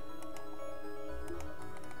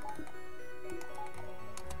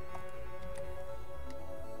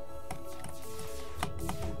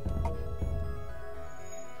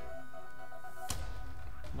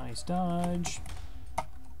 Nice dodge.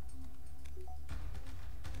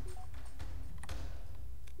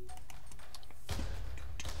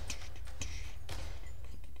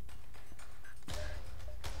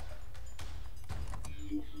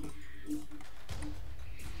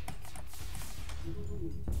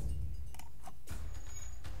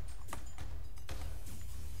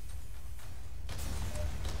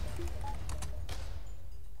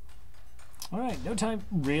 Alright, no time.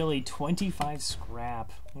 Really, 25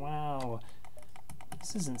 scrap. Wow.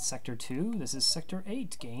 This isn't Sector 2, this is Sector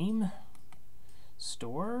 8, game.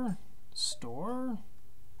 Store? Store?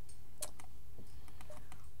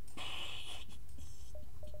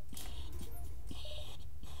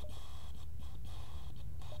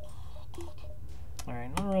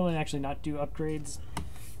 Alright, I'm really actually not do upgrades.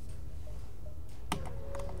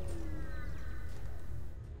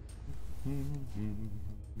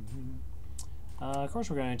 Of course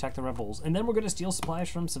we're going to attack the rebels, and then we're going to steal supplies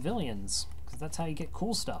from civilians, because that's how you get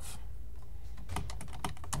cool stuff.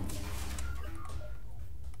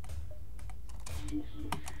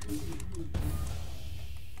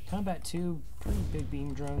 Combat 2, pretty big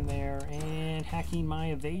beam drone there, and hacking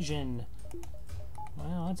my evasion.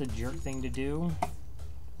 Well, that's a jerk thing to do.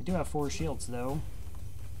 I do have 4 shields, though.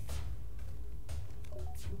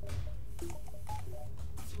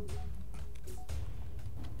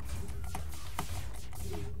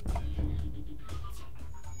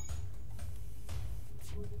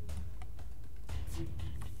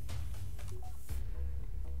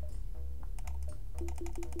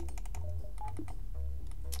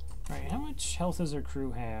 Alright, how much health does their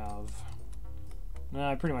crew have? No,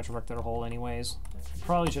 I pretty much wrecked their hull anyways.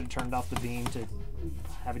 Probably should have turned off the beam to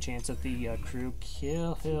have a chance at the crew.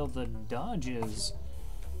 Kill the dodges.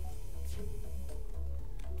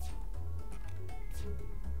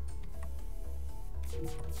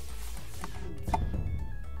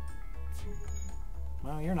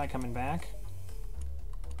 Well, you're not coming back.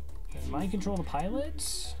 Can mind control the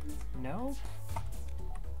pilot? Nope.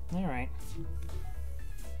 Alright.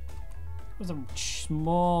 There was a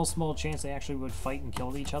small chance they actually would fight and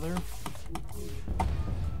kill each other.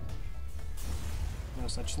 No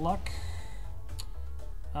such luck.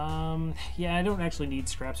 Yeah, I don't actually need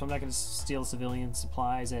scrap, so I'm not going to steal civilian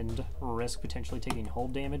supplies and risk potentially taking hull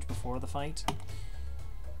damage before the fight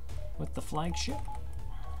with the flagship.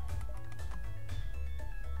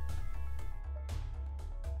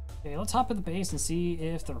 Okay, let's hop at the base and see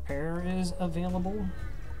if the repair is available.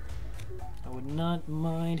 I would not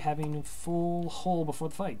mind having a full hull before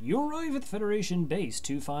the fight. You arrive at the Federation base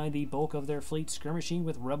to find the bulk of their fleet skirmishing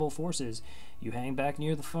with rebel forces. You hang back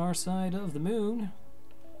near the far side of the moon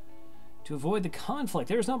to avoid the conflict.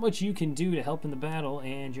 There's not much you can do to help in the battle,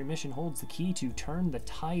 and your mission holds the key to turn the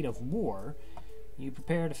tide of war. You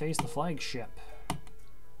prepare to face the flagship.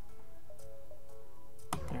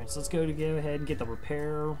 Alright, so let's go ahead and get the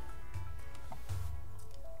repair. A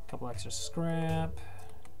couple extra scrap.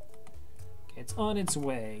 Okay, it's on its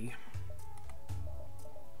way.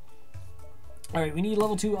 Alright, we need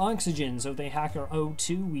level 2 oxygen, so if they hack our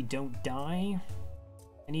O2, we don't die.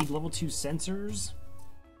 I need level 2 sensors,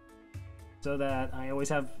 so that I always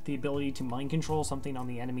have the ability to mind control something on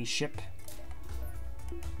the enemy ship.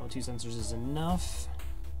 Level 2 sensors is enough.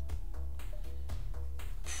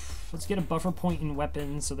 Let's get a buffer point in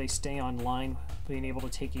weapons so they stay online, being able to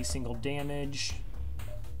take a single damage.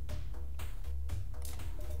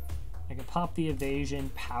 I can pop the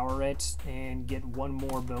evasion, power it, and get one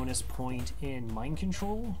more bonus point in mind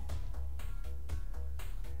control.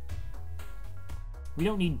 We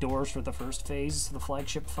don't need doors for the first phase of the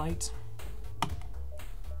flagship fight.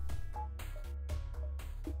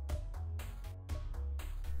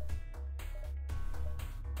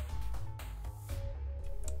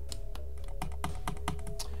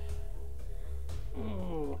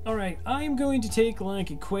 Alright, I'm going to take like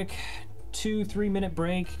a quick 2-3 minute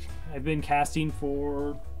break. I've been casting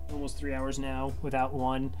for almost 3 hours now without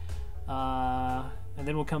one. And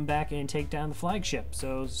then we'll come back and take down the flagship.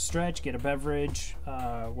 So stretch, get a beverage,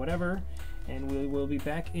 whatever, and we will be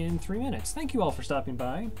back in 3 minutes. Thank you all for stopping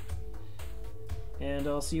by, and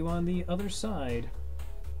I'll see you on the other side.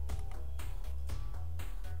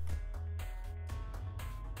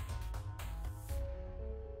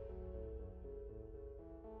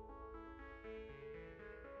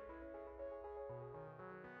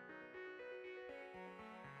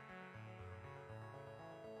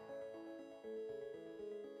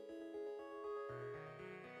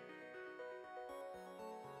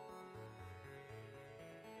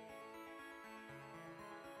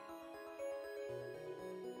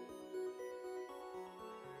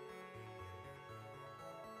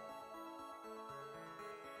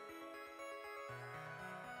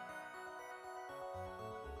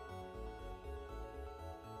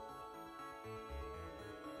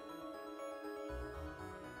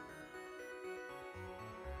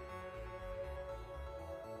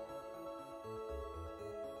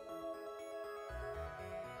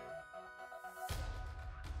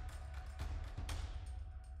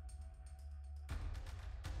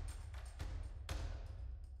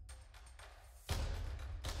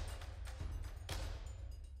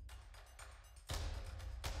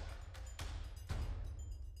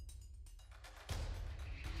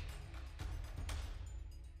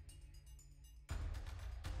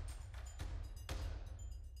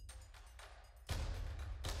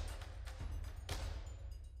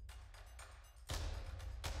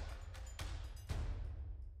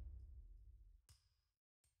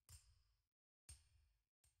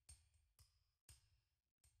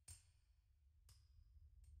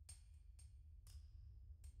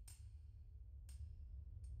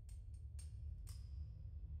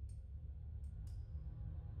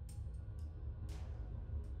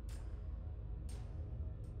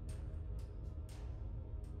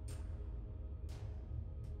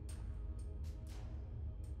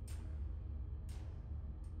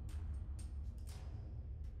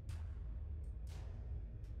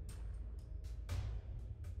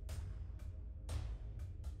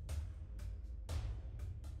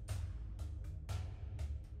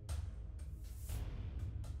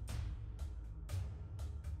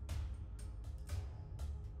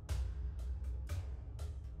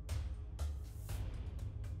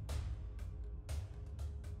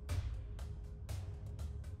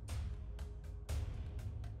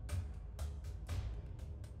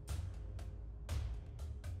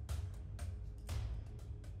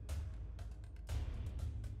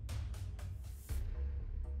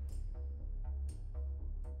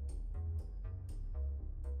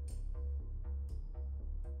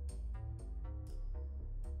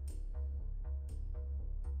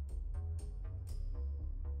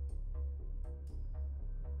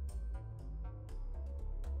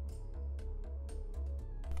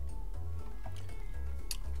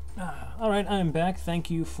 Alright, I'm back. Thank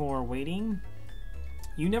you for waiting.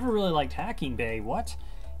 You never really liked hacking, Bay. What?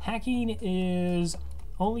 Hacking is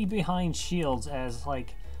only behind shields as,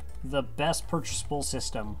 like, the best purchasable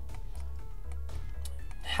system.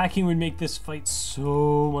 Hacking would make this fight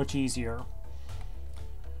so much easier.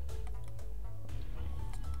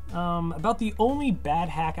 About the only bad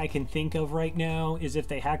hack I can think of right now is if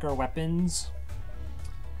they hack our weapons.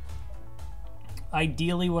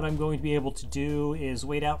 Ideally, what I'm going to be able to do is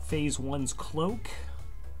wait out Phase 1's cloak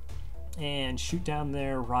and shoot down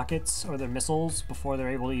their rockets or their missiles before they're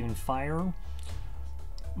able to even fire.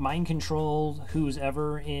 Mind control who's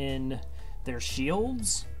ever in their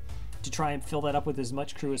shields to try and fill that up with as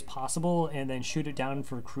much crew as possible and then shoot it down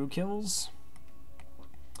for crew kills.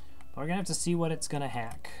 But we're gonna have to see what it's gonna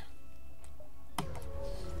hack.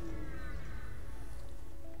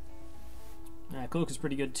 Cloak is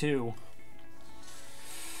pretty good too.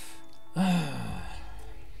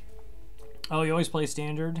 Oh, you always play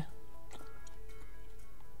standard?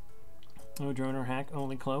 No drone or hack,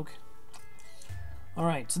 only cloak.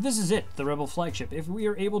 Alright, so this is it, the Rebel flagship. If we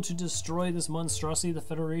are able to destroy this monstrosity, the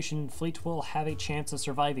Federation fleet will have a chance of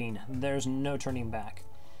surviving. There's no turning back.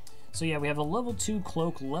 So yeah, we have a level 2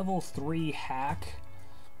 cloak, level 3 hack.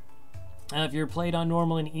 If you're played on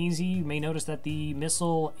normal and easy, you may notice that the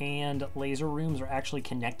missile and laser rooms are actually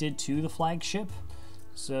connected to the flagship.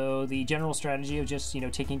 So the general strategy of just,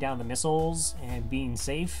 taking down the missiles and being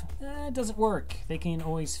safe, it doesn't work. They can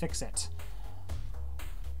always fix it.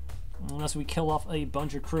 Unless we kill off a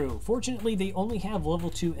bunch of crew. Fortunately, they only have level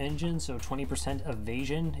 2 engines, so 20%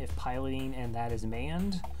 evasion if piloting and that is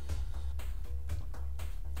manned.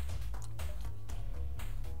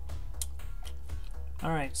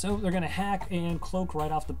 Alright, so they're going to hack and cloak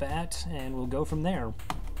right off the bat, and we'll go from there.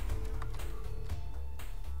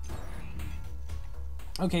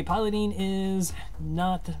 Okay, piloting is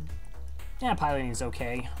not... Yeah, piloting is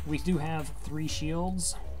okay. We do have 3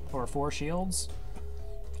 shields, or 4 shields.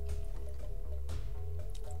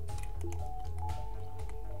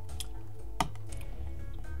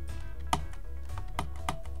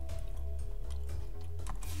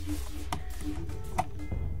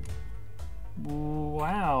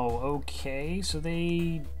 Wow, okay, so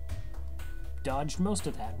they dodged most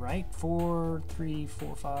of that, right? 4, 3,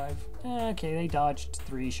 4, 5. Okay, they dodged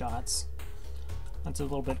 3 shots. That's a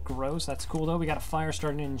little bit gross. That's cool, though. We got a fire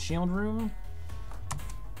starting in the shield room.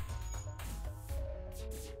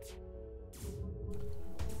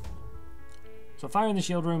 So fire in the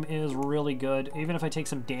shield room is really good. Even if I take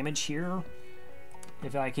some damage here,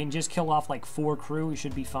 if I can just kill off like 4 crew, we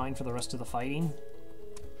should be fine for the rest of the fighting.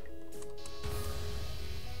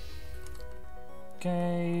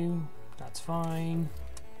 Okay, that's fine.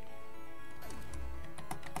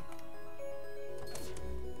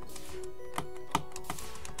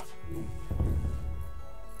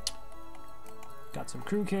 Got some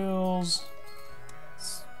crew kills.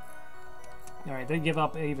 Alright, they give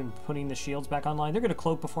up even putting the shields back online. They're going to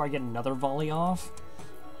cloak before I get another volley off.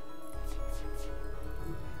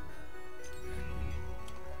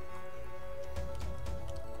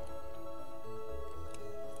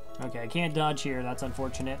 Okay, I can't dodge here. That's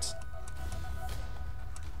unfortunate.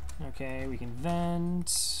 Okay, we can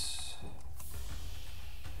vent.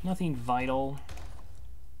 Nothing vital.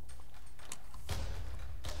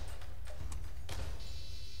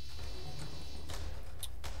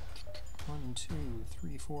 One, two,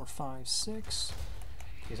 three, four, five, six.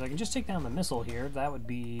 Okay, so I can just take down the missile here. That would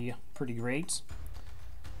be pretty great.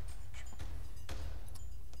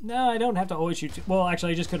 No, I don't have to always shoot. Well,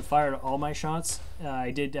 actually, I just could have fired all my shots. I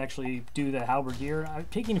did actually do the halberdier.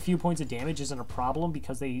 Taking a few points of damage isn't a problem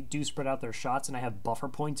because they do spread out their shots, and I have buffer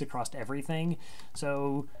points across everything.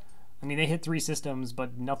 So, I mean, they hit 3 systems,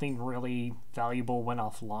 but nothing really valuable went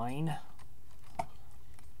offline.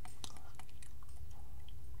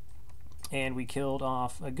 And we killed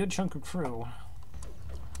off a good chunk of crew.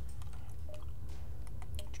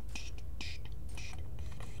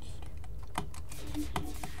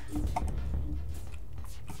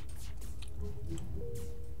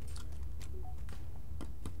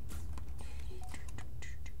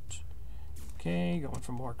 Okay, going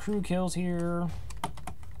for more crew kills here.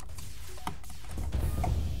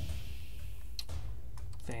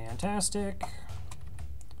 Fantastic.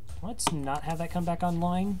 Let's not have that come back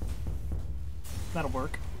online. That'll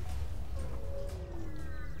work.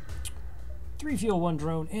 3 fuel, 1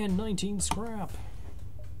 drone, and 19 scrap.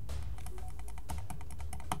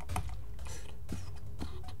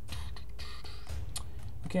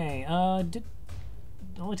 Okay,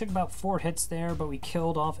 only took about 4 hits there, but we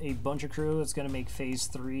killed off a bunch of crew. That's going to make phase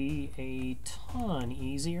 3 a ton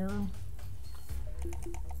easier.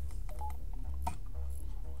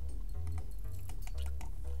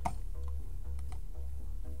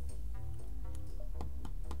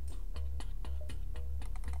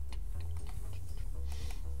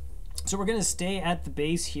 So we're going to stay at the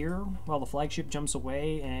base here while the flagship jumps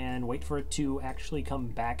away and wait for it to actually come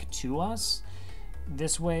back to us.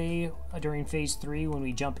 This way, during phase 3, when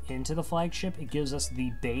we jump into the flagship, it gives us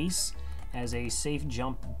the base as a safe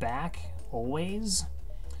jump back always.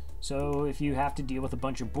 So if you have to deal with a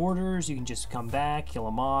bunch of boarders, you can just come back, kill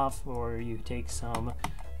them off, or you take some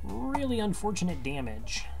really unfortunate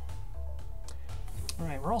damage.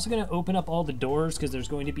 Alright, we're also going to open up all the doors because there's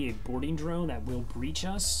going to be a boarding drone that will breach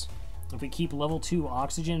us. If we keep level 2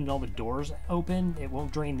 oxygen and all the doors open, it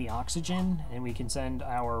won't drain the oxygen, and we can send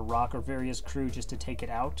our Rock or various crew just to take it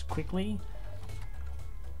out quickly.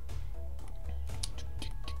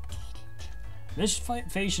 This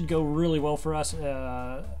phase should go really well for us.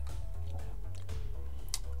 I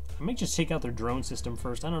might just take out their drone system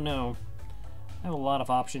first. I don't know. I have a lot of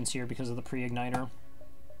options here because of the pre-igniter.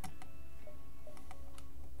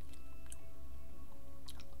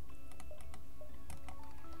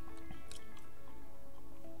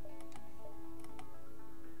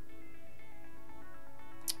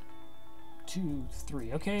 Two,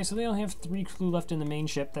 three. Okay, so they only have 3 crew left in the main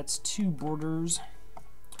ship. That's 2 boarders.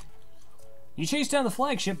 You chase down the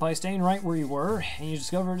flagship by staying right where you were, and you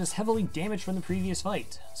discover it is heavily damaged from the previous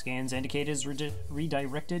fight. Scans indicate it has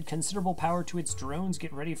redirected considerable power to its drones.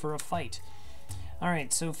 Get ready for a fight.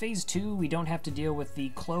 Alright, so phase 2, we don't have to deal with the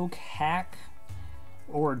cloak, hack,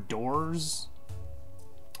 or doors.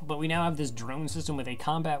 But we now have this drone system with a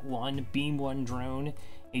Combat 1, Beam 1 drone,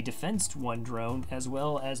 a Defense 1 drone, as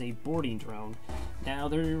well as a boarding drone. Now,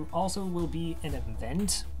 there also will be an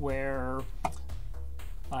event where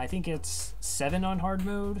I think it's 7 on hard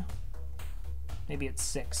mode. Maybe it's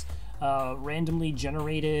 6. Randomly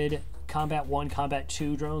generated Combat 1, Combat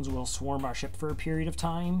 2 drones will swarm our ship for a period of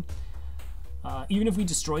time. Even if we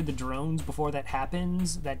destroy the drones before that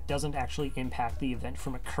happens, that doesn't actually impact the event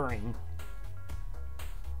from occurring.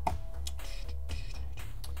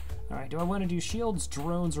 Alright, do I want to do shields,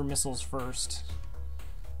 drones, or missiles first?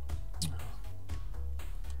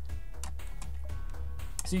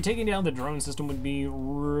 See, taking down the drone system would be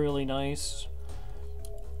really nice.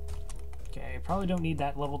 Okay, probably don't need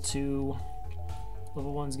that level 2.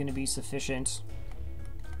 Level 1's going to be sufficient.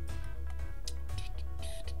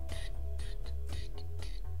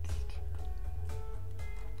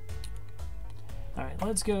 Alright,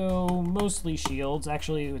 let's go mostly shields.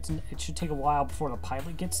 Actually, it should take a while before the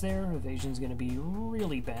pilot gets there. Evasion's going to be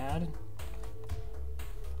really bad.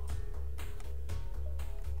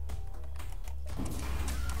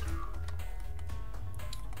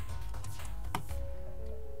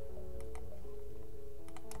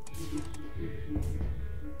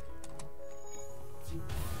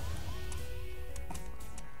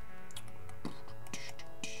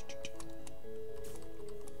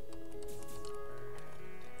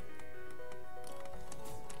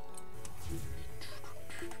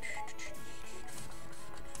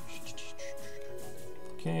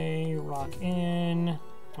 Okay, rock in.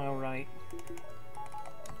 All right.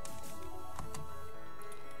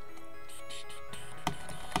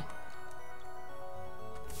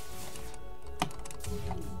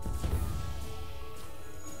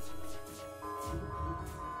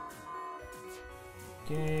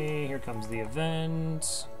 Okay, here comes the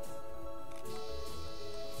event.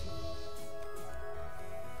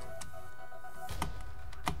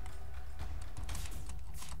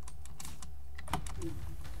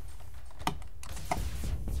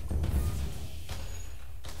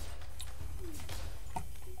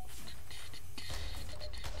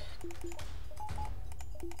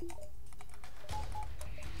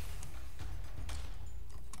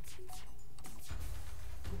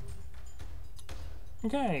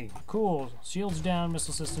 Okay, cool. Shields down,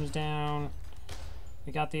 missile systems down.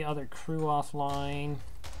 We got the other crew offline.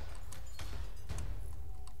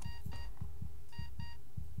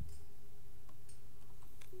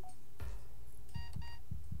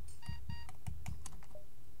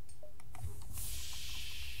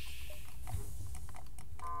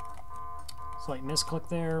 Slight misclick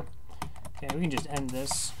there. Okay, we can just end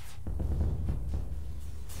this.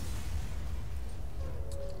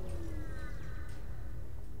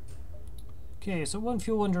 Okay, so 1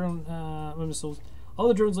 fuel, 1 drone, 1 missiles. All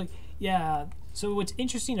the drones, yeah. So what's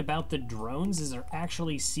interesting about the drones is they're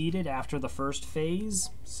actually seeded after the first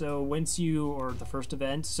phase. So once or the first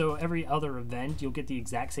event, so every other event, you'll get the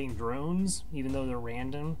exact same drones, even though they're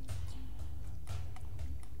random.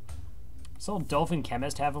 Saw Dolphin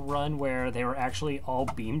Chemist have a run where they were actually all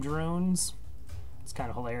beam drones. It's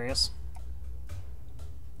kind of hilarious.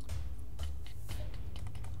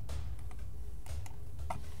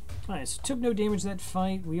 Nice. Took no damage that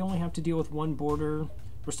fight. We only have to deal with 1 boarder.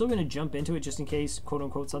 We're still going to jump into it just in case,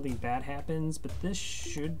 quote-unquote, something bad happens, but this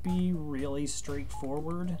should be really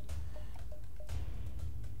straightforward.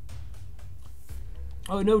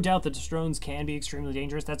 Oh, no doubt that the drones can be extremely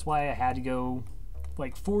dangerous. That's why I had to go,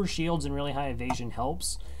 like, 4 shields and really high evasion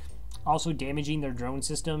helps. Also, damaging their drone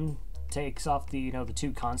system takes off the, you know, the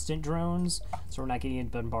 2 constant drones, so we're not getting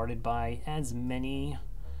bombarded by as many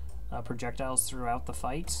projectiles throughout the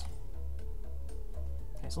fight.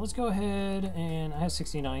 Okay, so let's go ahead, and I have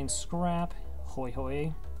 69 scrap. Hoi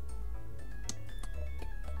hoi.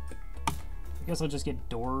 I guess I'll just get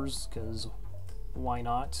doors, because why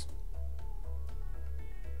not?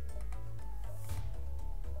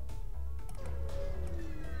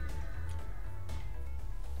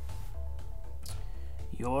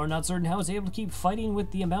 You're not certain how it's able to keep fighting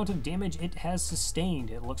with the amount of damage it has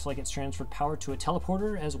sustained. It looks like it's transferred power to a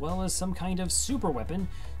teleporter as well as some kind of super weapon,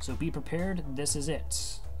 so be prepared, this is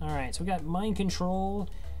it. Alright, so we got mind control,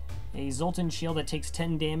 a Zoltan shield that takes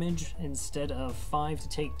 10 damage instead of 5 to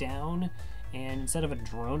take down, and instead of a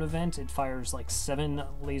drone event, it fires like 7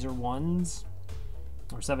 laser ones,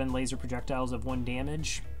 or 7 laser projectiles of 1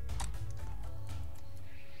 damage.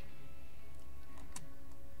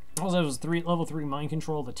 Also, it was level 3 mind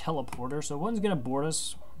control, the teleporter, so one's gonna board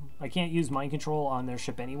us. I can't use mind control on their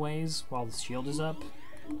ship anyways while the shield is up,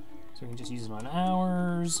 so we can just use it on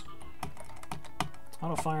ours.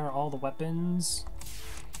 Auto fire all the weapons.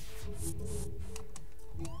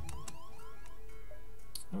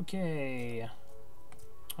 Okay.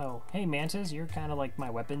 Oh, hey Mantis, you're kind of like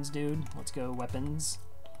my weapons dude. Let's go weapons.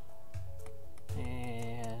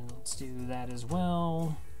 And let's do that as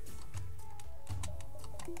well.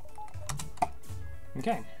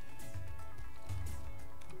 Okay.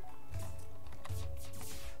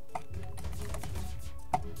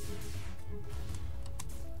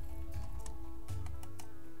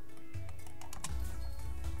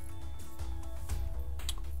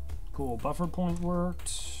 Cool, buffer point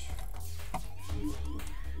worked.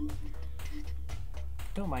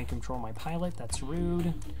 Don't mind control my pilot, that's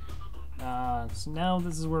rude. So now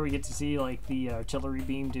this is where we get to see like the artillery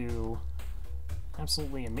beam do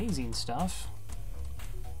absolutely amazing stuff.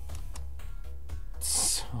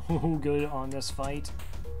 So good on this fight.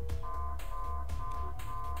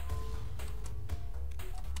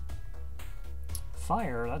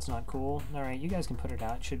 Fire, that's not cool. Alright, you guys can put it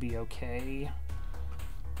out, it should be okay.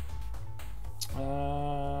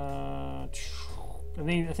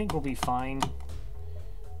 I think we'll be fine.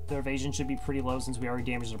 Their evasion should be pretty low since we already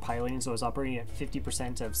damaged their piloting, so it's operating at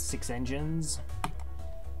 50% of 6 engines.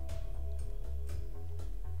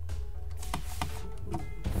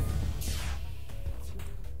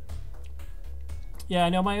 Yeah, I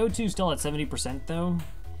know my O2 is still at 70% though.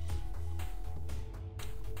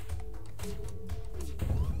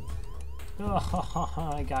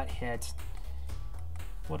 Oh, I got hit.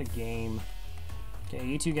 What a game. Okay,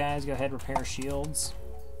 you two guys go ahead, repair shields.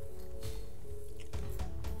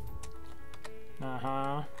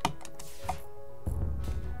 Uh-huh.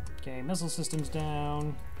 Okay, missile systems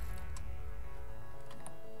down.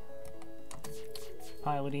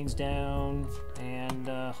 Piloting's down. And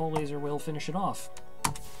hull laser will finish it off.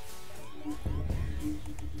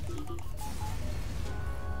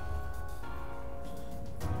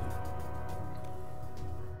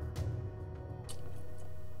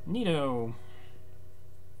 Neato.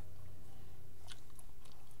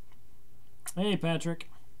 Hey, Patrick.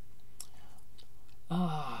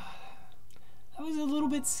 That was a little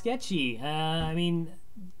bit sketchy. I mean,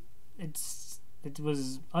 it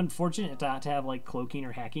was unfortunate not to have like cloaking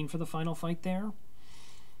or hacking for the final fight there.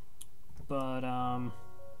 But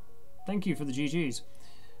thank you for the GGs.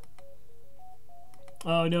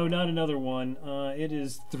 Oh no, not another one. It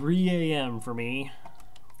is 3 a.m. for me.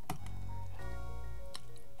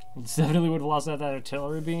 Definitely would have lost that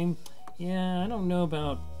artillery beam. Yeah, I don't know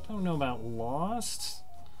about lost.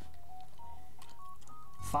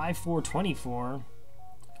 5-4-24.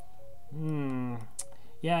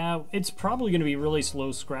 Yeah, it's probably going to be really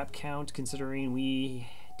slow scrap count considering we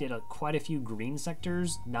did quite a few green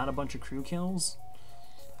sectors, not a bunch of crew kills.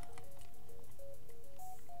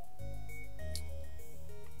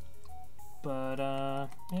 But yeah,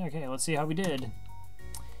 okay, let's see how we did.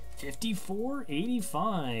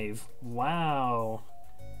 54-85. Wow.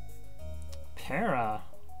 Para.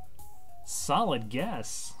 Solid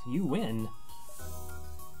guess. You win.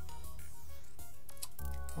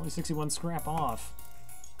 Only 61 scrap off.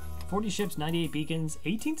 40 ships, 98 beacons,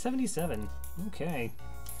 1877. Okay.